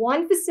is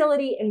one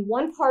facility in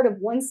one part of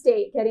one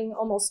state getting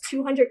almost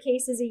 200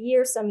 cases a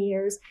year some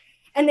years.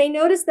 And they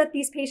notice that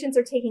these patients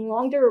are taking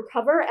longer to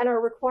recover and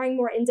are requiring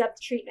more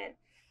in-depth treatment.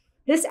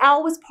 This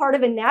owl was part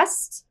of a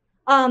nest.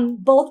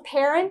 Both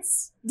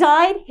parents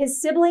died.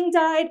 His sibling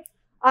died.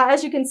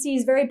 As you can see,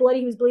 he's very bloody.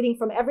 He was bleeding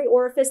from every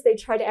orifice. They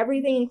tried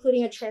everything,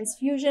 including a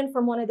transfusion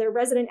from one of their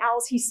resident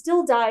owls. He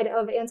still died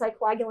of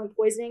anticoagulant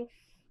poisoning.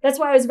 That's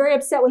why I was very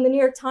upset when the New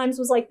York Times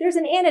was like, there's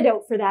an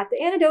antidote for that.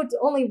 The antidote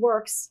only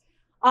works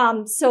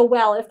so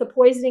well if the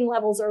poisoning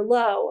levels are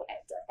low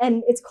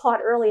and it's caught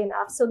early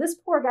enough. So this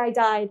poor guy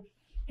died.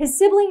 His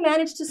sibling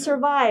managed to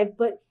survive,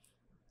 but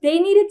they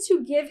needed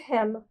to give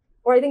him,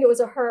 or I think it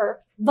was a her,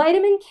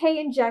 vitamin K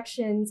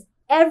injections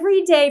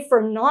every day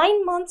for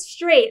 9 months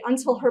straight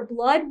until her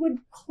blood would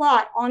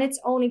clot on its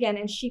own again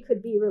and she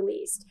could be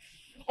released.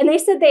 And they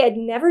said they had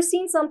never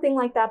seen something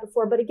like that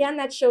before. But again,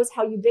 that shows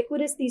how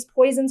ubiquitous these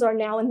poisons are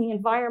now in the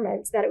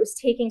environment, that it was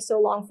taking so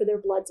long for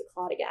their blood to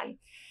clot again.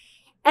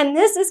 And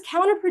this is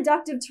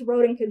counterproductive to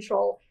rodent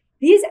control.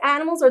 These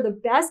animals are the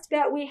best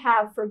bet we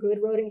have for good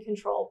rodent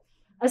control.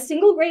 A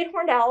single great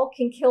horned owl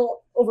can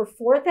kill over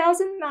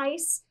 4,000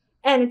 mice,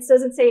 and it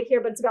doesn't say it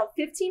here, but it's about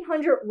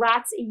 1,500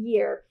 rats a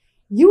year.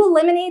 You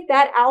eliminate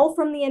that owl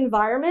from the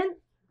environment,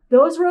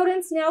 those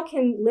rodents now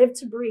can live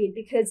to breed,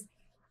 because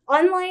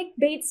unlike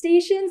bait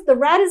stations, the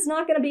rat is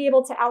not going to be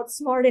able to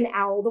outsmart an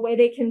owl the way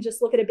they can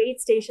just look at a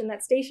bait station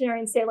that's stationary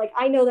and say, like,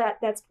 I know that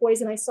that's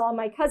poison. I saw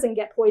my cousin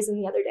get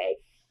poisoned the other day.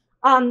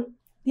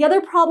 The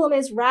other problem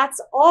is rats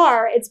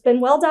it's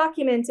been well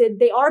documented,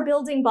 they are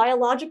building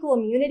biological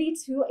immunity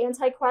to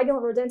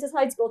anticoagulant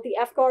rodenticides, both the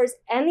FGARs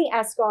and the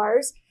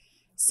SGARs.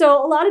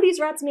 So a lot of these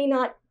rats may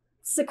not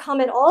succumb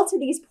at all to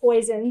these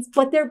poisons,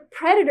 but their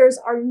predators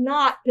are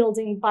not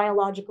building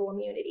biological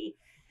immunity.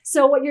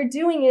 So what you're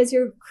doing is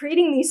you're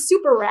creating these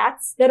super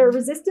rats that are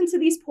resistant to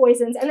these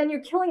poisons, and then you're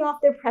killing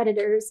off their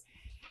predators.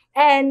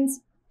 And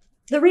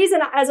the reason,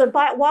 as a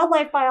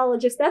wildlife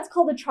biologist, that's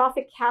called a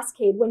trophic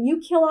cascade. When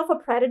you kill off a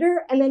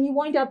predator and then you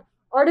wind up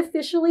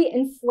artificially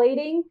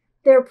inflating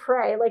their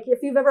prey. Like if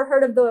you've ever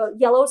heard of the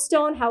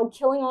Yellowstone, how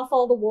killing off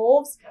all the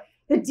wolves,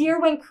 the deer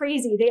went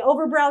crazy. They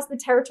overbrowsed the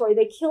territory.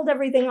 They killed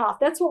everything off.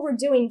 That's what we're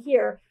doing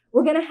here.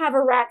 We're going to have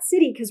a rat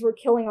city because we're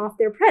killing off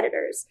their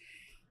predators.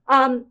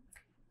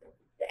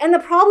 And the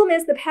problem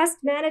is the pest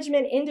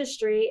management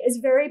industry is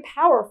very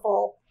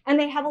powerful. and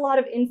they have a lot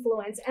of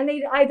influence, and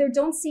they either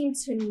don't seem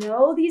to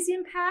know these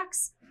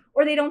impacts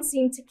or they don't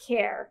seem to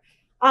care.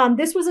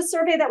 This was a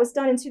survey that was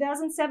done in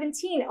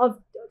 2017 of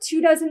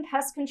 24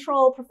 pest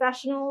control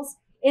professionals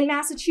in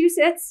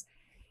Massachusetts,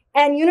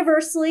 and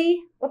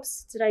universally,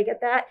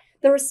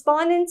 the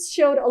respondents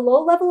showed a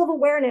low level of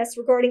awareness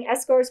regarding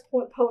escar's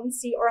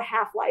potency or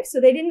half-life. So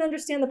they didn't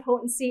understand the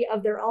potency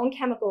of their own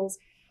chemicals.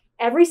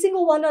 Every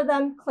single one of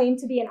them claimed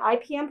to be an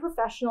IPM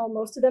professional.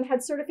 Most of them had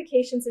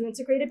certifications in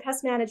integrated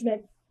pest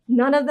management.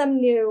 None of them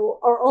knew,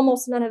 or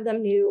almost none of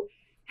them knew,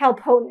 how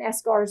potent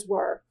escars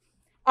were.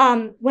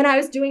 When I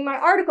was doing my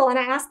article and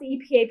I asked the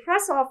EPA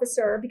press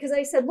officer, because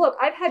I said, look,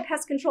 I've had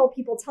pest control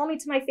people tell me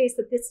to my face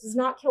that this does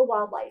not kill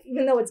wildlife,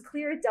 even though it's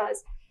clear it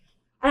does.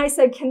 And I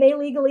said, can they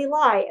legally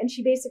lie? And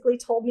she basically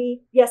told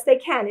me, yes, they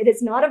can. It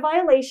is not a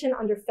violation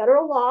under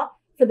federal law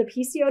for the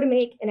PCO to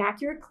make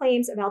inaccurate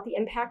claims about the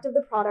impact of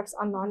the products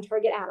on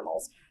non-target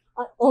animals.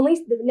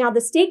 Now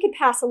the state could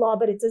pass a law,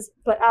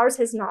 but ours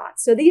has not.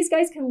 So these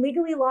guys can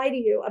legally lie to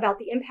you about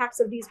the impacts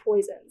of these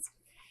poisons.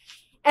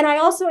 And I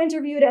also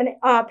interviewed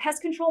a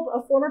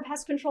former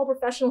pest control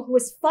professional who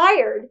was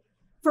fired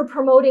for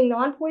promoting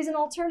non-poison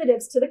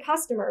alternatives to the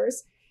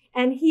customers.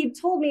 And he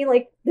told me,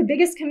 like, the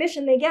biggest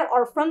commission they get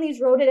are from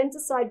these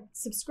rodenticide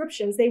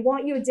subscriptions. They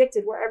want you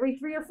addicted, where every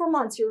 3 or 4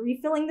 months you're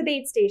refilling the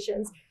bait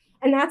stations.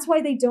 And that's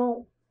why they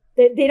don't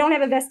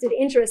have a vested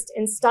interest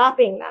in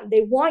stopping them.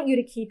 They want you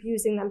to keep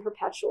using them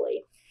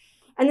perpetually.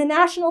 And the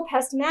National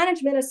Pest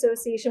Management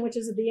Association, which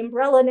is the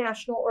umbrella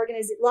national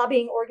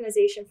lobbying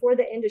organization for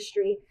the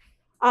industry,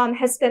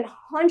 has spent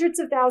hundreds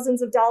of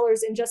thousands of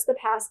dollars in just the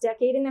past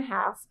decade and a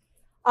half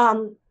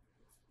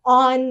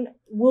on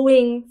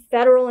wooing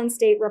federal and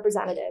state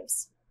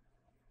representatives.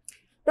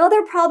 The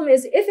other problem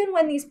is, if and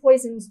when these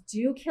poisons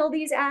do kill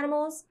these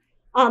animals,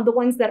 the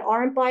ones that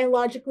aren't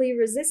biologically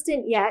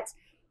resistant yet,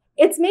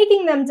 it's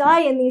making them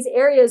die in these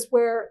areas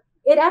where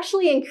it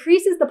actually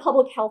increases the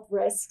public health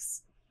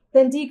risks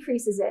than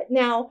decreases it.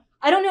 Now,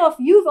 I don't know if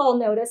you've all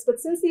noticed, but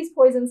since these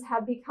poisons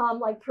have become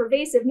like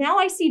pervasive, now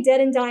I see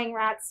dead and dying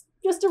rats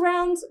just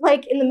around,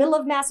 like in the middle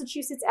of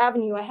Massachusetts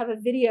Avenue. I have a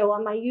video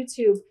on my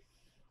YouTube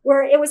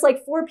where it was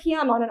like 4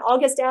 p.m. on an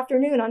August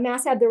afternoon on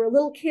Mass Ave. There were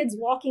little kids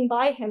walking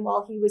by him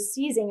while he was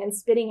seizing and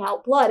spitting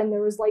out blood, and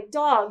there was like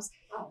dogs.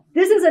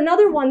 This is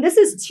another one. This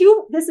is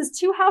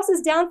two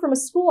houses down from a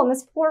school, and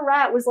this poor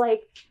rat was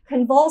like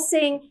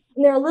convulsing,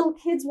 and there are little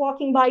kids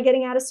walking by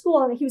getting out of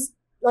school, and he was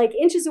like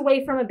inches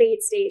away from a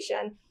bait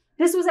station.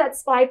 This was at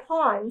Spy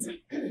Pond.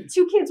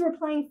 2 kids were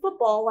playing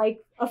football like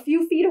a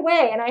few feet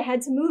away, and I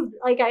had to move,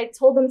 like I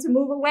told them to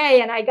move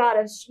away, and I got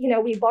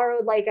we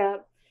borrowed like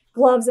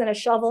gloves and a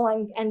shovel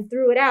and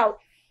threw it out.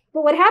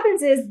 But what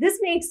happens is this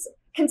makes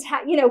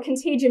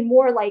contagion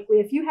more likely.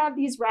 If you have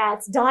these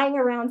rats dying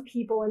around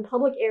people in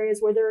public areas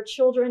where there are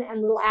children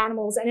and little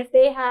animals, and if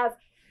they have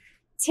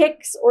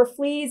ticks or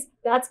fleas,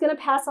 that's going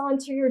to pass on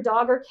to your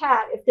dog or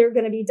cat if they're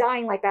going to be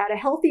dying like that. A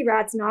healthy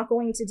rat's not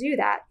going to do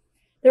that.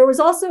 There was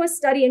also a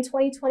study in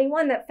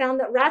 2021 that found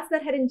that rats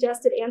that had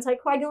ingested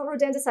anticoagulant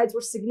rodenticides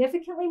were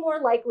significantly more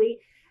likely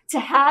to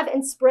have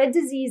and spread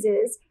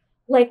diseases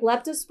like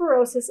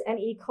leptospirosis and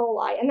E.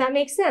 coli. And that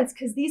makes sense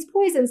because these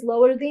poisons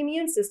lower the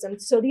immune system.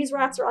 So these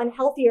rats are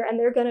unhealthier, and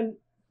they're going to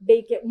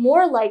make it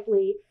more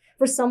likely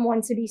for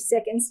someone to be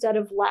sick instead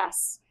of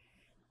less.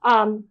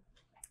 And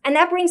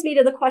that brings me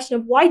to the question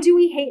of, why do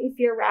we hate and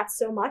fear rats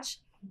so much?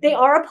 They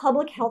are a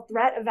public health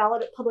threat, a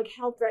valid public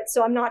health threat.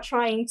 So I'm not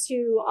trying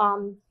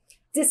to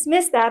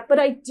dismiss that, but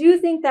I do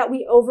think that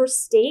we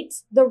overstate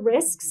the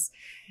risks.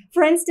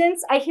 For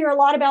instance, I hear a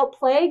lot about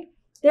plague.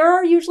 There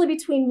are usually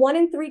between 1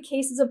 in 3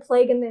 cases of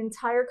plague in the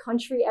entire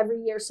country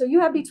every year. So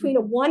you have between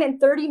a 1 in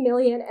 30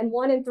 million and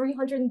 1 in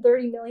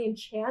 330 million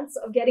chance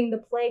of getting the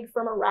plague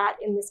from a rat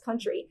in this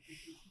country.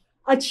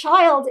 A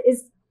child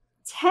is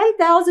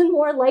 10,000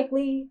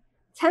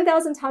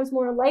 times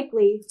more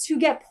likely to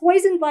get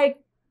poisoned by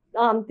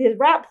the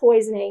rat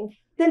poisoning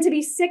than to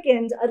be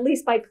sickened, at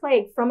least by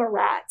plague, from a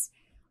rat.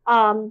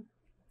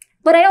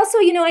 But I also,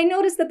 I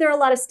noticed that there are a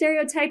lot of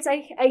stereotypes.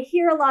 I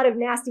hear a lot of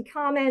nasty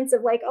comments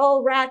of like,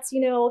 oh, rats,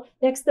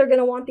 next they're going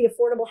to want the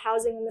affordable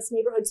housing in this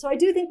neighborhood. So I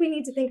do think we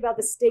need to think about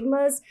the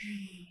stigmas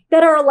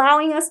that are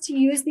allowing us to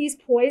use these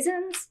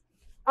poisons.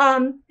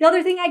 The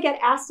other thing I get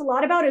asked a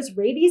lot about is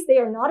rabies. They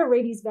are not a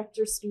rabies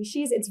vector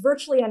species. It's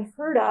virtually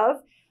unheard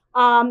of.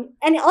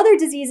 And other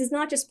diseases,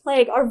 not just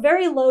plague, are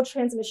very low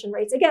transmission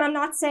rates. Again, I'm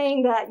not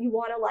saying that you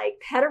want to like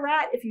pet a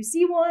rat if you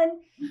see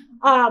one,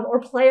 or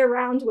play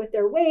around with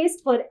their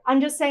waste, but I'm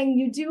just saying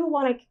you do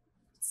want to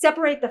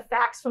separate the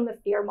facts from the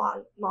fear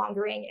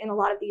mongering in a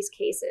lot of these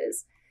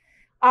cases.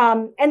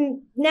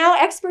 And now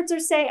experts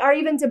are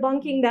even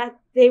debunking that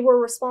they were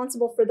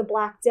responsible for the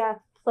Black Death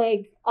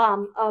plague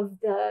of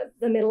the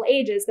Middle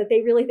Ages, that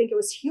they really think it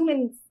was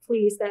human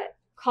fleas that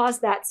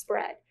caused that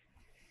spread.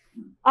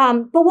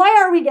 But why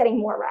are we getting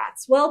more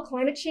rats? Well,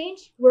 climate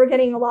change. We're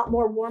getting a lot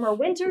more warmer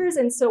winters.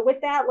 And so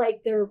with that,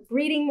 like they're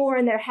breeding more,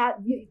 and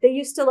they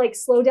used to like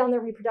slow down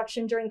their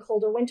reproduction during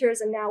colder winters.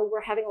 And now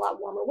we're having a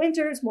lot warmer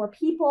winters, more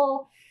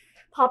people,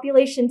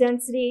 population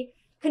density.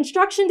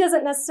 Construction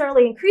doesn't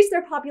necessarily increase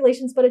their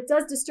populations, but it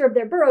does disturb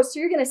their burrows, so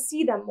you're going to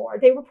see them more.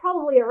 They were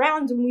probably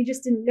around when we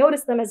just didn't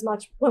notice them as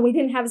much when we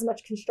didn't have as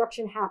much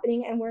construction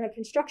happening, and we're in a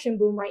construction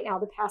boom right now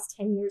the past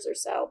 10 years or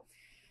so.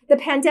 The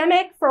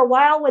pandemic, for a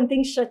while when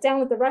things shut down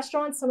with the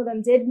restaurants, some of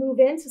them did move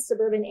into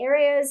suburban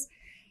areas.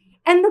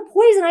 And the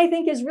poison, I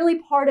think, is really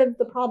part of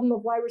the problem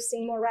of why we're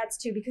seeing more rats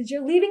too, because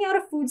you're leaving out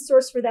a food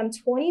source for them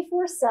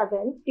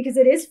 24/7, because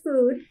it is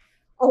food.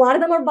 A lot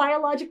of them are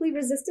biologically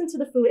resistant to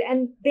the food,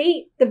 and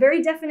bait, the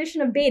very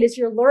definition of bait is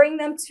you're luring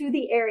them to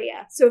the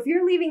area. So if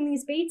you're leaving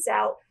these baits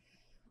out,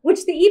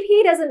 which the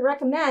EPA doesn't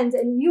recommend,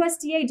 and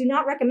USDA do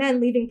not recommend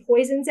leaving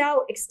poisons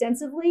out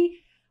extensively,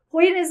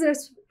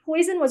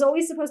 poison was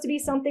always supposed to be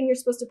something you're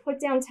supposed to put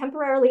down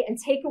temporarily and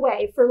take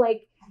away for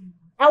like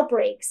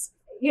outbreaks.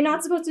 You're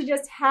not supposed to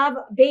just have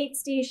bait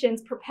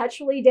stations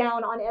perpetually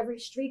down on every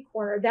street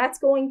corner. That's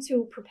going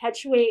to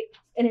perpetuate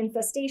an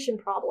infestation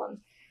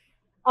problem.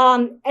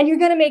 And you're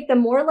going to make them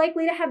more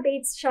likely to have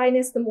bait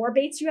shyness the more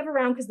baits you have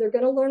around, because they're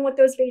going to learn what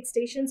those bait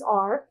stations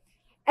are.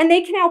 And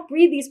they can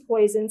outbreed these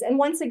poisons. And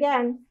once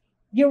again,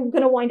 you're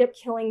going to wind up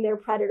killing their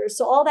predators.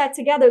 So all that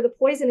together, the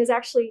poison is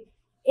actually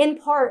in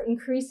part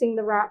increasing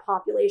the rat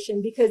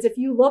population, because if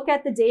you look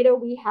at the data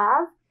we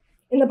have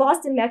in the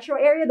Boston metro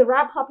area, the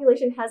rat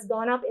population has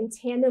gone up in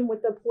tandem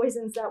with the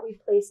poisons that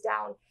we've placed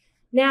down.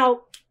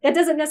 Now, that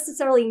doesn't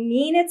necessarily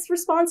mean it's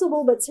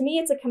responsible, but to me,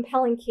 it's a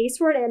compelling case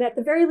for it. And at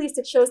the very least,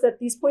 it shows that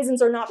these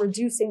poisons are not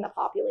reducing the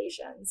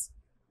populations.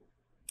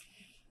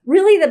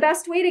 Really, the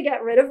best way to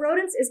get rid of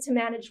rodents is to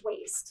manage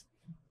waste.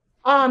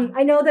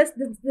 I know this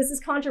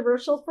is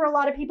controversial for a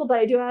lot of people, but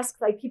I do ask,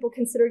 like, people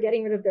consider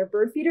getting rid of their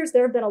bird feeders.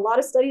 There have been a lot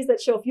of studies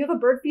that show if you have a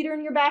bird feeder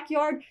in your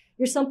backyard,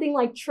 you're something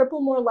like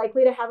triple more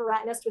likely to have a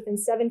rat nest within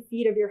 7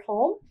 feet of your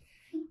home.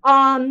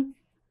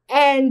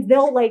 And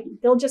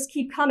they'll just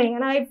keep coming.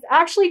 And I've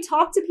actually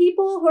talked to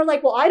people who are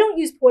like, well, I don't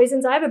use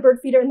poisons, I have a bird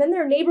feeder. And then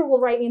their neighbor will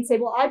write me and say,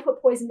 well, I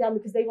put poison down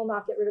because they will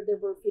not get rid of their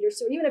bird feeder.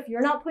 So even if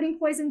you're not putting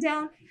poison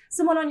down,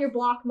 someone on your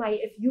block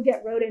might if you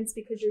get rodents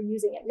because you're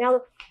using it. Now,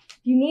 if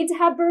you need to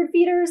have bird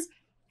feeders,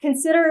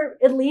 consider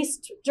at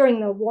least during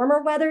the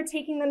warmer weather,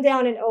 taking them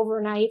down and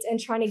overnight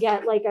and trying to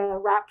get like a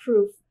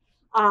rat-proof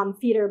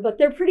feeder. But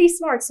they're pretty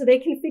smart, so they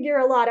can figure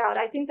a lot out.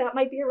 I think that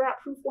might be a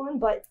rat-proof one,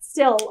 but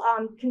still,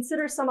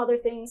 consider some other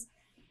things.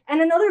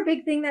 And another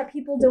big thing that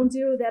people don't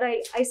do that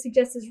I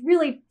suggest is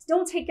really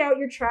don't take out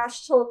your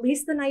trash till at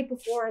least the night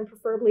before and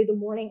preferably the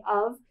morning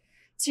of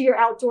to your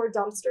outdoor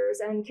dumpsters.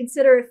 And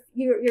consider if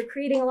you're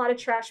creating a lot of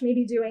trash,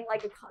 maybe doing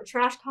like a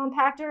trash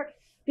compactor,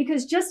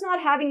 because just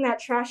not having that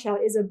trash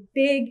out is a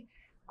big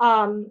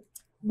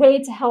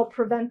way to help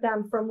prevent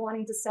them from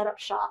wanting to set up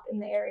shop in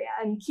the area.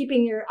 And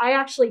I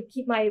actually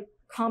keep my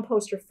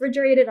compost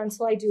refrigerated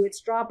until I do its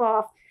drop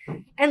off.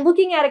 And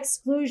looking at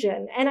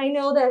exclusion. And I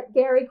know that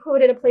Gary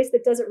quoted a place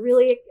that does it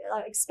really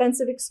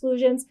expensive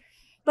exclusions.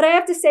 But I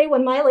have to say,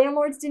 when my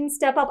landlords didn't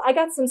step up, I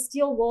got some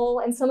steel wool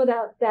and some of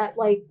that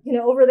like,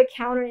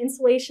 over-the-counter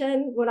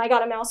insulation when I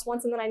got a mouse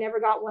once, and then I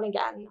never got one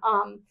again.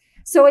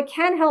 So it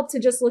can help to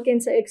just look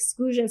into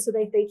exclusion so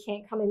that they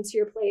can't come into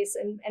your place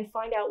and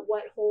find out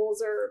what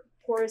holes or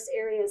porous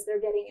areas they're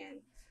getting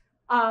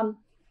in.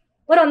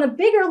 But on the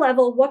bigger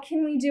level, what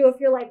can we do if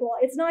you're like, well,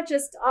 it's not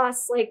just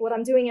us, like what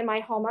I'm doing in my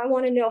home. I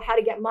want to know how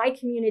to get my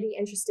community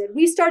interested.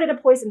 We started a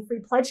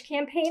poison-free pledge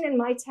campaign in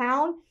my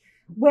town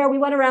where we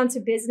went around to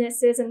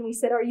businesses and we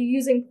said, are you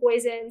using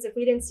poisons? If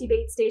we didn't see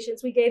bait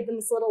stations, we gave them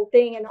this little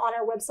thing. And on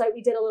our website,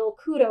 we did a little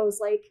kudos,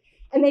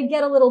 and they'd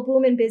get a little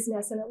boom in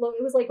business. And it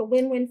was like a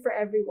win-win for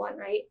everyone,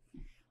 right?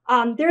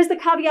 There's the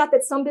caveat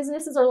that some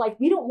businesses are like,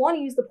 we don't want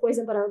to use the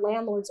poison, but our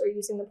landlords are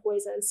using the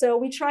poison. So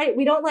we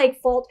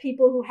don't fault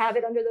people who have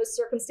it under those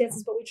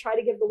circumstances, but we try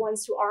to give the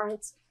ones who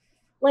aren't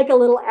like a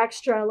little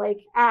extra,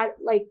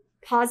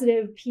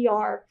 positive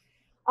PR.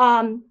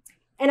 And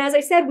as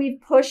I said,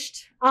 we've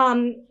pushed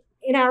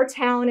in our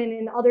town and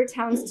in other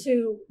towns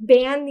to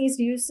ban these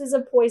uses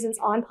of poisons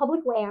on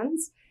public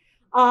lands.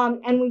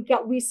 And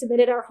we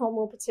submitted our home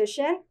rule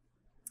petition.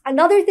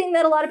 Another thing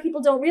that a lot of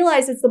people don't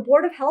realize is the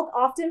Board of Health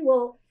often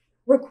will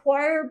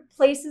require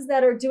places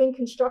that are doing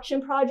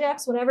construction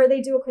projects. Whenever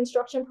they do a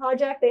construction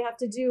project, they have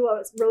to do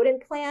a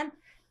rodent plan.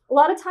 A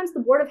lot of times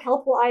the Board of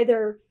Health will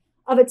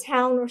of a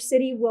town or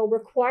city will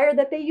require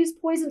that they use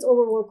poisons or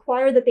will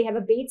require that they have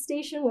a bait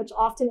station, which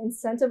often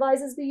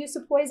incentivizes the use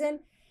of poison.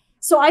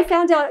 So I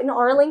found out in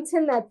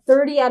Arlington that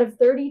 30 out of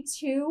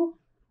 32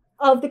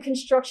 of the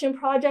construction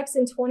projects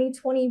in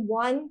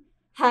 2021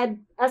 had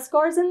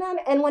escars in them.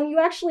 And when you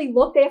actually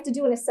look, they have to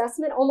do an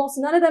assessment. Almost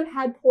none of them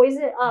had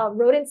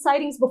rodent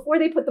sightings before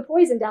they put the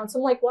poison down. So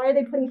I'm like, why are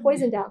they putting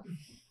poison down?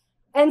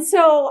 And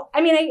so,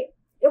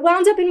 it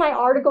wound up in my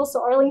article.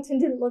 So Arlington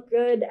didn't look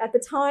good at the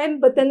time,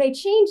 but then they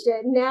changed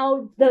it.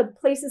 Now the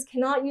places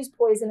cannot use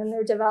poison in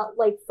their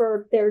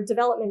for their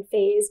development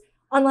phase,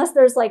 unless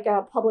there's like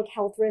a public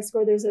health risk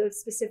or there's a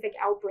specific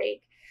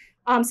outbreak.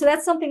 So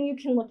that's something you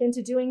can look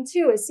into doing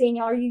too, is seeing,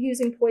 are you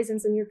using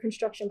poisons in your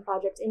construction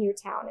project in your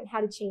town and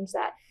how to change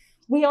that.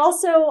 We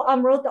also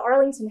wrote the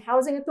Arlington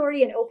Housing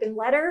Authority an open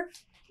letter,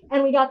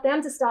 And we got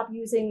them to stop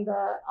using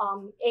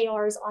the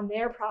ARs on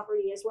their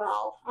property as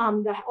well.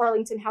 The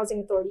Arlington Housing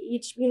Authority,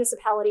 each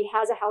municipality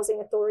has a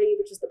housing authority,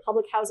 which is the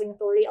public housing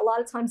authority. A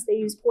lot of times they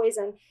use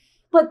poison,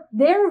 but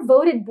they're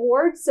voted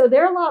board, so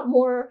they're a lot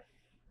more,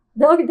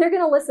 they're going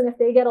to listen if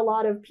they get a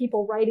lot of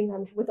people writing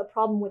them with a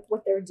problem with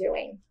what they're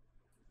doing.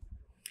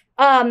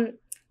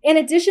 In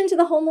addition to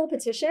the home rule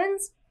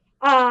petitions,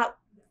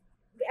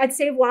 at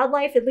Save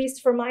Wildlife, at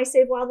least for my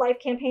Save Wildlife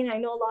campaign, I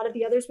know a lot of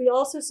the others, we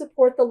also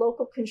support the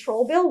local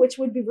control bill, which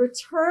would be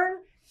return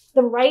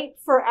the right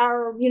for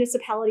our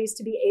municipalities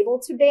to be able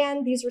to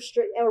ban these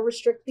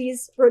restrict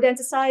these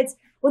rodenticides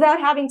without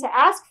having to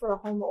ask for a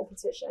home rule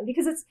petition,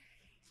 because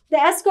the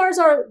SCARs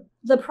are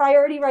the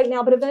priority right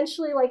now, but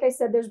eventually, like I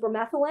said, there's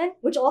bromethalin,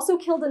 which also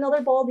killed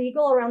another bald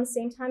eagle around the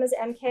same time as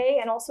MK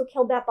and also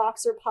killed that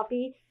boxer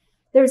puppy.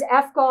 There's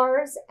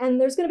FGARs, and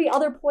there's going to be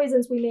other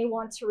poisons we may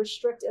want to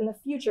restrict in the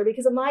future,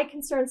 because my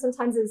concern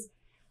sometimes is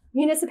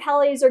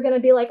municipalities are going to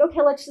be like,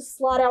 okay, let's just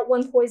slot out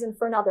one poison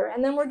for another,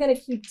 and then we're going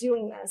to keep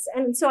doing this.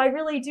 And so I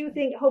really do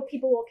hope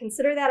people will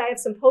consider that. I have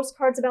some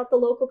postcards about the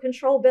local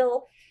control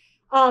bill.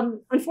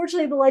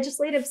 Unfortunately, the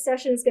legislative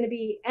session is going to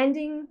be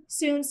ending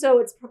soon,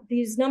 so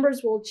these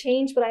numbers will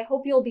change, but I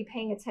hope you'll be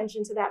paying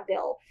attention to that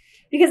bill,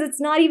 because it's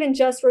not even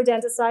just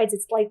rodenticides.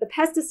 It's like the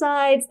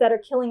pesticides that are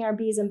killing our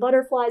bees and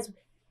butterflies.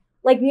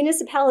 Like,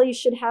 municipalities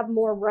should have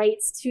more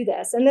rights to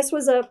this. And this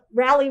was a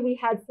rally we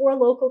had for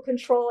local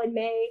control in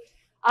May.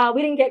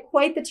 We didn't get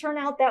quite the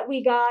turnout that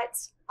we got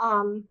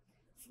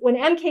when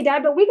MK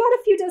died, but we got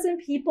a few dozen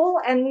people,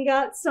 and we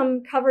got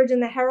some coverage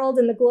in the Herald,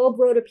 and the Globe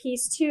wrote a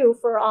piece too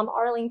for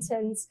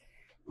Arlington's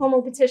home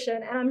rule petition.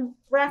 And I'm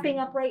wrapping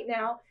up right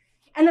now.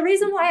 And the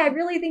reason why I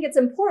really think it's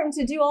important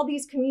to do all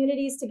these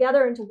communities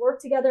together and to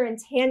work together in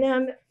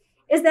tandem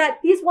is that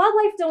these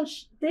wildlife don't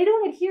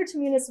adhere to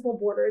municipal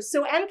borders.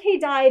 So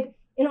MK died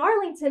in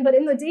Arlington, but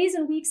in the days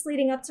and weeks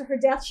leading up to her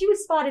death, she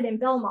was spotted in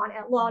Belmont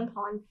at Lawn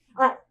Pond,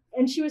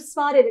 and she was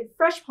spotted at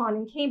Fresh Pond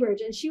in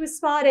Cambridge, and she was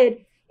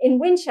spotted in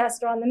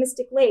Winchester on the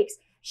Mystic Lakes.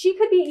 She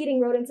could be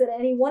eating rodents at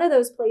any one of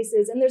those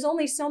places, and there's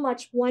only so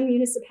much one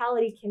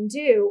municipality can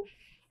do.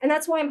 And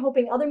that's why I'm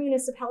hoping other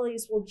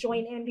municipalities will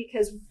join in,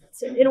 because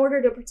in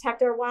order to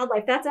protect our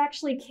wildlife, that's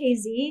actually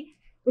KZ,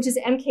 which is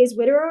MK's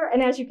widower,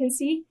 and as you can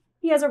see,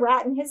 he has a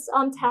rat in his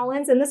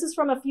talons, and this is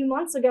from a few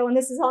months ago, and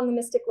this is on the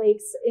Mystic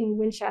Lakes in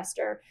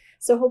Winchester.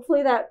 So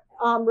hopefully that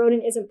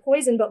rodent isn't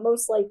poisoned, but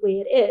most likely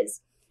it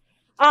is.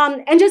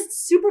 And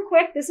just super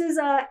quick, this is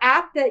an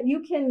app that you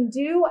can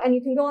do, and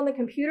you can go on the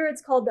computer.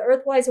 It's called the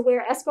Earthwise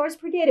Aware SCARs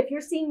Brigade. If you're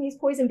seeing these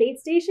poison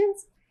bait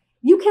stations,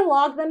 you can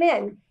log them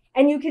in,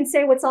 and you can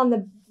say what's on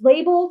the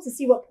label to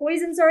see what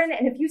poisons are in it.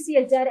 And if you see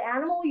a dead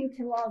animal, you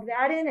can log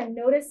that in and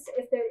notice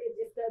if the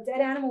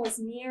dead animal is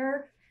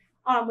near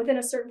within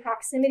a certain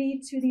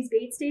proximity to these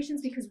bait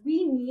stations, because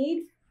we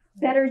need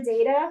better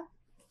data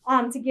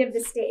to give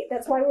the state.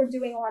 That's why we're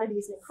doing a lot of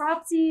these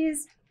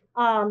necropsies.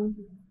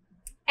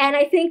 And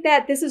I think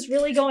that this is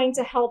really going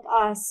to help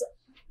us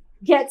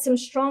get some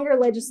stronger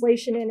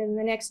legislation in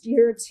the next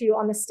year or two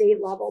on the state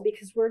level,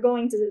 because we're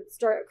going to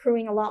start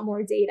accruing a lot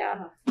more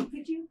data.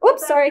 Could you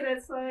Oops, sorry. to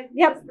that slide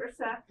Yep. just for a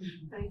sec?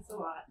 Thanks a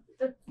lot.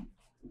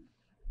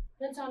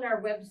 That's on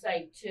our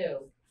website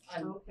too,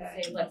 on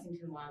Okay. say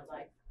Lexington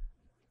Wildlife.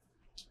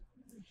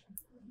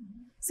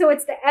 So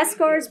it's the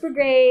SCARs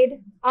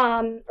Brigade,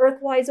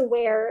 Earthwise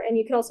Aware, and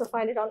you can also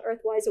find it on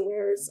Earthwise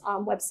Aware's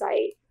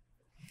website.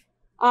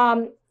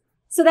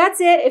 So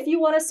that's it. If you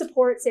want to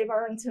support Save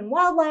Arlington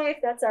Wildlife,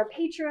 that's our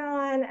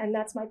Patreon, and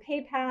that's my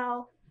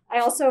PayPal. I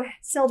also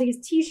sell these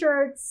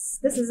t-shirts.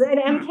 This is an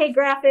MK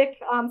graphic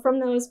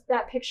from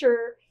that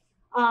picture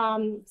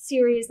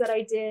series that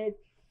I did.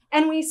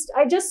 And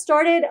I just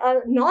started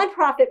a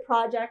nonprofit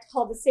project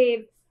called the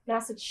Save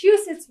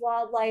Massachusetts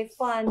Wildlife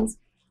Fund.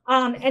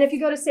 And if you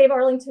go to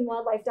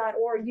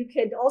savearlingtonwildlife.org, you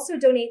could also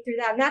donate through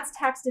that. And that's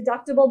tax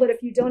deductible, but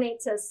if you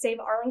donate to Save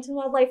Arlington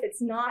Wildlife,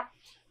 it's not.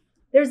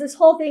 There's this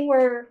whole thing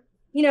where,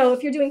 you know,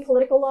 if you're doing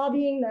political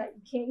lobbying, that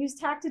you can't use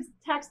tax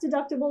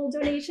deductible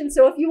donations.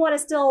 So if you want to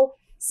still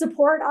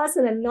support us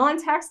in a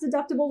non-tax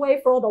deductible way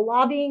for all the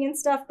lobbying and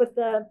stuff, but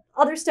the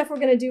other stuff we're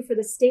going to do for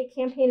the state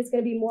campaign is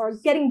going to be more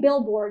getting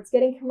billboards,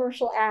 getting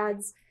commercial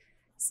ads,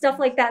 stuff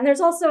like that. And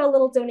there's also a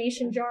little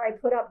donation jar I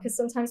put up, because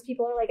sometimes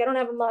people are like, I don't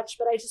have much,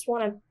 but I just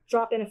want to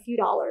drop in a few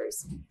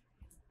dollars.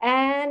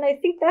 And I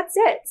think that's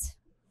it.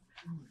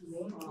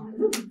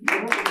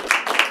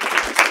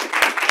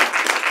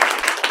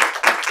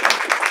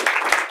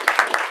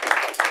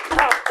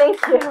 Oh,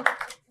 thank you.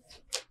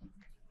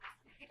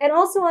 And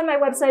also on my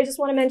website, I just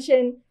want to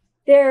mention,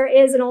 there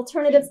is an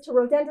Alternatives to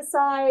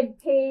Rodenticide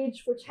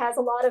page, which has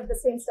a lot of the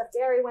same stuff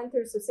Gary went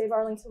through. So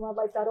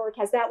savearlingtonwildlife.org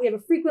has that. We have a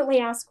frequently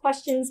asked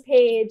questions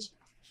page,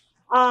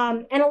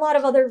 and a lot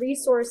of other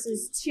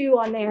resources too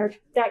on there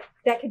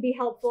that could be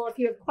helpful if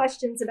you have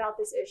questions about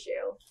this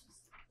issue.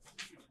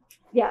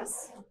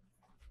 Yes.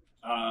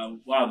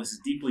 Wow, this is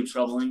deeply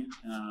troubling.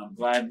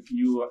 Glad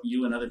you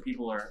and other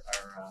people are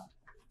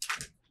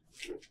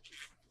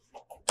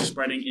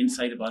spreading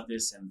insight about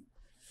this, and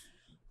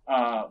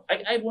I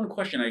had one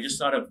question. I just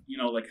thought of,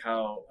 like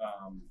how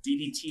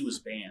DDT was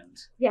banned.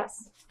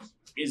 Yes.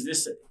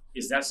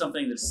 Is that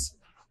something that's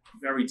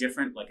very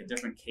different, like a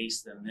different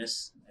case than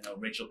this? I know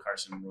Rachel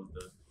Carson wrote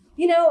the.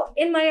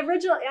 In my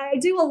original, I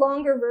do a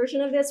longer version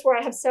of this where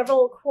I have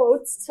several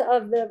quotes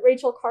of the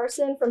Rachel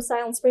Carson from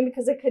Silent Spring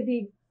because it could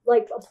be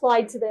like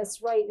applied to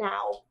this right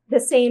now. The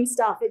same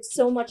stuff. It's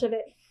so much of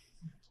it.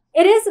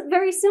 It is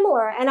very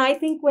similar. And I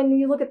think when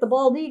you look at the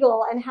bald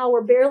eagle and how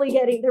they're barely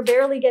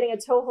getting a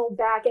toehold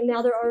back, and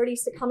now they're already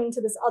succumbing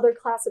to this other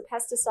class of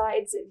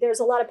pesticides,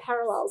 there's a lot of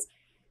parallels.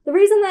 The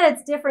reason that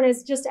it's different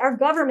is just our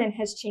government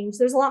has changed.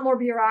 There's a lot more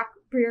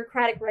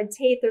bureaucratic red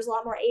tape. There's a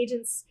lot more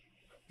agents.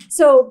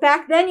 So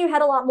back then you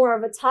had a lot more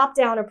of a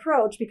top-down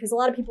approach because a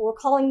lot of people were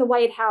calling the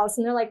White House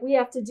and they're like, we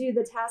have to do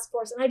the task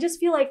force. And I just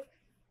feel like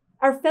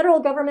our federal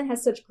government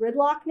has such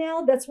gridlock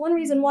now. That's one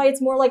reason why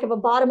it's more like of a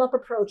bottom-up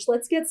approach.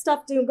 Let's get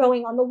stuff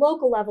going on the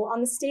local level,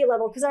 on the state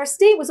level, because our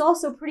state was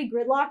also pretty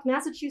gridlocked.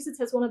 Massachusetts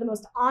has one of the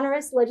most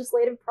onerous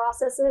legislative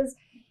processes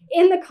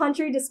in the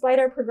country, despite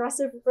our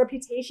progressive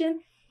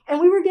reputation.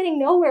 And we were getting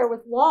nowhere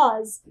with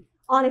laws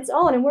on its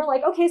own. And we're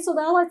like, okay, so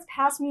now let's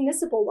pass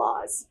municipal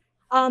laws.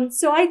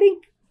 So I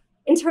think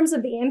in terms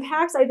of the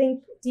impacts, I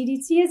think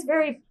DDT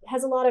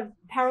has a lot of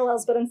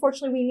parallels, but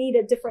unfortunately we need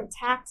a different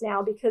tact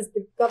now because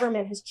the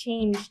government has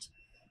changed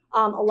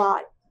a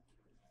lot.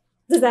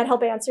 Does that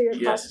help answer your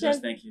question? Yes,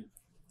 thank you.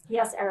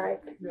 Yes,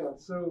 Eric. Yeah,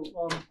 so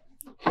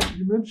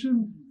you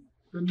mentioned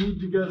the need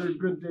to gather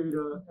good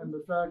data and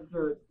the fact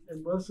that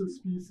unless a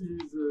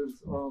species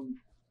is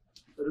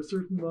at a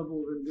certain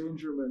level of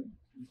endangerment,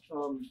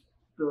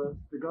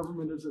 the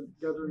government isn't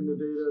gathering the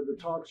data, the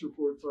tox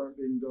reports aren't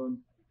being done.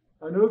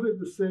 I know that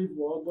the Save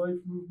Wildlife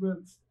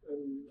movements,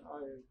 and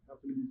I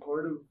happen to be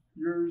part of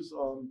yours,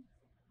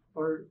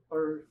 are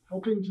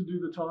helping to do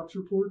the tox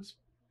reports.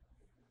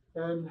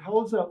 And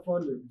how is that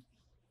funded?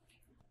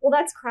 Well,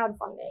 that's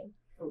crowdfunding.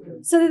 Okay.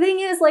 So the thing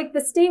is, like, the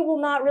state will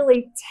not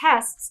really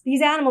test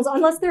these animals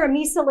unless they're a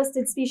MESA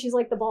listed species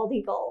like the bald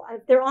eagle.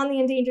 If they're on the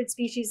endangered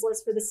species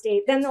list for the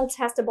state, then they'll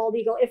test a bald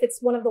eagle if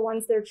it's one of the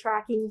ones they're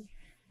tracking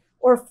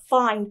or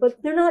find.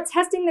 But they're not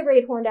testing the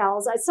great horned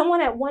owls.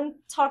 Someone at one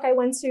talk I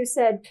went to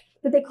said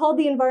that they called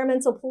the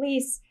environmental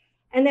police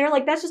and they're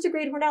like, that's just a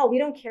great horned owl. We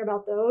don't care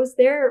about those.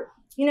 They're,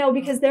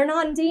 because they're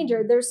not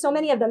endangered. There's so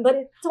many of them, but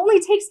it only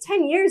takes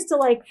 10 years to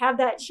like have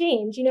that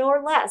change,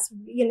 or less,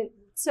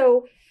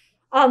 So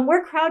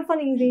we're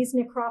crowdfunding these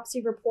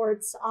necropsy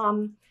reports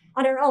on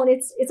our own.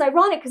 It's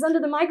ironic because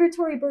under the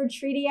Migratory Bird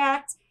Treaty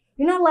Act,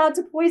 you're not allowed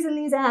to poison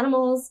these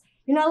animals.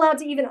 You're not allowed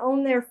to even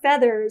own their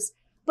feathers,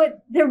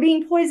 but they're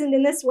being poisoned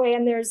in this way.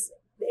 And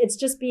it's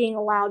just being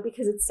allowed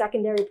because it's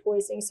secondary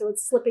poisoning. So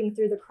it's slipping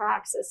through the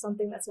cracks as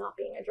something that's not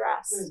being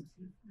addressed. Thanks.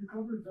 You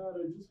covered that.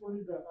 I just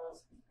wanted to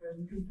ask,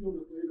 and you can field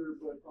it later,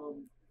 but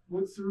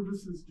what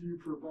services do you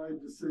provide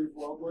to Save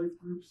Wildlife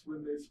groups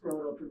when they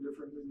sprout up in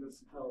different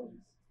municipalities?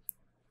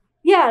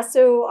 Yeah,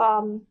 so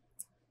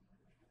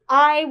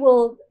I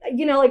will,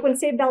 like when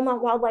Save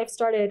Belmont Wildlife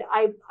started,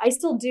 I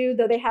still do,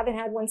 though they haven't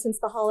had one since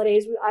the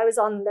holidays. I was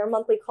on their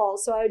monthly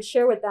calls, so I would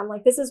share with them,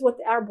 like, this is what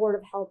our Board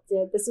of Health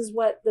did. This is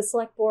what the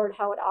Select Board,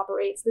 how it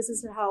operates. This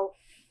is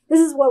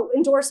what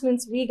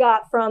endorsements we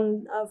got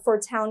from for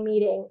town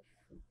meeting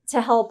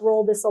to help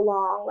roll this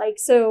along. Like,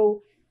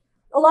 so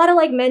a lot of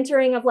like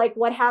mentoring of like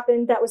what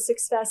happened that was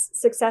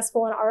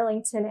successful in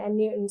Arlington and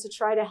Newton to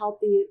try to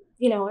help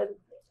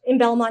in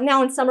Belmont,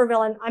 now in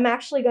Somerville, and I'm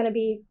actually going to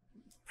be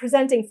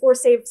presenting for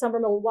Save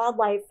Somerville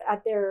Wildlife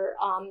at the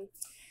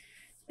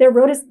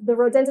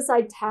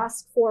rodenticide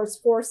task force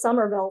for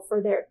Somerville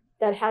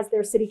that has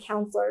their city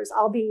councilors.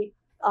 I'll be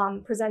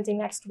presenting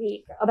next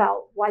week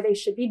about why they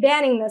should be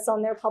banning this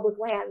on their public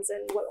lands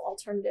and what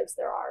alternatives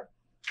there are.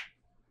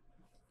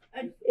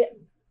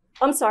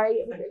 I'm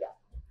sorry.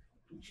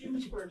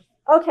 Choose first.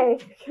 Okay,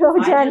 go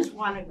I Jen. just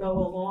want to go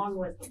along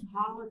with the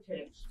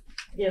politics.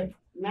 If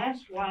Mass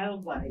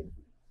Wildlife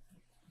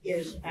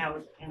is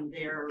out and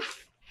they're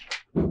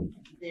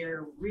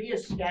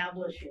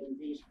reestablishing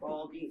these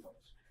bald eagles.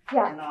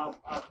 Yeah. And I'll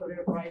put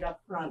it right up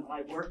front.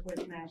 I work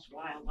with Mass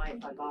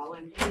Wildlife. I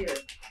volunteer.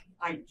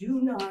 I do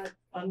not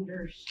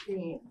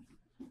understand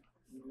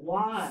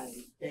why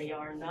they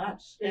are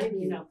not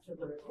stepping up to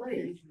the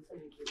plate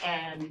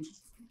and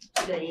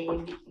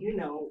saying,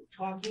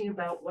 talking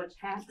about what's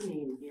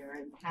happening here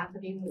and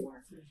happening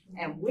more.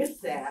 And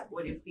with that,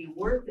 would it be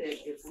worth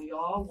it if we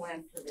all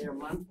went to their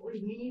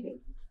monthly meeting,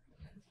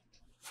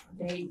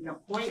 made an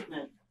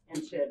appointment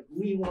and said,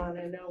 we want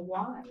to know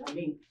why? I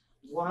mean,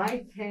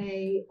 why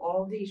pay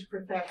all these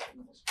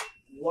professionals?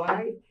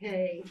 Why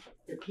pay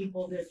the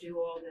people that do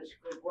all this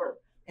good work?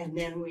 And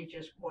then we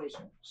just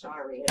poison.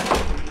 Sorry.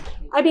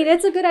 I mean,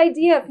 it's a good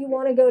idea if you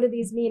want to go to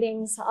these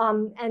meetings.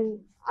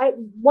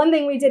 One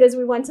thing we did is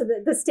we went to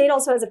the state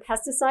also has a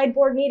pesticide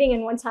board meeting,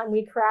 and one time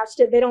we crashed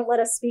it. They don't let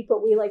us speak,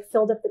 but we like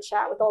filled up the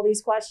chat with all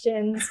these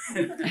questions.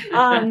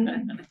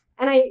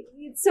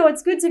 So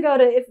it's good to go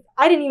to, if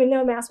I didn't even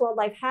know Mass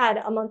Wildlife had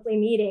a monthly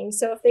meeting.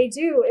 So if they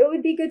do, it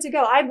would be good to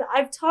go.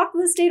 I've talked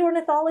with the state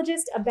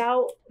ornithologist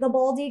about the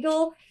bald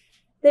eagle,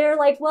 they're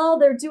like, well,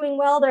 they're doing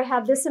well. They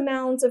have this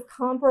amount of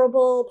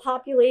comparable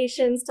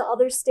populations to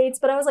other states.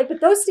 But I was like, but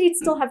those states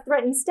still have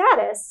threatened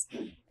status.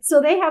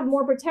 So they have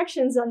more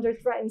protections under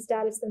threatened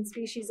status than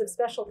species of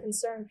special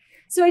concern.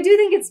 So I do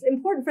think it's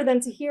important for them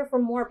to hear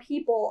from more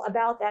people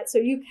about that. So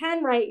you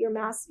can write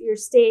your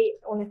state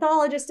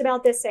ornithologist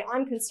about this, say,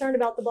 I'm concerned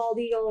about the bald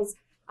eagles.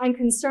 I'm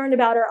concerned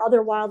about our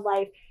other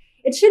wildlife.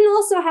 It shouldn't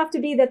also have to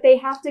be that they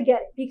have to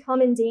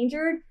become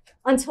endangered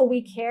until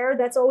we care.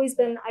 That's always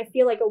been, I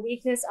feel like, a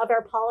weakness of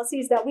our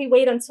policies, that we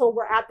wait until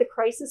we're at the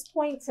crisis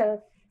point to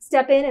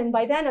step in, and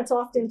by then it's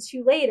often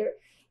too late.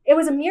 It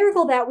was a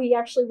miracle that we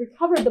actually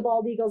recovered the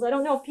bald eagles. I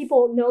don't know if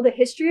people know the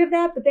history of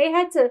that, but they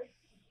had to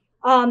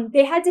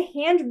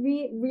hand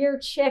rear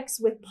chicks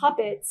with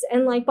puppets,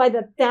 and like by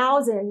the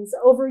thousands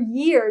over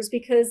years,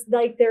 because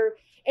like their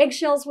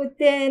eggshells would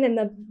thin and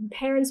the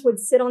parents would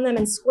sit on them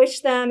and squish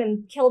them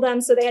and kill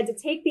them. So they had to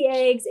take the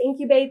eggs,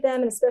 incubate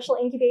them in a special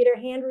incubator,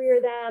 hand rear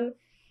them.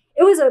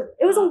 It was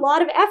a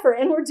lot of effort,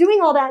 and we're doing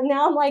all that. And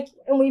now I'm like,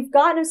 and we've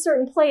gotten a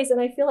certain place, and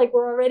I feel like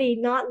we're already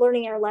not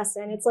learning our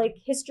lesson. It's like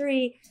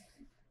history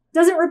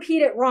doesn't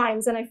repeat, it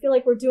rhymes. And I feel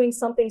like we're doing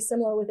something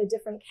similar with a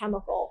different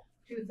chemical.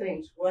 Two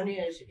things. One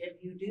is,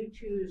 if you do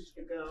choose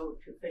to go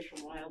to Fish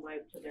and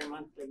Wildlife to their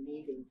monthly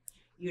meeting,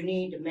 you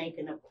need to make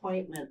an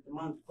appointment the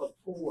month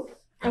before.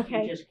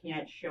 Okay. You just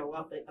can't show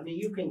up. I mean,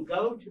 you can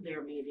go to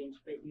their meetings,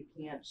 but you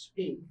can't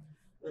speak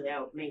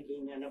without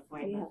making an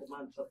appointment the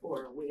month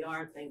before. We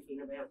are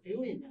thinking about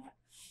doing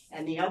that.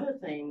 And the other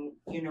thing,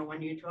 you know,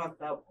 when you talk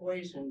about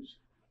poisons,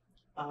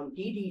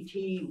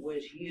 DDT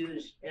was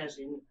used as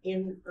an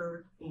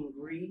inert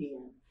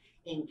ingredient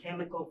in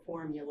chemical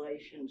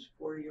formulations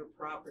for your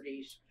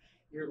properties,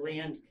 your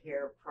land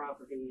care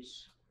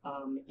properties,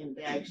 in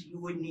bags. You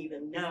wouldn't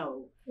even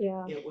know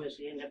it was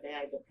in a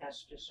bag of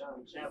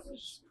pesticides. That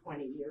was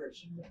 20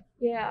 years ago.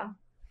 Yeah.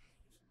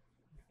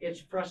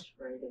 It's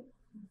frustrating.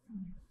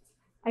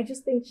 I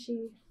just think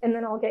and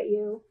then I'll get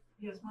you.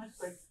 Yes, mine's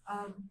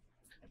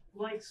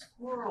like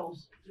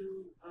squirrels,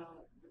 do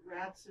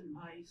rats and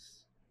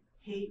mice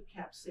hate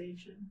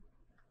capsaicin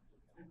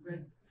and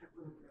red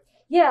pepper?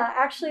 Yeah,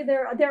 actually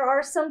there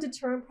are some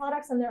deterrent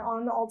products, and they're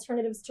on the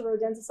alternatives to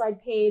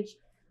rodenticide page.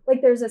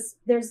 Like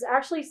there's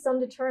actually some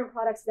deterrent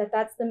products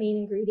that's the main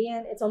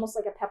ingredient. It's almost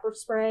like a pepper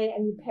spray,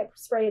 and you pepper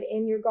spray it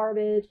in your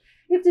garbage.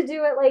 You have to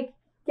do it, like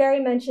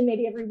Gary mentioned,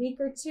 maybe every week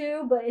or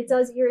two, but it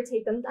does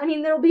irritate them. I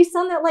mean, there'll be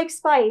some that like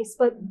spice,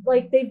 but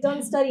like they've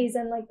done studies,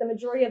 and like the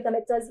majority of them,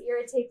 it does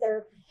irritate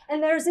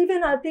and there's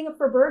even a thing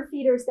for bird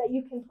feeders that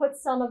you can put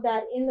some of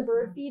that in the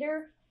bird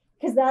feeder,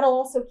 because that'll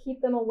also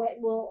keep them away.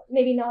 Well,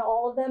 maybe not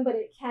all of them, but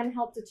it can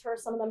help deter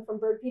some of them from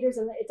bird feeders,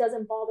 and it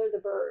doesn't bother the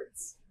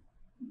birds.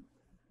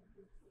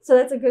 So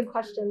that's a good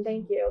question.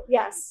 Thank you.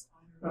 Yes.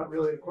 Not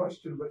really a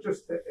question, but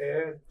just to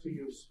add to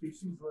your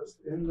species list,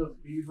 in the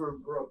Beaver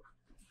Brook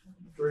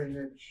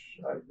drainage,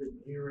 I've been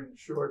hearing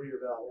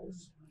short-eared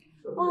owls.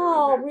 So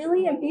oh,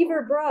 really? In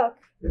Beaver Brook?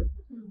 Yep.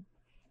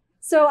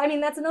 So, I mean,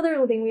 that's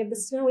another thing. We have the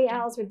snowy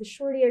owls, we have the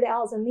short-eared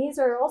owls, and these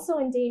are also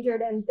endangered,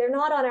 and they're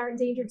not on our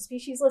endangered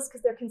species list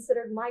because they're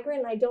considered migrant.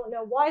 And I don't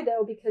know why,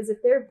 though, because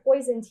if they're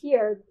poisoned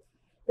here,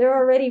 they're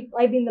already,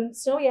 I mean, the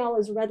snowy owl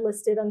is red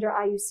listed under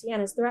IUCN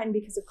as threatened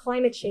because of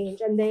climate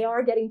change, and they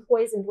are getting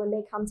poisoned when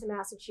they come to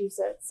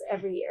Massachusetts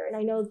every year. And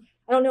I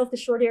don't know if the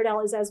short-eared owl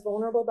is as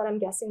vulnerable, but I'm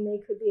guessing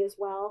they could be as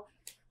well.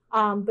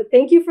 But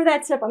thank you for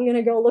that tip. I'm going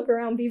to go look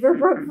around Beaver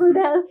Brook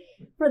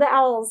for the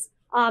owls.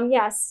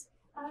 Yes.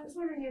 I was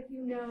wondering if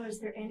you know, is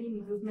there any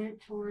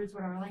movement towards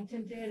what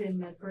Arlington did in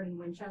Medford and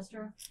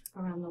Winchester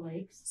around the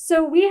lakes?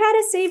 So we had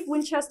to save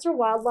Winchester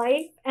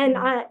wildlife, and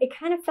it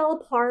kind of fell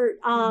apart.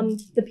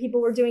 The people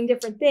were doing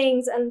different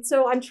things, and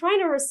so I'm trying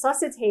to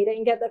resuscitate it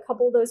and get a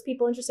couple of those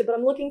people interested, but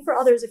I'm looking for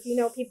others if you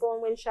know people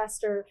in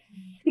Winchester,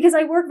 because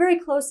I work very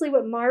closely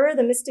with MIRA,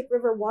 the Mystic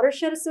River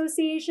Watershed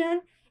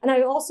Association, and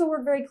I also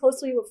work very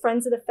closely with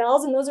Friends of the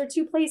Fells, and those are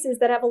two places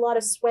that have a lot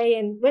of sway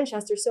in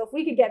Winchester. So if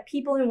we could get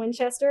people in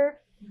Winchester,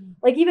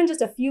 like even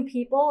just a few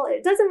people,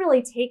 it doesn't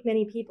really take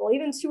many people,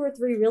 even 2 or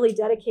 3 really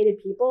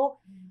dedicated people.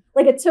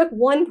 Like it took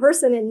one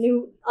person in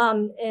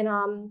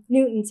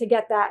Newton to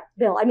get that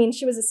bill. I mean,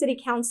 she was a city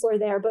councilor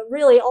there, but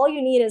really all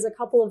you need is a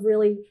couple of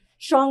really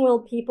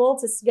strong-willed people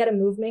to get a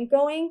movement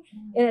going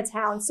in a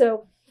town.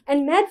 So,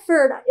 and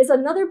Medford is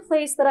another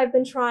place that I've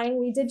been trying.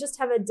 We did just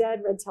have a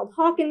dead red-tailed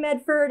hawk in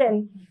Medford,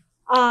 and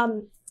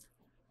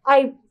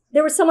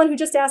there was someone who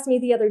just asked me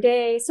the other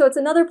day. So it's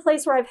another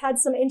place where I've had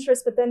some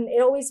interest, but then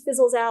it always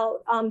fizzles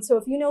out. So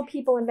if you know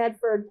people in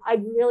Medford,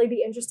 I'd really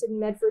be interested in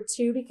Medford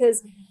too,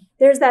 because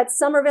there's that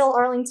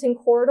Somerville-Arlington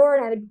corridor,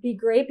 and it'd be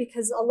great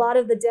because a lot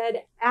of the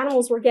dead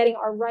animals we're getting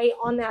are right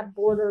on that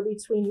border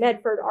between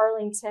Medford,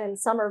 Arlington,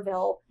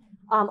 Somerville.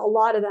 A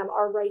lot of them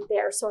are right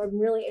there. So I'm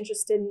really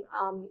interested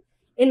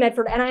in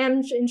Medford, and I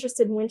am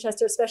interested in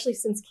Winchester, especially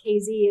since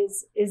KZ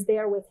is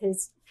there with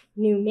his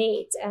new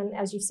mate, and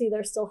as you see,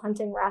 they're still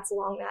hunting rats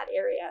along that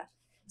area.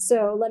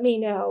 So let me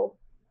know.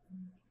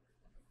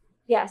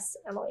 Yes,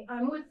 Emily.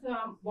 I'm with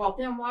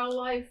Waltham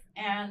Wildlife,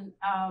 and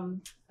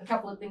a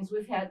couple of things.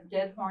 We've had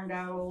dead horned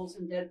owls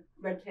and dead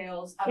red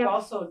tails. I've Yep.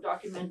 also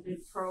documented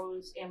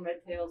crows and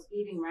red tails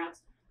eating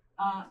rats.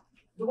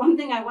 The one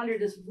thing I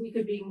wondered is if we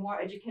could be more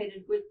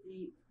educated with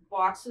the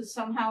boxes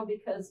somehow,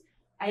 because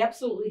I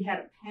absolutely had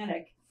a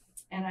panic,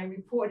 and I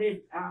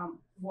reported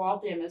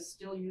Waltham is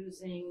still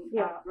using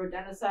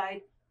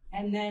rodenticide,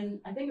 and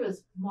then I think it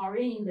was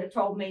Maureen that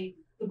told me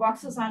the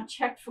boxes aren't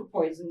checked for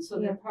poison, so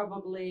they're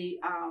probably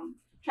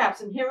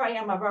traps. And here I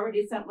am, I've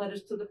already sent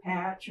letters to the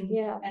patch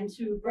and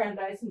to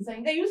Brandeis and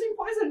saying they're using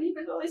poison,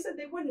 even though they said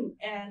they wouldn't.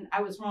 And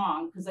I was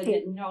wrong because I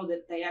didn't know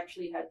that they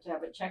actually had to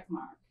have a check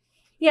mark.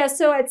 Yeah,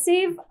 so at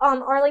Save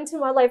Arlington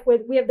Wildlife,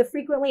 we have the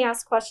frequently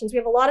asked questions. We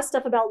have a lot of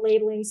stuff about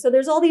labeling. So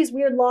there's all these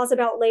weird laws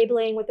about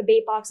labeling with the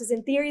bait boxes.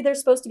 In theory, they're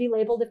supposed to be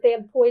labeled if they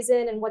have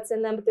poison and what's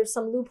in them, but there's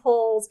some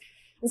loopholes.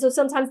 And so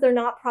sometimes they're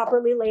not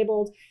properly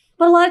labeled.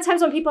 But a lot of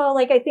times when people are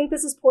like, I think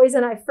this is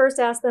poison, I first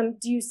ask them,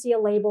 do you see a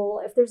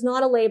label? If there's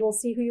not a label,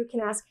 see who you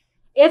can ask.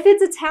 If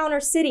it's a town or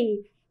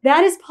city,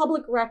 that is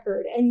public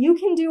record. And you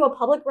can do a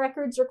public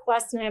records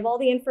request, and I have all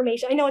the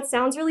information. I know it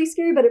sounds really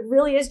scary, but it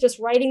really is just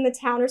writing the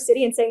town or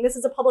city and saying, this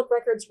is a public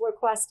records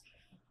request.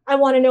 I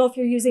want to know if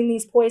you're using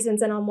these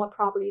poisons and on what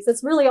properties.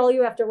 That's really all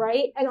you have to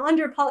write. And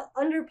under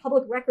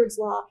public records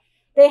law,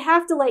 they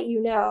have to let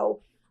you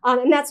know.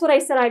 And that's what I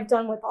said I've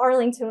done with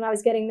Arlington when I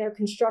was getting their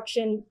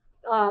construction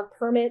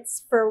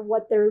permits for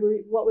what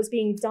was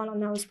being done on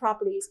those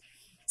properties.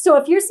 So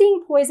if you're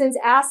seeing poisons,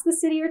 ask the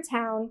city or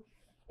town.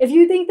 If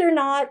you think they're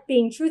not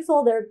being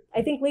truthful,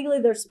 I think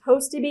legally they're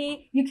supposed to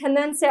be, you can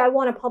then say, I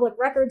want a public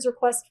records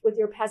request with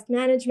your pest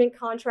management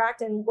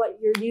contract and what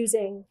you're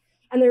using.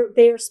 And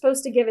they are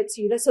supposed to give it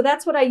to you. So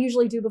that's what I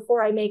usually do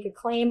before I make a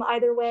claim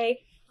either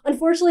way.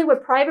 Unfortunately,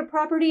 with private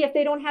property, if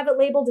they don't have it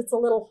labeled, it's a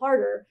little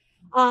harder.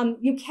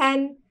 You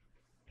can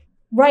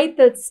write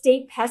the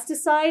state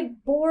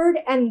pesticide board,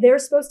 and they're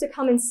supposed to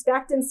come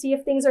inspect and see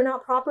if things are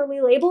not properly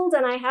labeled.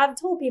 And I have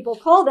told people,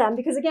 call them,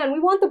 because again, we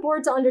want the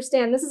board to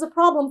understand this is a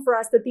problem for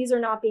us that these are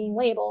not being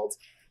labeled.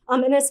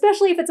 And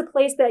especially if it's a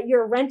place that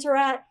you're a renter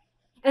at,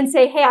 and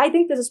say, hey, I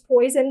think this is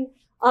poison.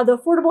 The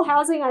affordable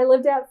housing I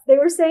lived at, they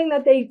were saying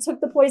that they took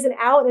the poison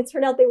out, and it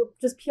turned out they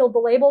just peeled the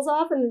labels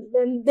off, and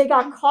then they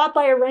got caught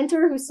by a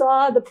renter who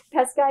saw the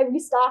pest guy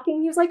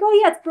restocking. He was like,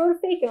 oh yeah, it's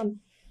Brotifacum.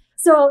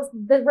 So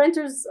the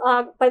renters,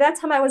 by that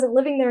time I wasn't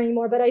living there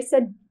anymore, but I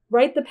said,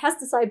 write the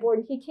pesticide board.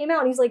 And he came out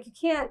and he's like, you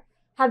can't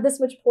have this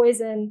much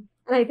poison.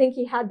 And I think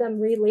he had them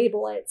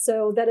relabel it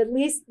so that at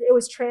least it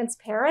was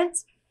transparent.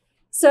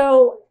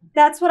 So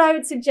that's what I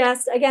would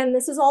suggest. Again,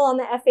 this is all on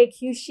the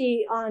FAQ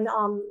sheet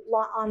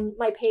on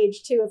my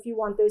page too, if you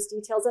want those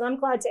details. And I'm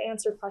glad to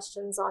answer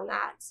questions on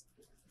that.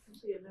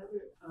 Actually,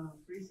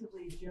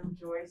 recently Jim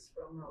Joyce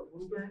from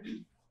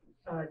Woburn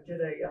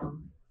did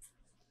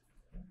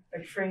a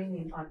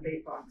training on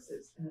bait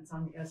boxes, and it's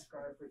on the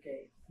Escar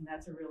Brigade, and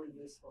that's a really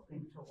useful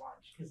thing to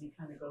watch because he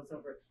kind of goes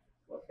over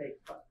what bait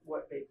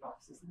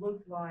boxes look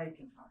like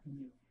and how can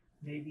you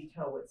maybe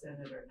tell what's in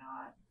it or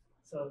not.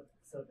 So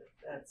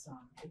that's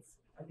it's.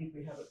 I think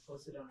we have it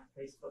posted on our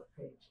Facebook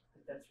page.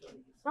 But that's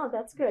really useful. Oh,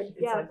 that's good. It's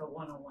Yeah. like a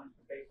 101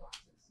 for bait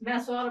boxes.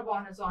 Mass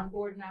Audubon is on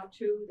board now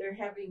too. They're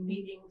having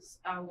meetings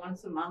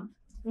once a month.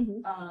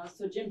 Mm-hmm.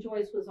 So Jim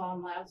Joyce was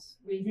on last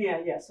week.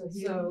 Yeah. So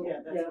that's Yeah.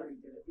 where he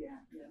did it. Yeah.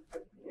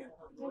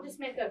 Can I just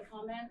make a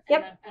comment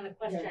Yep. and a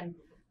question?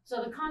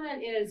 So the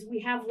comment is, we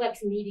have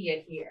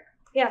LexMedia here.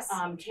 Yes.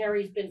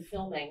 Terry's been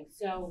filming,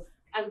 so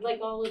I would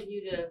like all of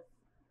you to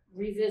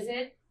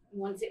revisit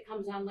once it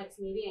comes on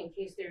LexMedia in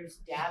case there's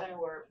data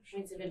or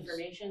points of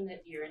information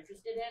that you're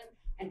interested in,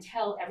 and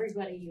tell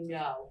everybody you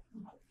know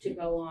to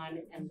go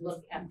on and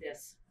look at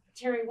this.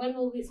 Terry, when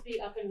will this be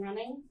up and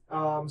running?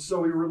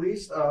 So we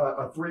released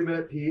a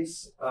 3-minute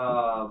piece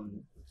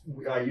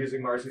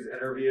using Marcy's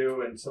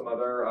interview and some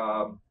other,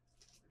 and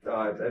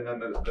then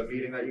the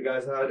meeting that you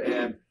guys had,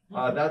 and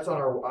that's on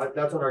our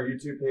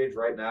YouTube page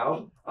right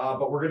now.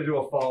 But we're gonna do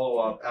a follow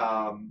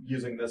up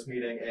using this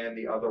meeting and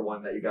the other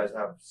one that you guys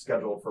have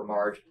scheduled for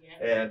March,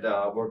 and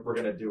we're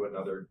gonna do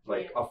another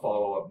a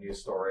follow up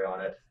news story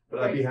on it.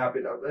 But I'd be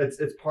happy to.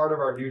 It's part of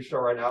our news show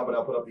right now, but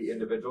I'll put up the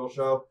individual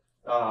show.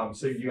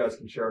 So you guys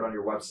can share it on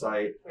your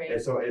website,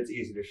 and so it's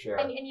easy to share.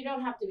 And you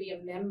don't have to be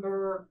a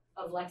member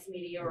of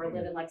LexMedia or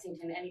live in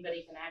Lexington.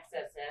 Anybody can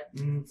access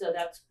it. So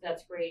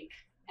that's great.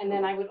 And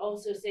then I would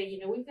also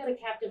say, we've got a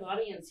captive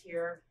audience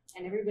here,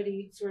 and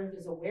everybody sort of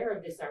is aware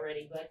of this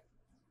already. But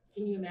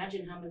can you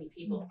imagine how many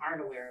people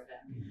aren't aware of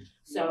it?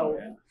 So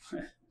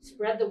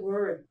spread the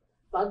word.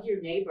 Bug your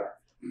neighbor.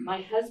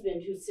 My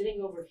husband, who's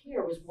sitting over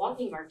here, was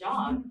walking our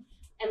dog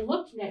and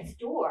looked next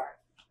door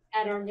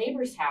at our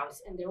neighbor's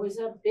house, and there was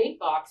a bait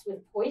box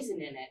with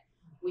poison in it.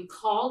 We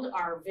called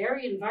our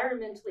very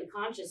environmentally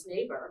conscious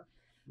neighbor,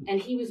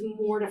 and he was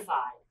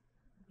mortified.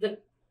 The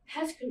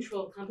pest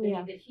control company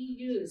that he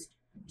used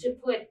to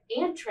put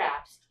ant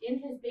traps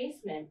in his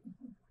basement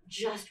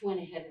just went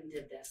ahead and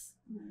did this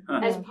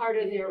as part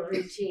of their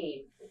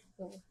routine.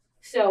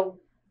 So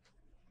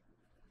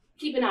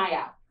keep an eye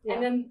out. Yeah.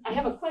 And then I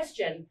have a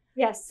question.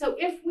 Yes. So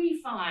if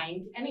we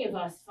find, any of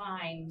us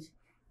find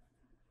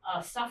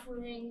a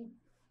suffering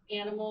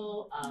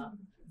animal, a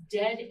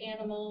dead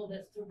animal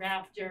that's the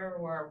raptor,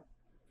 or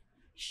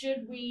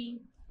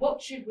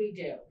what should we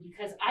do?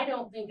 Because I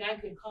don't think I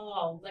could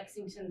call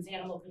Lexington's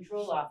animal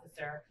control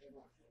officer.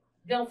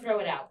 They'll throw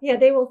it out. Yeah,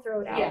 they will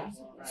throw it out. Yeah.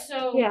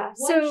 So Yeah,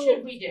 what so-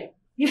 should we do?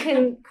 You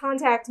can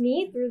contact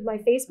me through my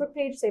Facebook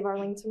page, Save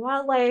Arlington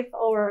Wildlife,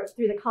 or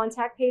through the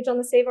contact page on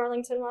the Save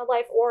Arlington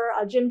Wildlife, or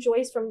Jim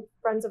Joyce from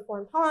Friends of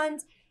Horn Pond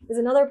is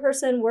another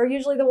person. We're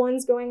usually the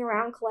ones going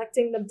around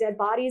collecting the dead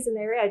bodies in the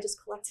area. I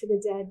just collected a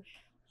dead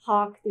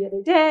hawk the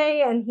other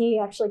day, and he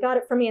actually got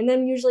it from me. And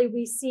then usually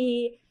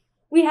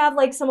we have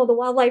like some of the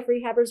wildlife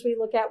rehabbers we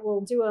look at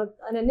will do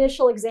an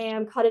initial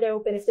exam, cut it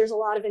open. If there's a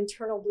lot of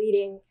internal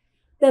bleeding,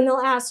 then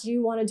they'll ask, do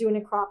you want to do a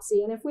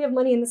necropsy? And if we have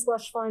money in the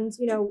slush fund,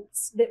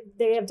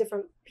 they have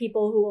different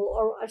people who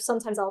will, or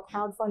sometimes I'll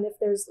crowdfund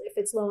if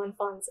it's low on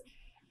funds,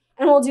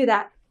 and we'll do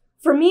that.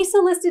 For MESA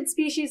listed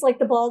species like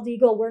the bald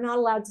eagle, we're not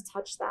allowed to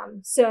touch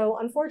them. So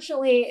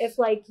unfortunately, if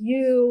like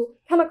you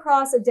come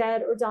across a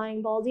dead or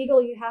dying bald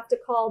eagle, you have to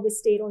call the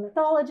state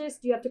ornithologist,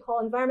 you have to call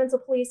environmental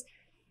police,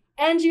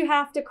 and you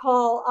have to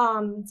call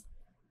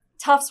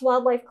Tufts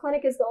Wildlife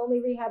Clinic is the only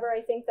rehabber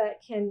I think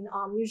that can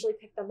usually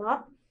pick them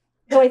up.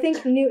 Though I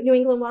think New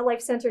England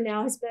Wildlife Center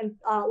now has been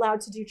allowed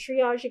to do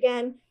triage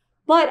again.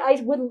 But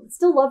I would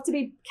still love to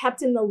be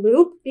kept in the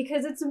loop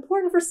because it's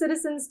important for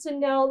citizens to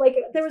know, like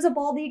there was a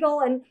bald eagle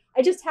and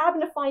I just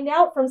happened to find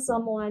out from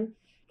someone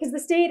because the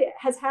state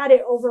has had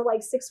it over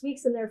like 6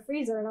 weeks in their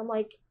freezer. And I'm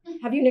like,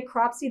 have you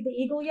necropsied the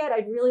eagle yet?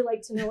 I'd really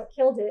like to know what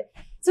killed it.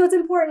 So it's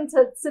important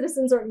to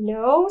citizens or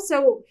know.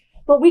 So,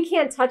 but we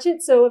can't touch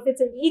it. So if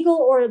it's an eagle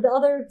or the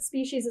other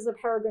species is a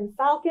peregrine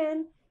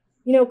falcon,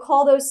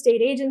 call those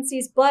state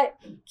agencies, but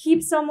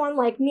keep someone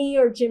like me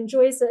or Jim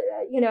Joyce,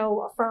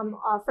 from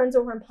Friends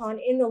of Horn Pond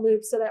in the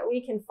loop so that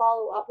we can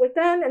follow up with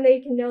them and they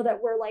can know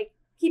that we're like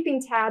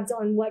keeping tabs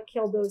on what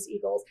killed those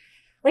eagles.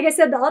 Like I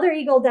said, the other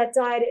eagle that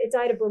died, it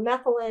died of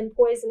bromethalin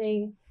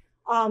poisoning.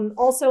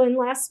 Also in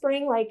last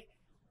spring, like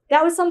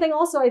that was something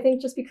also, I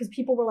think, just because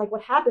people were like,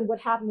 what happened?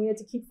 We had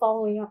to keep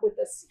following up with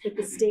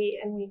the state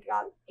and we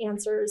got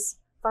answers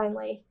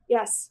finally.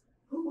 Yes.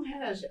 Who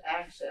has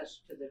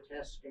access to the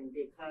testing?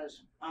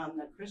 Because on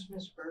the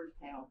Christmas bird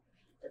count,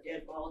 a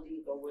dead bald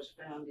eagle was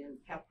found in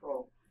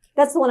Pepperell.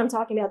 That's the one I'm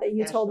talking about that you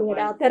That's told the me one.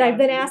 about, that Yeah. I've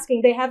been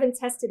asking. They haven't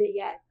tested it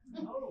yet.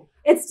 Oh.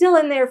 It's still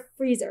in their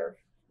freezer.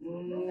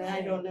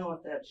 I don't know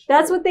if that's true.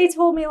 That's what they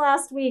told me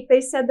last week.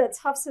 They said that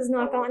Tufts has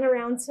not gotten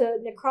around to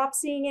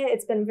necropsying it.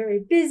 It's been very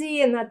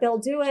busy and that they'll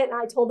do it. And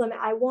I told them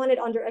I want it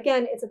under,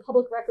 again, it's a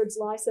public records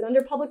law. I said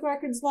under public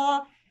records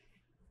law,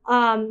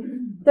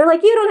 they're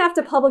like, you don't have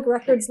to public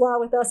records law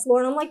with us,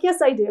 Lauren. I'm like,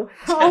 yes, I do.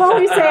 I'll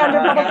always say under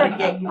public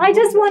records. I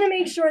just want to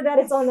make sure that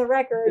it's on the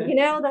record,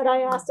 that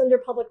I asked under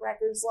public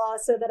records law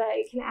so that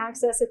I can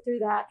access it through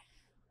that.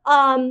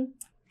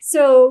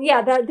 So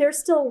yeah, that they're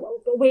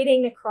still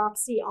waiting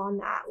necropsy on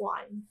that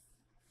one.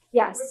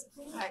 Yes.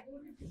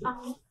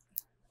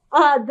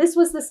 This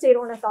was the state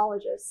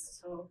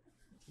ornithologist.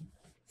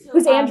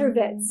 Who's Andrew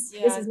Vitz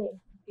is his name.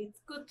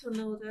 It's good to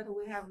know that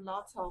we have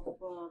lots of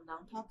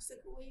non-toxic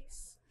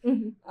ways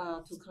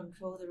to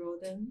control the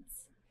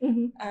rodents.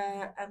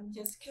 I'm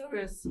just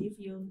curious if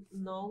you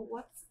know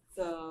what's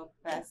the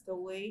best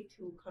way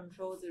to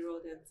control the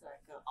rodents,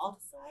 like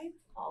outside,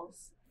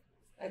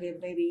 like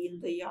maybe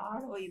in the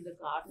yard or in the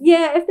garden.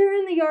 Yeah, if they're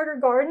in the yard or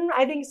garden,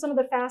 I think some of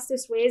the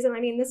fastest ways, and I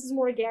mean, this is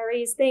more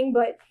Gary's thing,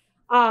 but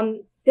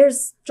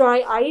there's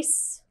dry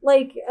ice,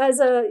 like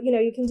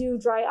you can do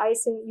dry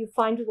ice and you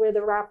find where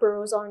the rat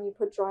burrows are and you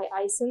put dry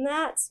ice in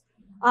that.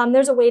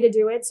 There's a way to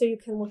do it, so you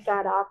can look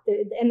that up.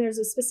 And there's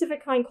a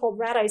specific kind called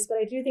rat ice, but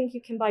I do think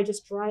you can buy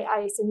just dry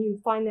ice and you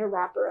find their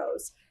rat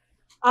burrows.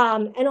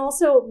 And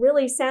also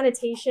really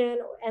sanitation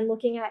and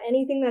looking at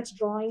anything that's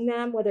drawing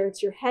them, whether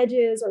it's your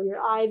hedges or your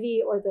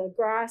ivy or the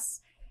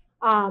grass,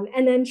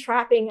 and then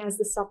trapping as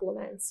the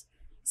supplements.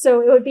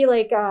 So it would be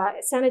like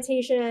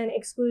sanitation,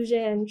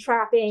 exclusion,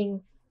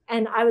 trapping,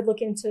 and I would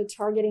look into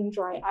targeting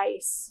dry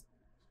ice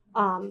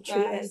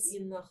treatments.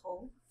 In the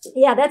hole.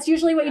 Yeah, that's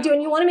usually what you do,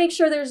 and you want to make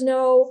sure there's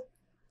no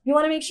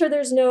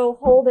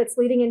hole that's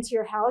leading into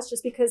your house,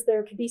 just because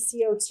there could be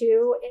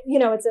CO2.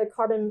 It's a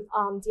carbon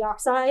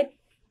dioxide,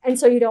 and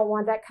so you don't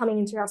want that coming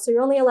into your house. So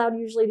you're only allowed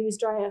usually to use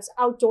dry ice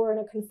outdoor in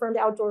a confirmed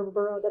outdoor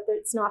burrow that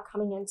it's not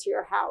coming into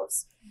your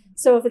house.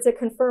 So if it's a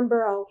confirmed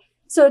burrow.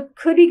 So it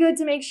could be good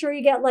to make sure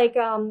you get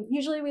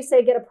usually we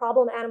say get a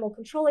problem animal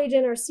control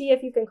agent or see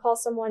if you can call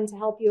someone to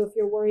help you if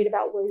you're worried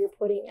about where you're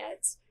putting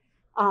it.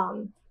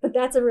 But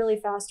that's a really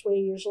fast way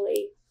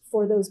usually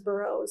for those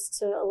burrows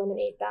to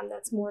eliminate them.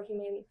 That's more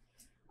humane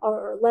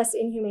or less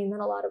inhumane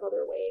than a lot of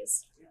other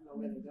ways.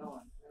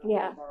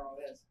 Yeah.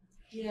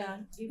 Yeah.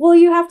 Well,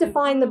 you have to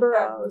find the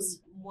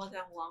burrows. More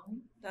than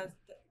one.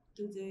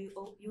 do they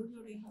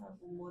usually have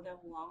more than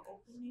one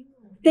opening?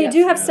 They Yes.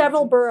 do have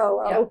several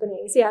burrow Yeah.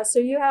 openings, yeah. So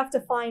you have to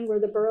find where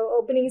the burrow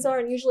openings are,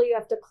 and usually you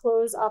have to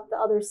close up the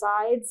other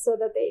sides so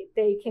that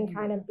they can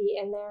kind of be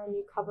in there and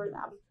you cover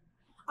them.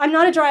 I'm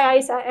not a dry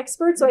ice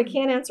expert, so I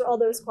can't answer all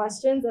those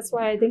questions. That's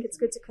why I think it's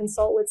good to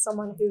consult with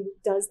someone who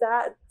does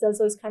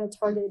those kind of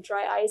targeted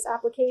dry ice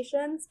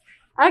applications.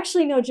 I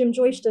actually know Jim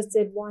Joyce just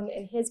did one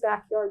in his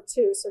backyard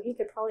too, so he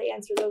could probably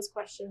answer those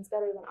questions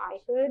better than I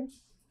could.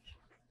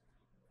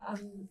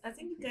 I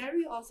think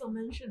Gary also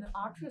mentioned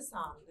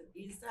ultrasound.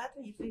 Is that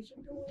an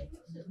efficient way?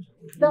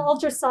 The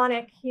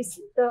ultrasonic,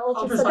 Ultrasonic goes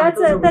over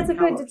that's a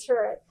good power.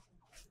 deterrent.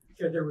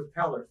 They're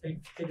repellers. They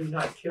do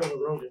not kill the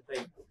rodent.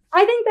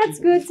 I think that's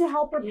good to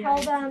help repel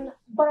them,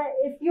 but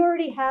if you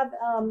already have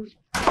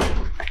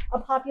a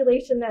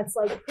population that's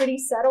like pretty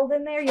settled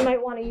in there, you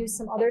might want to use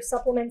some other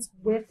supplements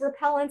with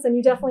repellents, and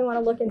you definitely want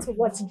to look into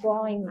what's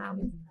drawing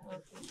them.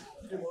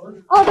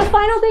 Oh, the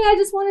final thing I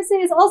just want to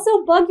say is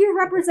also bug your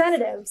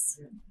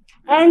representatives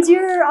and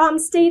your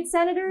state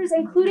senators,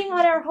 including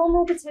on our home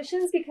rule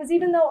petitions, because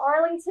even though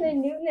Arlington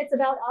and Newton, it's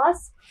about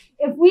us,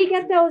 if we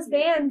get those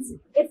bans,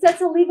 it sets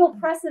a legal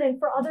precedent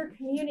for other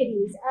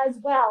communities as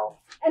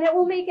well. And it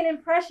will make an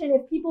impression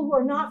if people who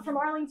are not from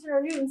Arlington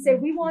or Newton say,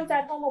 we want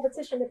that home rule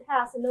petition to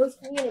pass in those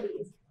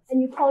communities.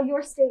 And you call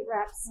your state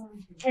reps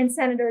and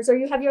senators, or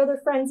you have your other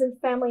friends and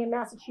family in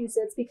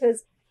Massachusetts,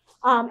 because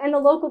and the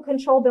local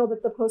control bill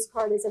that the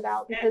postcard is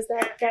about, because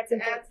that's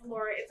important. Add some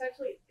more. It's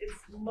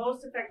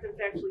most effective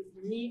to actually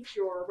meet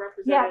your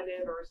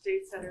representative or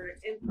state senator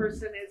in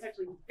person. It's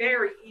actually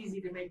very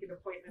easy to make an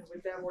appointment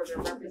with them or their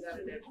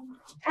representative.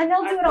 And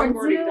they'll do it on I've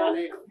already Zoom. done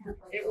it.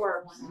 It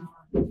works.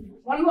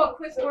 One more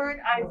quick word,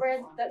 I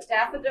read that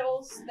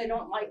daffodils, they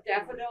don't like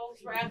daffodils,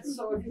 rats,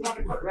 so if you want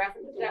to put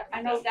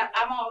I know that,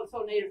 I'm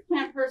also a native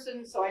plant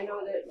person, so I know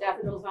that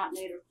daffodils aren't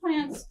native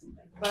plants,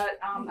 but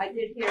I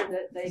did hear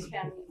that they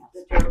can,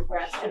 that they're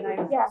rats, and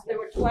there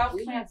were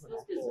 12 plants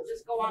listed, so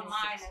just go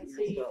online and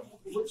see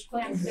which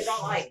plants they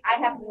don't like. I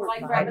happen to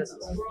like rabbits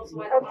and squirrels,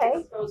 so I don't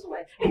like those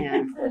away.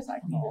 And of course, I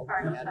call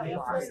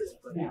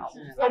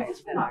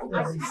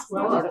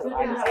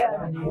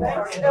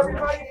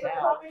Everybody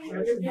for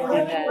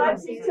coming.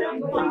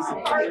 Lexington Police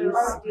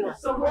Department.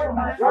 So more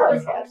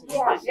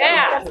about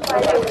Yeah.